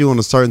come at you in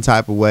a certain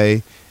type of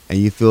way and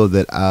you feel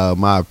that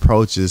my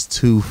approach is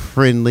too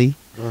friendly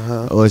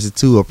or is it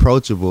too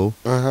approachable,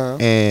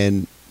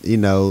 and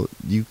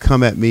you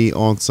come at me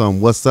on some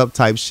what's up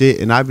type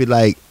shit, and I be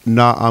like,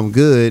 nah, I'm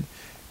good.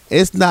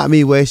 It's not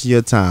me wasting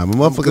your time. A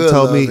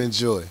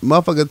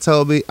motherfucker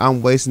told me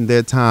I'm wasting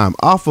their time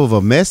off of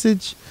a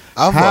message.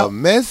 A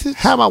message?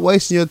 How am I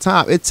wasting your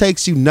time? It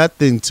takes you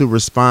nothing to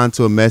respond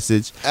to a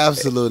message.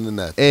 Absolutely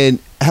nothing. And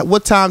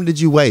what time did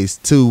you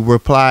waste to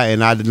reply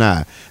and I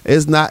deny?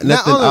 It's not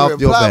nothing off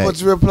your back.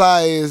 What you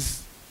reply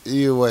is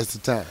you waste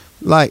of time.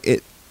 Like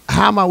it.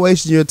 How am I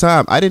wasting your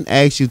time? I didn't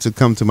ask you to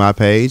come to my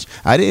page.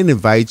 I didn't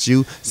invite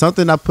you.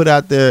 Something I put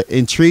out there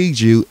intrigued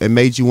you and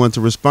made you want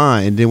to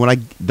respond. And then when I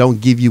don't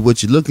give you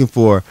what you're looking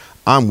for,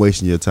 I'm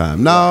wasting your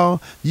time.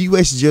 No, you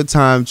wasted your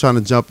time trying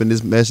to jump in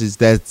this message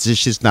that's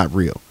just not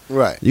real.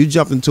 Right. You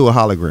jumped into a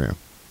hologram.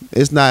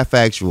 It's not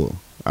factual.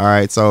 All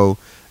right. So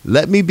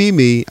let me be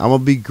me. I'm going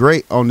to be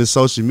great on this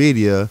social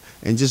media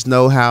and just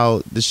know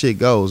how the shit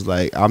goes.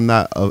 Like, I'm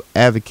not an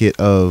advocate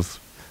of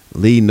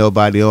leading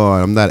nobody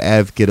on. I'm not an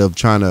advocate of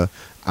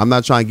I'm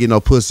not trying to get no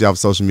pussy off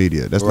social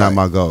media. That's not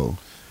my goal.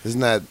 That's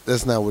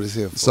not what it's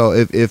here for. So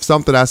if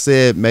something I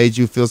said made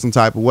you feel some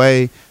type of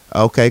way,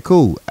 okay,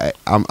 cool.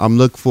 I'm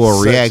looking for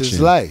a reaction. Such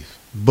is life.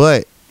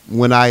 But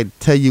when I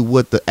tell you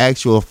what the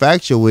actual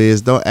factual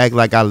is, don't act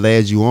like I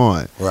led you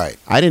on. Right.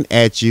 I didn't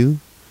at you.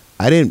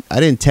 I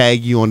didn't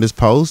tag you on this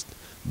post.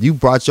 You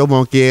brought your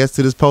monkey ass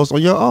to this post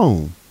on your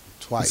own.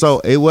 Twice. So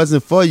it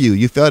wasn't for you.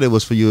 You felt it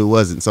was for you. It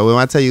wasn't. So when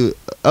I tell you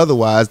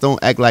otherwise,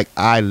 don't act like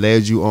I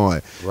led you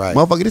on. Right.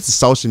 Motherfucker, this is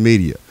social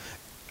media.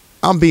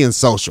 I'm being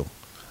social.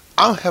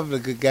 I'm having a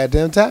good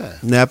goddamn time.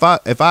 Now,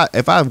 if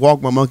I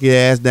walk my monkey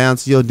ass down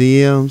to your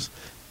DMs,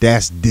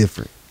 that's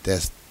different.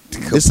 That's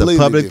It's a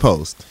public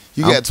post.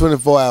 You got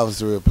 24 hours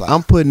to reply.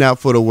 I'm putting out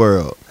for the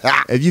world.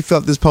 If you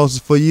felt this post is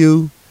for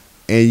you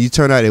and you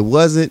turn out it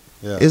wasn't,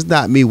 it's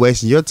not me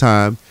wasting your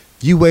time.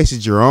 You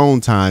wasted your own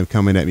time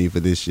coming at me for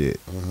this shit.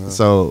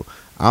 So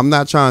I'm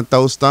not trying to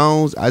throw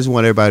stones. I just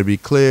want everybody to be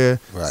clear.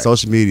 Right.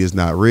 Social media is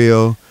not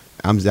real.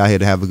 I'm just out here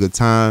to have a good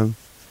time.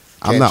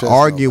 I'm not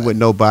arguing with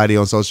nobody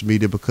on social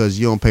media because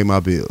you don't pay my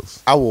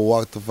bills. I will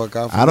walk the fuck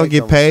out. I don't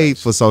get paid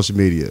for social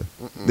media.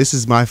 This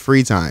is my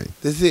free time.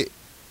 That's it.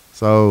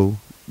 So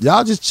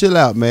y'all just chill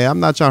out, man. I'm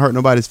not trying to hurt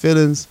nobody's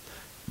feelings,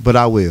 but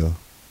I will.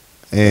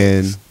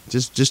 And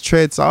just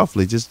tread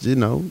softly. Just,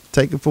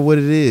 take it for what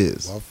it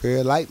is. Walk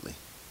very lightly.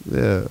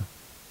 Yeah.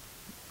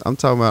 I'm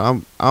talking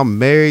about I'm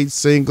married,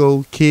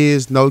 single,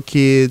 kids, no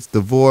kids,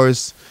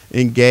 divorced,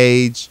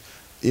 engaged,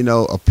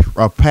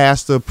 a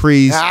pastor,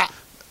 priest,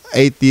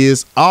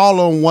 atheist, all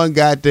on one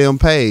goddamn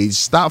page.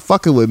 Stop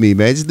fucking with me,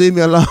 man. Just leave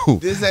me alone.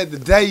 This ain't the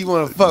day you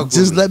want to fuck with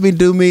Just me. let me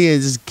do me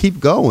and just keep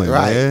going,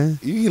 Right. man.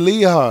 You can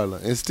leave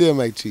Harlem and still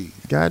make cheese.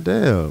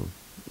 Goddamn.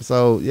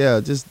 So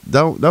yeah, just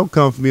don't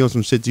come for me on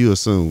some shit you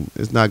assume.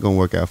 It's not gonna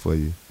work out for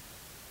you.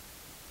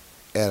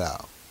 At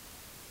all.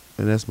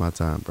 And that's my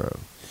time, bro.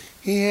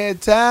 He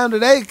had time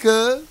today,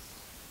 cuz.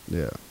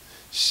 Yeah.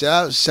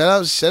 Shout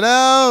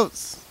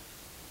outs.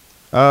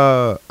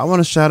 I want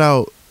to shout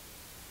out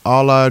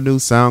all our new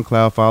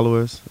SoundCloud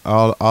followers,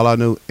 all our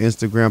new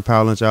Instagram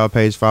Power Lunch Hour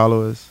page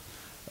followers.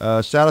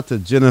 Shout out to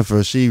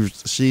Jennifer.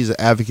 She's an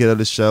advocate of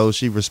the show.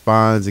 She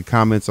responds and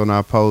comments on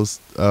our posts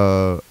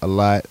a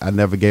lot. I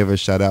never gave her a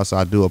shout out, so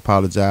I do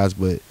apologize,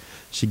 but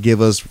she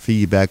give us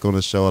feedback on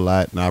the show a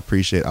lot, and I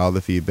appreciate all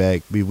the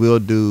feedback. We will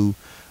do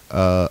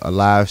a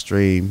live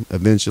stream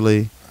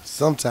eventually.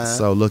 Sometime.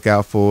 So look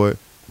out for it.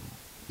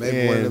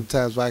 Maybe one of them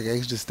times where I can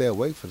actually stay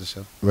awake for the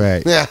show.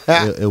 Right.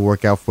 It'll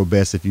work out for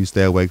best if you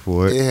stay awake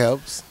for it. It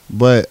helps.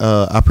 But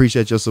I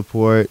appreciate your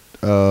support.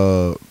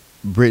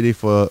 Brittany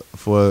for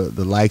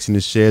the likes and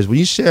the shares. When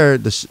you share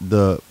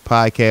the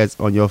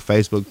podcast on your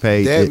Facebook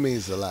page, That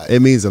means a lot.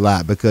 It means a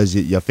lot because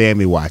your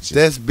family watches.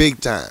 That's big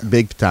time.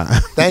 Big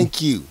time.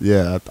 Thank you.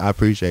 Yeah, I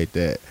appreciate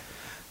that.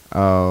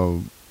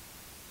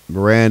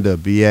 Miranda,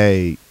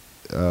 BA,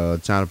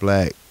 China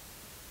Black,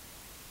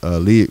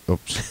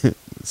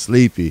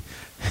 Sleepy,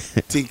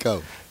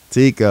 Tico.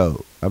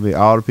 I mean,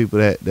 all the people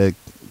that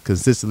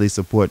consistently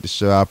support the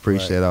show. I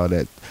appreciate all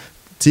that.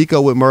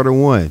 Tico with Murder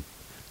One.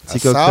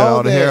 Tico cut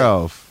all the hair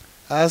off.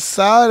 I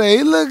saw that.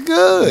 He looked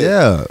good.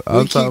 Yeah.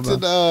 We kicked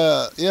it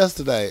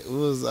yesterday. It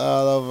was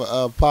all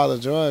over Paula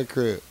Joy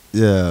crib.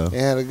 Yeah. They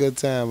had a good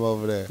time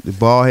over there. The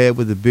bald head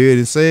with the beard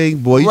and sing.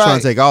 Boy, you trying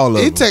to take all of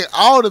them. He take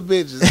all the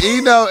bitches.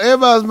 You know,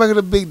 everybody was making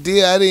a big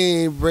deal. I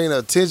didn't even bring no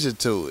attention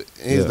to it.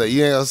 And he's like,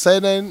 you ain't gonna say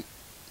nothing?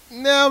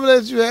 Now I'm gonna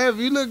let you have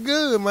it. You look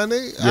good, my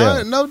nigga.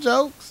 Yeah. No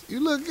jokes. You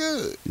look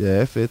good.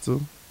 Yeah, it fits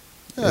him.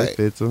 Right. It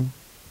fits him.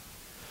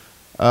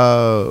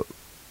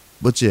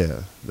 But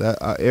yeah,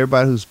 that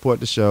everybody who support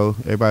the show,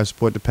 everybody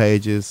support the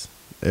pages,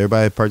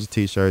 everybody purchase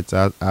T-shirts.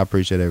 I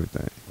appreciate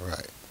everything.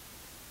 Right.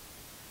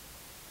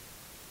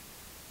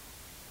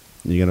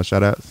 You got no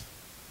shout outs?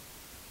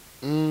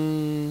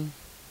 I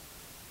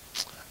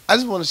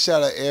just want to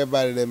shout out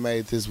everybody that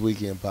made this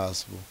weekend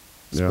possible,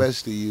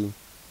 especially you.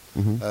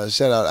 Mm-hmm.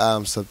 Shout out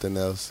I'm Something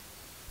Else.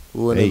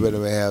 We wouldn't have been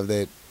able to have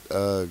that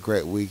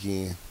great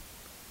weekend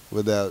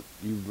without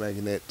you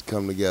making that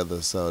come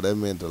together. So that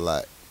meant a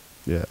lot.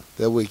 Yeah.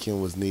 That weekend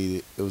was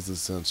needed. It was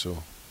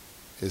essential.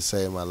 It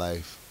saved my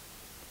life.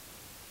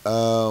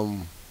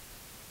 And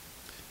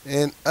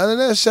other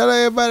than that, shout out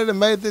everybody that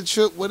made the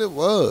trip what it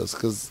was.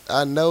 Because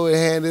I know it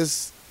had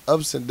its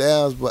ups and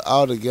downs, but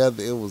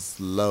altogether it was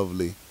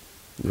lovely.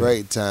 Yeah.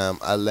 Great time.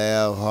 I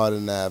laughed harder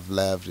than I've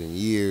laughed in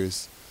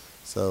years.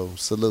 So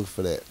salute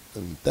for that.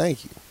 And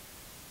thank you.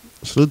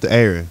 Salute to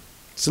Aaron.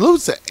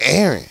 Salute to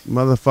Aaron.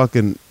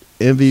 Motherfucking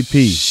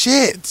MVP.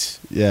 Shit.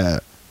 Yeah.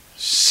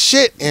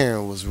 Shit,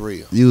 Aaron was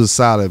real. You was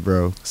solid,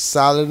 bro.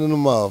 Solid in the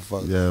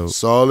motherfucker. Yeah.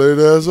 Solid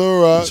as a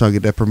rock. Trying to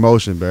get that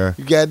promotion, bro.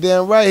 You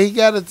goddamn right. He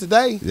got it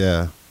today.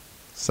 Yeah.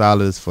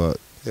 Solid as fuck.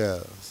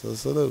 Yeah. So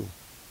salute.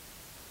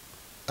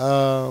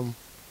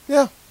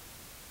 Yeah.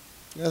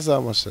 That's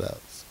all my shout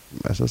outs.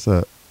 That's what's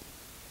up.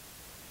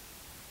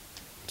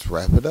 Let's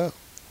wrap it up.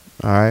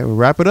 All right. Well,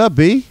 wrap it up,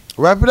 B.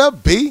 Wrap it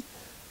up, B.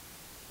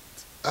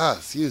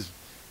 Excuse me.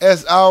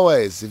 As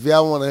always, if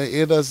y'all want to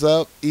hit us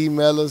up,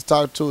 email us,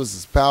 talk to us,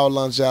 it's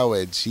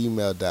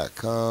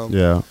powerlunchhour@gmail.com.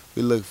 Yeah.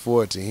 We look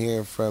forward to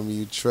hearing from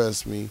you.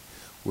 Trust me,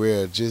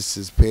 we're just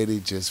as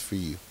petty just for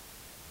you.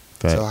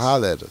 Facts. So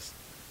holler at us.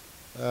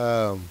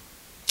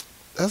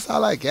 That's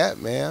all I got,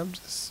 man. I'm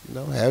just,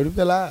 happy to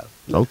be alive.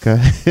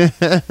 Okay.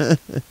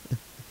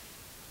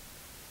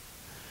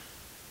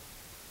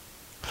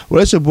 Well,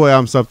 that's your boy.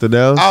 I'm Something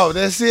Else. Oh,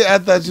 that's it. I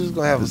thought you was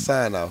gonna have a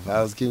sign off.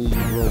 I was giving you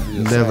room for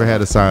your Never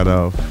had a sign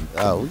off.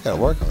 Oh, we gotta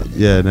work on it.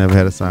 Yeah, never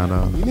had a sign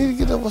off. You need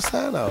to get up a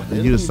sign off.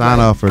 You the sign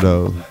offer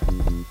though.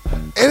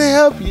 It'll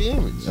help your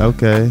image.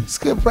 Okay. It's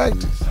good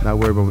practice. Not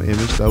worried about my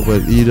image though,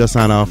 but you just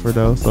sign offer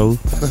though. So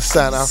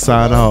sign off.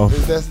 Sign off.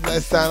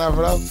 That's sign off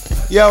though.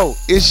 Yo,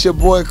 it's your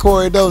boy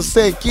Corey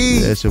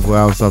Dosecki. That's your boy.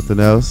 I'm Something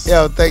Else.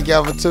 Yo, thank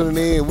y'all for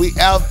tuning in. We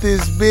out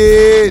this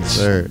bitch.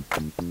 Sir.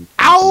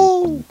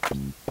 Ow.